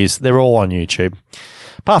the interviews, they're all on YouTube.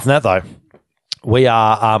 Apart from that, though, we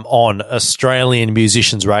are on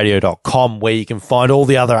AustralianMusiciansRadio.com, where you can find all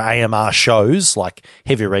the other AMR shows like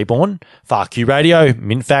Heavy Reborn, Far Q Radio,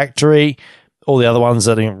 Mint Factory, all the other ones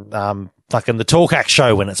that are fucking the Talk Act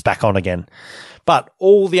show when it's back on again. But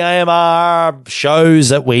all the AMR shows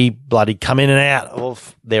that we bloody come in and out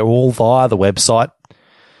of, they're all via the website.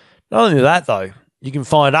 Not only that, though, you can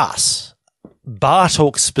find us, Bar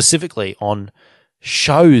Talk specifically, on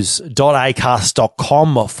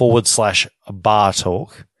shows.acast.com/Bar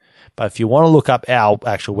Talk. But if you want to look up our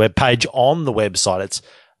actual webpage on the website, it's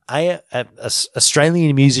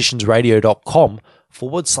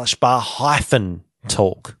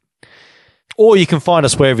AustralianMusiciansRadio.com/bar-talk. Or you can find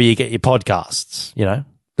us wherever you get your podcasts,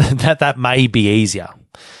 that may be easier.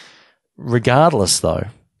 Regardless, though,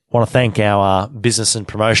 I want to thank our business and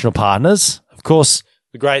promotional partners. Of course,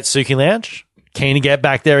 the great Suki Lounge. Keen to get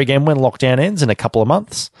back there again when lockdown ends in a couple of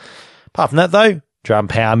months. Apart from that, though, Drum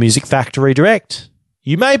Power Music Factory Direct.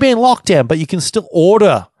 You may be in lockdown, but you can still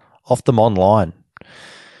order off them online.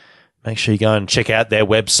 Make sure you go and check out their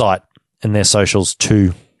website and their socials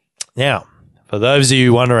too. Now, for those of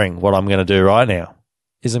you wondering what I'm going to do right now,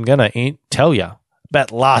 is I'm going to tell you about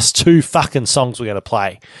the last 2 fucking songs we're going to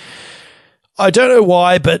play. I don't know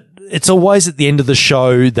why, but it's always at the end of the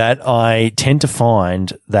show that I tend to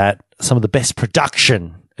find that some of the best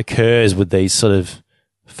production occurs with these sort of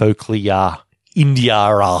folkly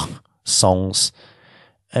India songs.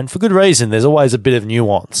 And for good reason. There's always a bit of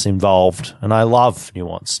nuance involved, and I love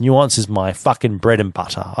nuance. Nuance is my fucking bread and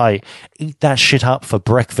butter. I eat that shit up for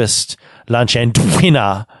breakfast, lunch, and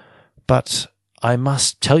dinner. But I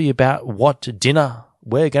must tell you about what dinner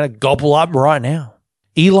we're going to gobble up right now.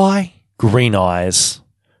 Eli Green Eyes.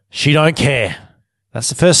 She Don't Care. That's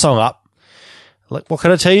the first song up. What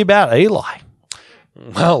can I tell you about Eli?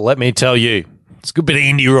 Well, let me tell you. It's a good bit of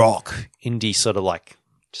indie rock. Indie sort of like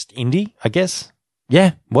just indie, I guess.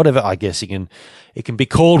 Yeah, whatever. I guess it can be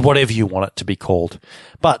called whatever you want it to be called.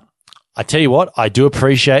 But I tell you what, I do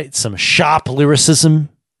appreciate some sharp lyricism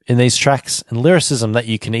in these tracks, and lyricism that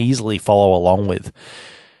you can easily follow along with.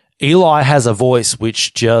 Eli has a voice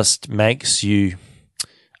which just makes you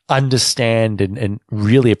understand and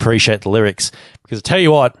really appreciate the lyrics. Because I tell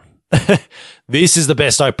you what, this is the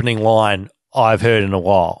best opening line I've heard in a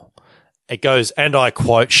while. It goes, and I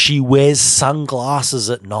quote, "She wears sunglasses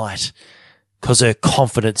at night because her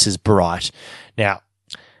confidence is bright." Now,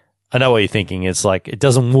 I know what you're thinking. It's like, it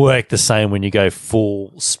doesn't work the same when you go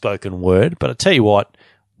full spoken word. But I tell you what,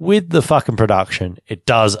 with the fucking production, it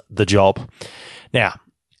does the job. Now,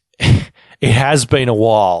 it has been a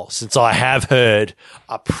while since I have heard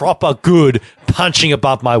a proper good punching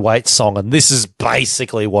above my weight song, and this is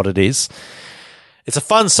basically what it is. It's a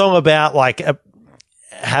fun song about like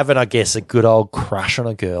having, I guess, a good old crush on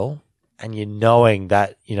a girl, and you knowing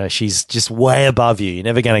that, you know, she's just way above you. You're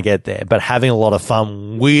never going to get there, but having a lot of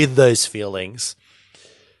fun with those feelings.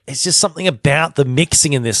 It's just something about the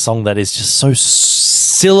mixing in this song that is just so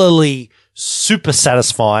sillily super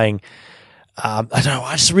satisfying. I don't know.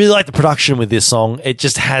 I just really like the production with this song. It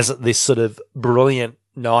just has this sort of brilliant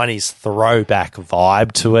 90s throwback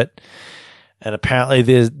vibe to it. And apparently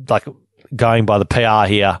there's like going by the PR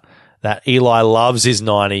here that Eli loves his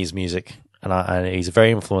 90s music and he's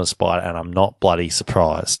very influenced by it, and I'm not bloody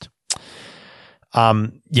surprised.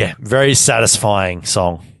 Yeah, very satisfying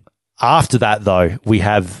song. After that, though, we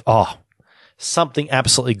have something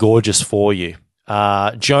absolutely gorgeous for you.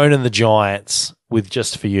 Joan and the Giants with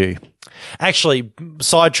Just For You. Actually,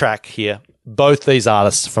 sidetrack here, both these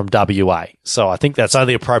artists from WA. So I think that's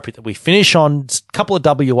only appropriate that we finish on a couple of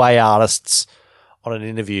WA artists on an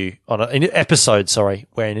interview, an episode,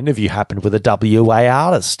 where an interview happened with a WA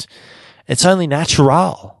artist. It's only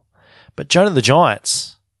natural. But Joan and the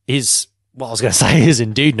Giants is, well, I was going to say is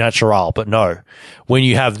indeed natural, but no. When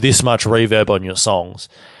you have this much reverb on your songs,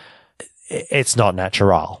 it's not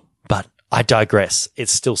natural. But I digress. It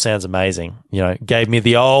still sounds amazing. You know, gave me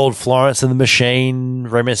the old Florence and the Machine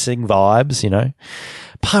reminiscing vibes, you know.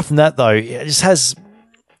 Apart from that, though, it just has,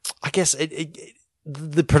 I guess,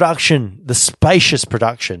 the production, the spacious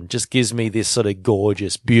production just gives me this sort of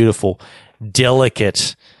gorgeous, beautiful,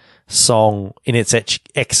 delicate song in its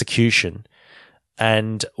execution.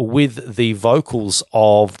 And with the vocals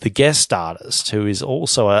of the guest artist, who is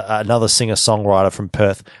also another singer-songwriter from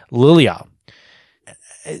Perth, Lilia.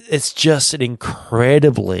 It's just an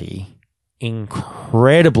incredibly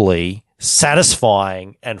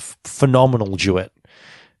satisfying and phenomenal duet.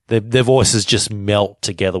 Their voices just melt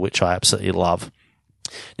together, which I absolutely love.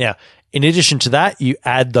 Now, in addition to that, you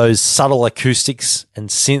add those subtle acoustics and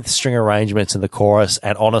synth string arrangements in the chorus,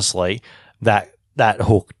 and honestly, that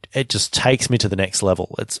hook, it just takes me to the next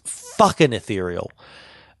level. It's fucking ethereal.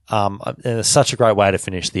 And it's such a great way to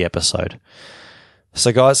finish the episode.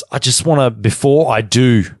 So, guys, I just want to, before I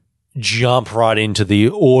do jump right into the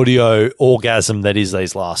audio orgasm that is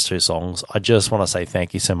these last two songs, I just want to say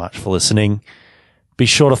thank you so much for listening. Be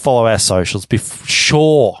sure to follow our socials. Be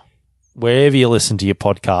sure, wherever you listen to your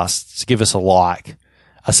podcasts, to give us a like,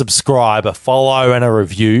 a subscribe, a follow, and a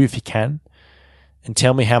review if you can. And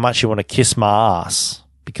tell me how much you want to kiss my ass,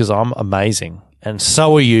 because I'm amazing. And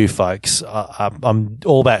so are you, folks. I'm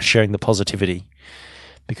all about sharing the positivity,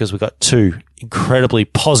 because we've got two incredibly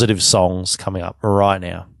positive songs coming up right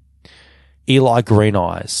now. Eli Green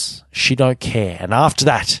Eyes, She Don't Care. And after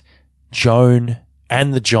that, Joan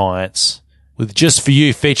and the Giants with Just For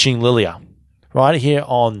You featuring Lilia. Right here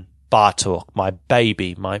on Bar Talk, my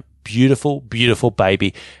baby, my beautiful, beautiful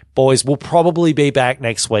baby. Boys, we'll probably be back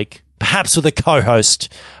next week, perhaps with a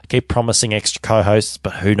co-host. I keep promising extra co-hosts,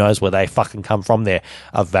 but who knows where they fucking come from. They're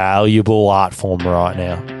a valuable art form right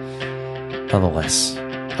now. Nonetheless,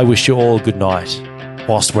 I wish you all a good night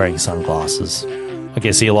whilst wearing sunglasses. I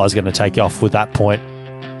guess Eli's going to take you off with that point.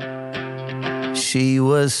 She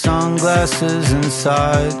wears sunglasses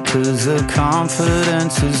inside, 'cause her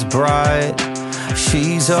confidence is bright.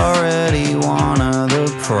 She's already one of the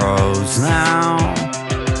pros now.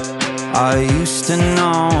 I used to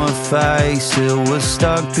know her face, it was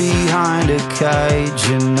stuck behind a cage,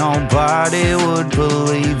 and nobody would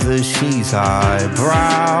believe that she's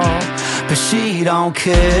highbrow. But she don't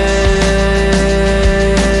care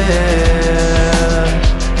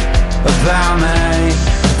about me,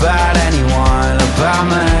 about anyone, about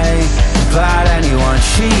me, about anyone.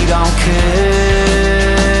 She don't care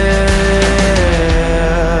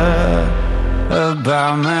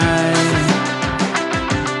about me.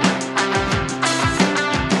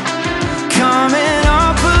 Coming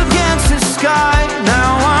up against the sky,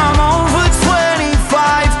 now I'm over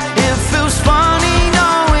 25. It feels funny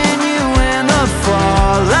knowing you in the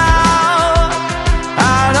fallout.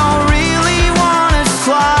 I don't really wanna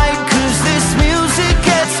slide, 'cause this music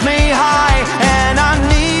gets me high, and I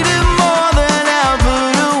need it more than ever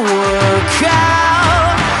to work out.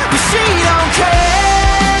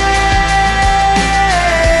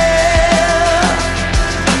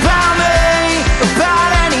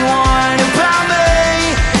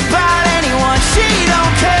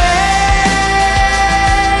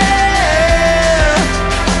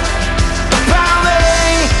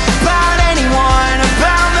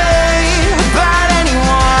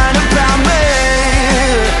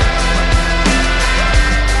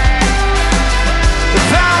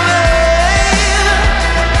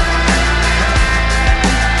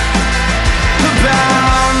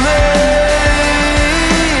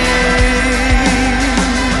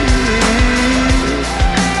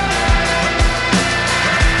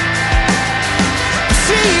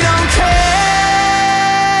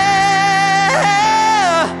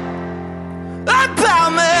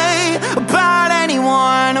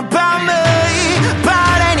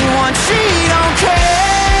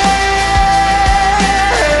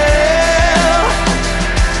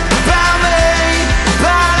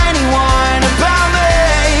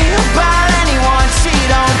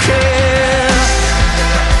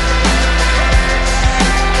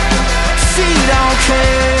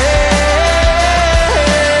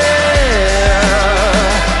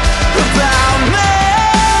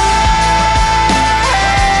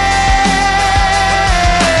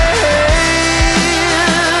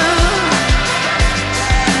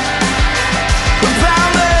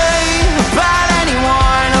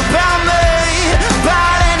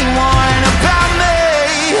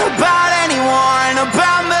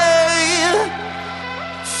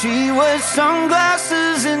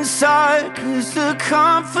 Sunglasses inside, 'cause the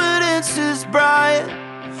confidence is bright.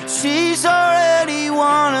 She's already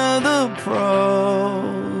one of the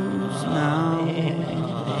pros now.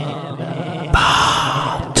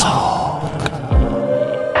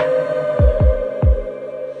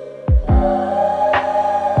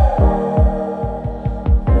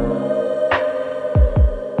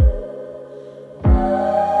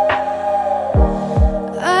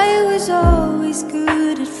 I was always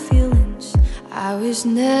good at feelings, I was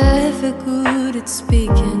never good at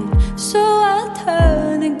speaking. So I'll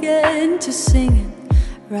turn again to singing,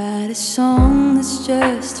 write a song that's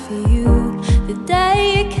just for you. The day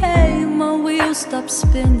you came, my wheels stopped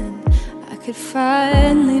spinning, I could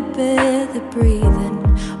finally bear the breathing.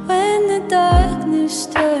 When the darkness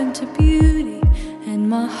turned to beauty and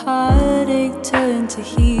my heartache turned to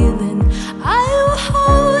healing, I will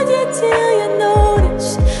hold you till you notice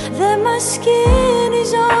that my skin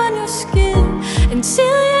is on your skin,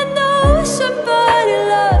 until you know somebody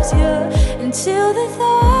loves you, until the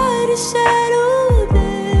thought is settled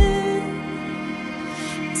in.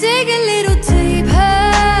 Dig a little deeper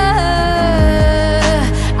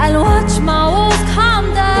and watch my walls calm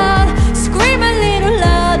down. Scream a little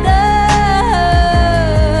louder,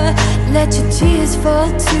 let your tears fall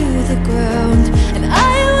to the ground, and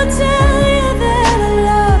I will tell you that I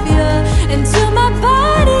love you until my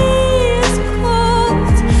body is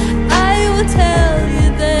cold. I will tell you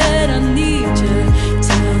that I need you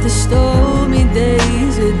till the stormy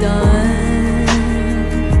days are done.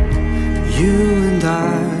 You and I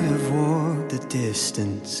have walked the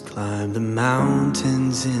distance, climbed the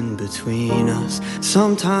mountains in between us.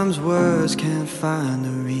 Sometimes words can't find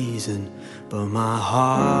a reason, but my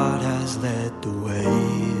heart has led the way.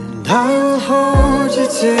 And I will hold you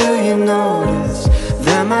till you notice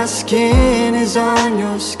that my skin is on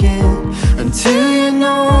your skin, until you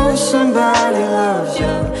know somebody loves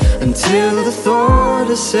you, until the thought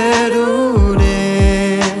is settled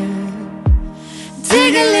in.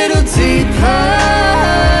 Dig a little deeper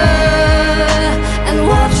and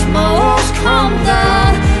watch my walls calm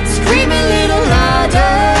down. Scream a little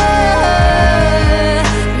louder,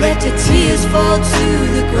 let your tears fall to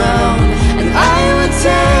the ground, and I will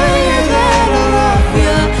tell you that I love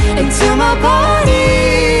you until my body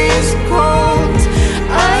is cold.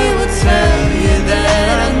 I will tell you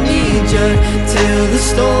that I need you till the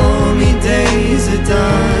stormy days are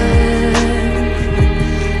done.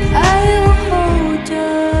 I will hold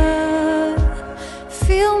you,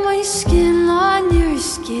 feel my skin on your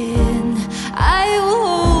skin. I will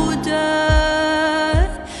hold you,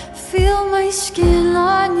 feel my skin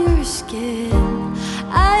on your skin.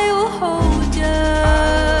 I will hold you,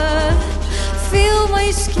 feel my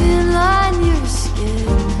skin on your skin.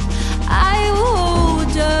 I will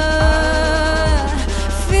hold you,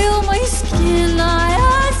 feel my skin on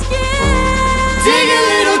your skin. Dig a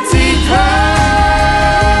little deeper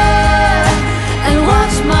and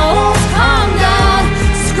watch my walls calm down.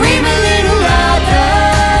 Scream a little louder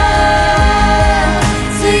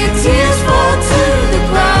till your tears fall to the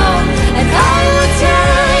ground, and I will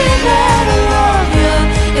tell you that I love you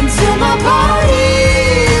until my body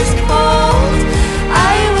is cold.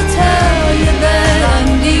 I will tell you that I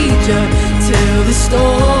need you till the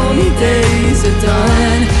stormy days are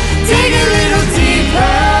done. Dig a little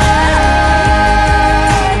deeper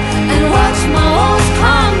and watch my walls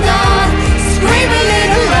calm down. Scream a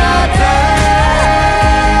little louder,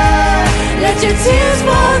 let your tears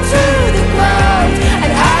fall to the ground,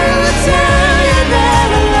 and I will tell you that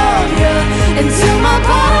I love you until my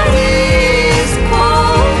body is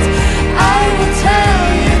cold. I will tell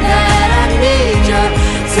you that I need you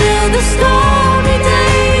till the stormy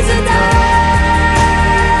days are done.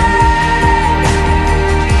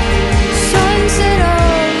 Sunset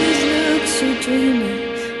always looks so dreamy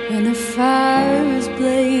when the fires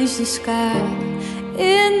blaze the sky.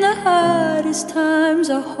 In the hardest times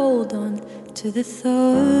I hold on to the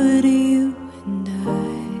thought of you and I.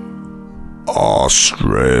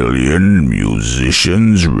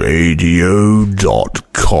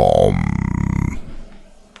 AustralianMusiciansRadio.com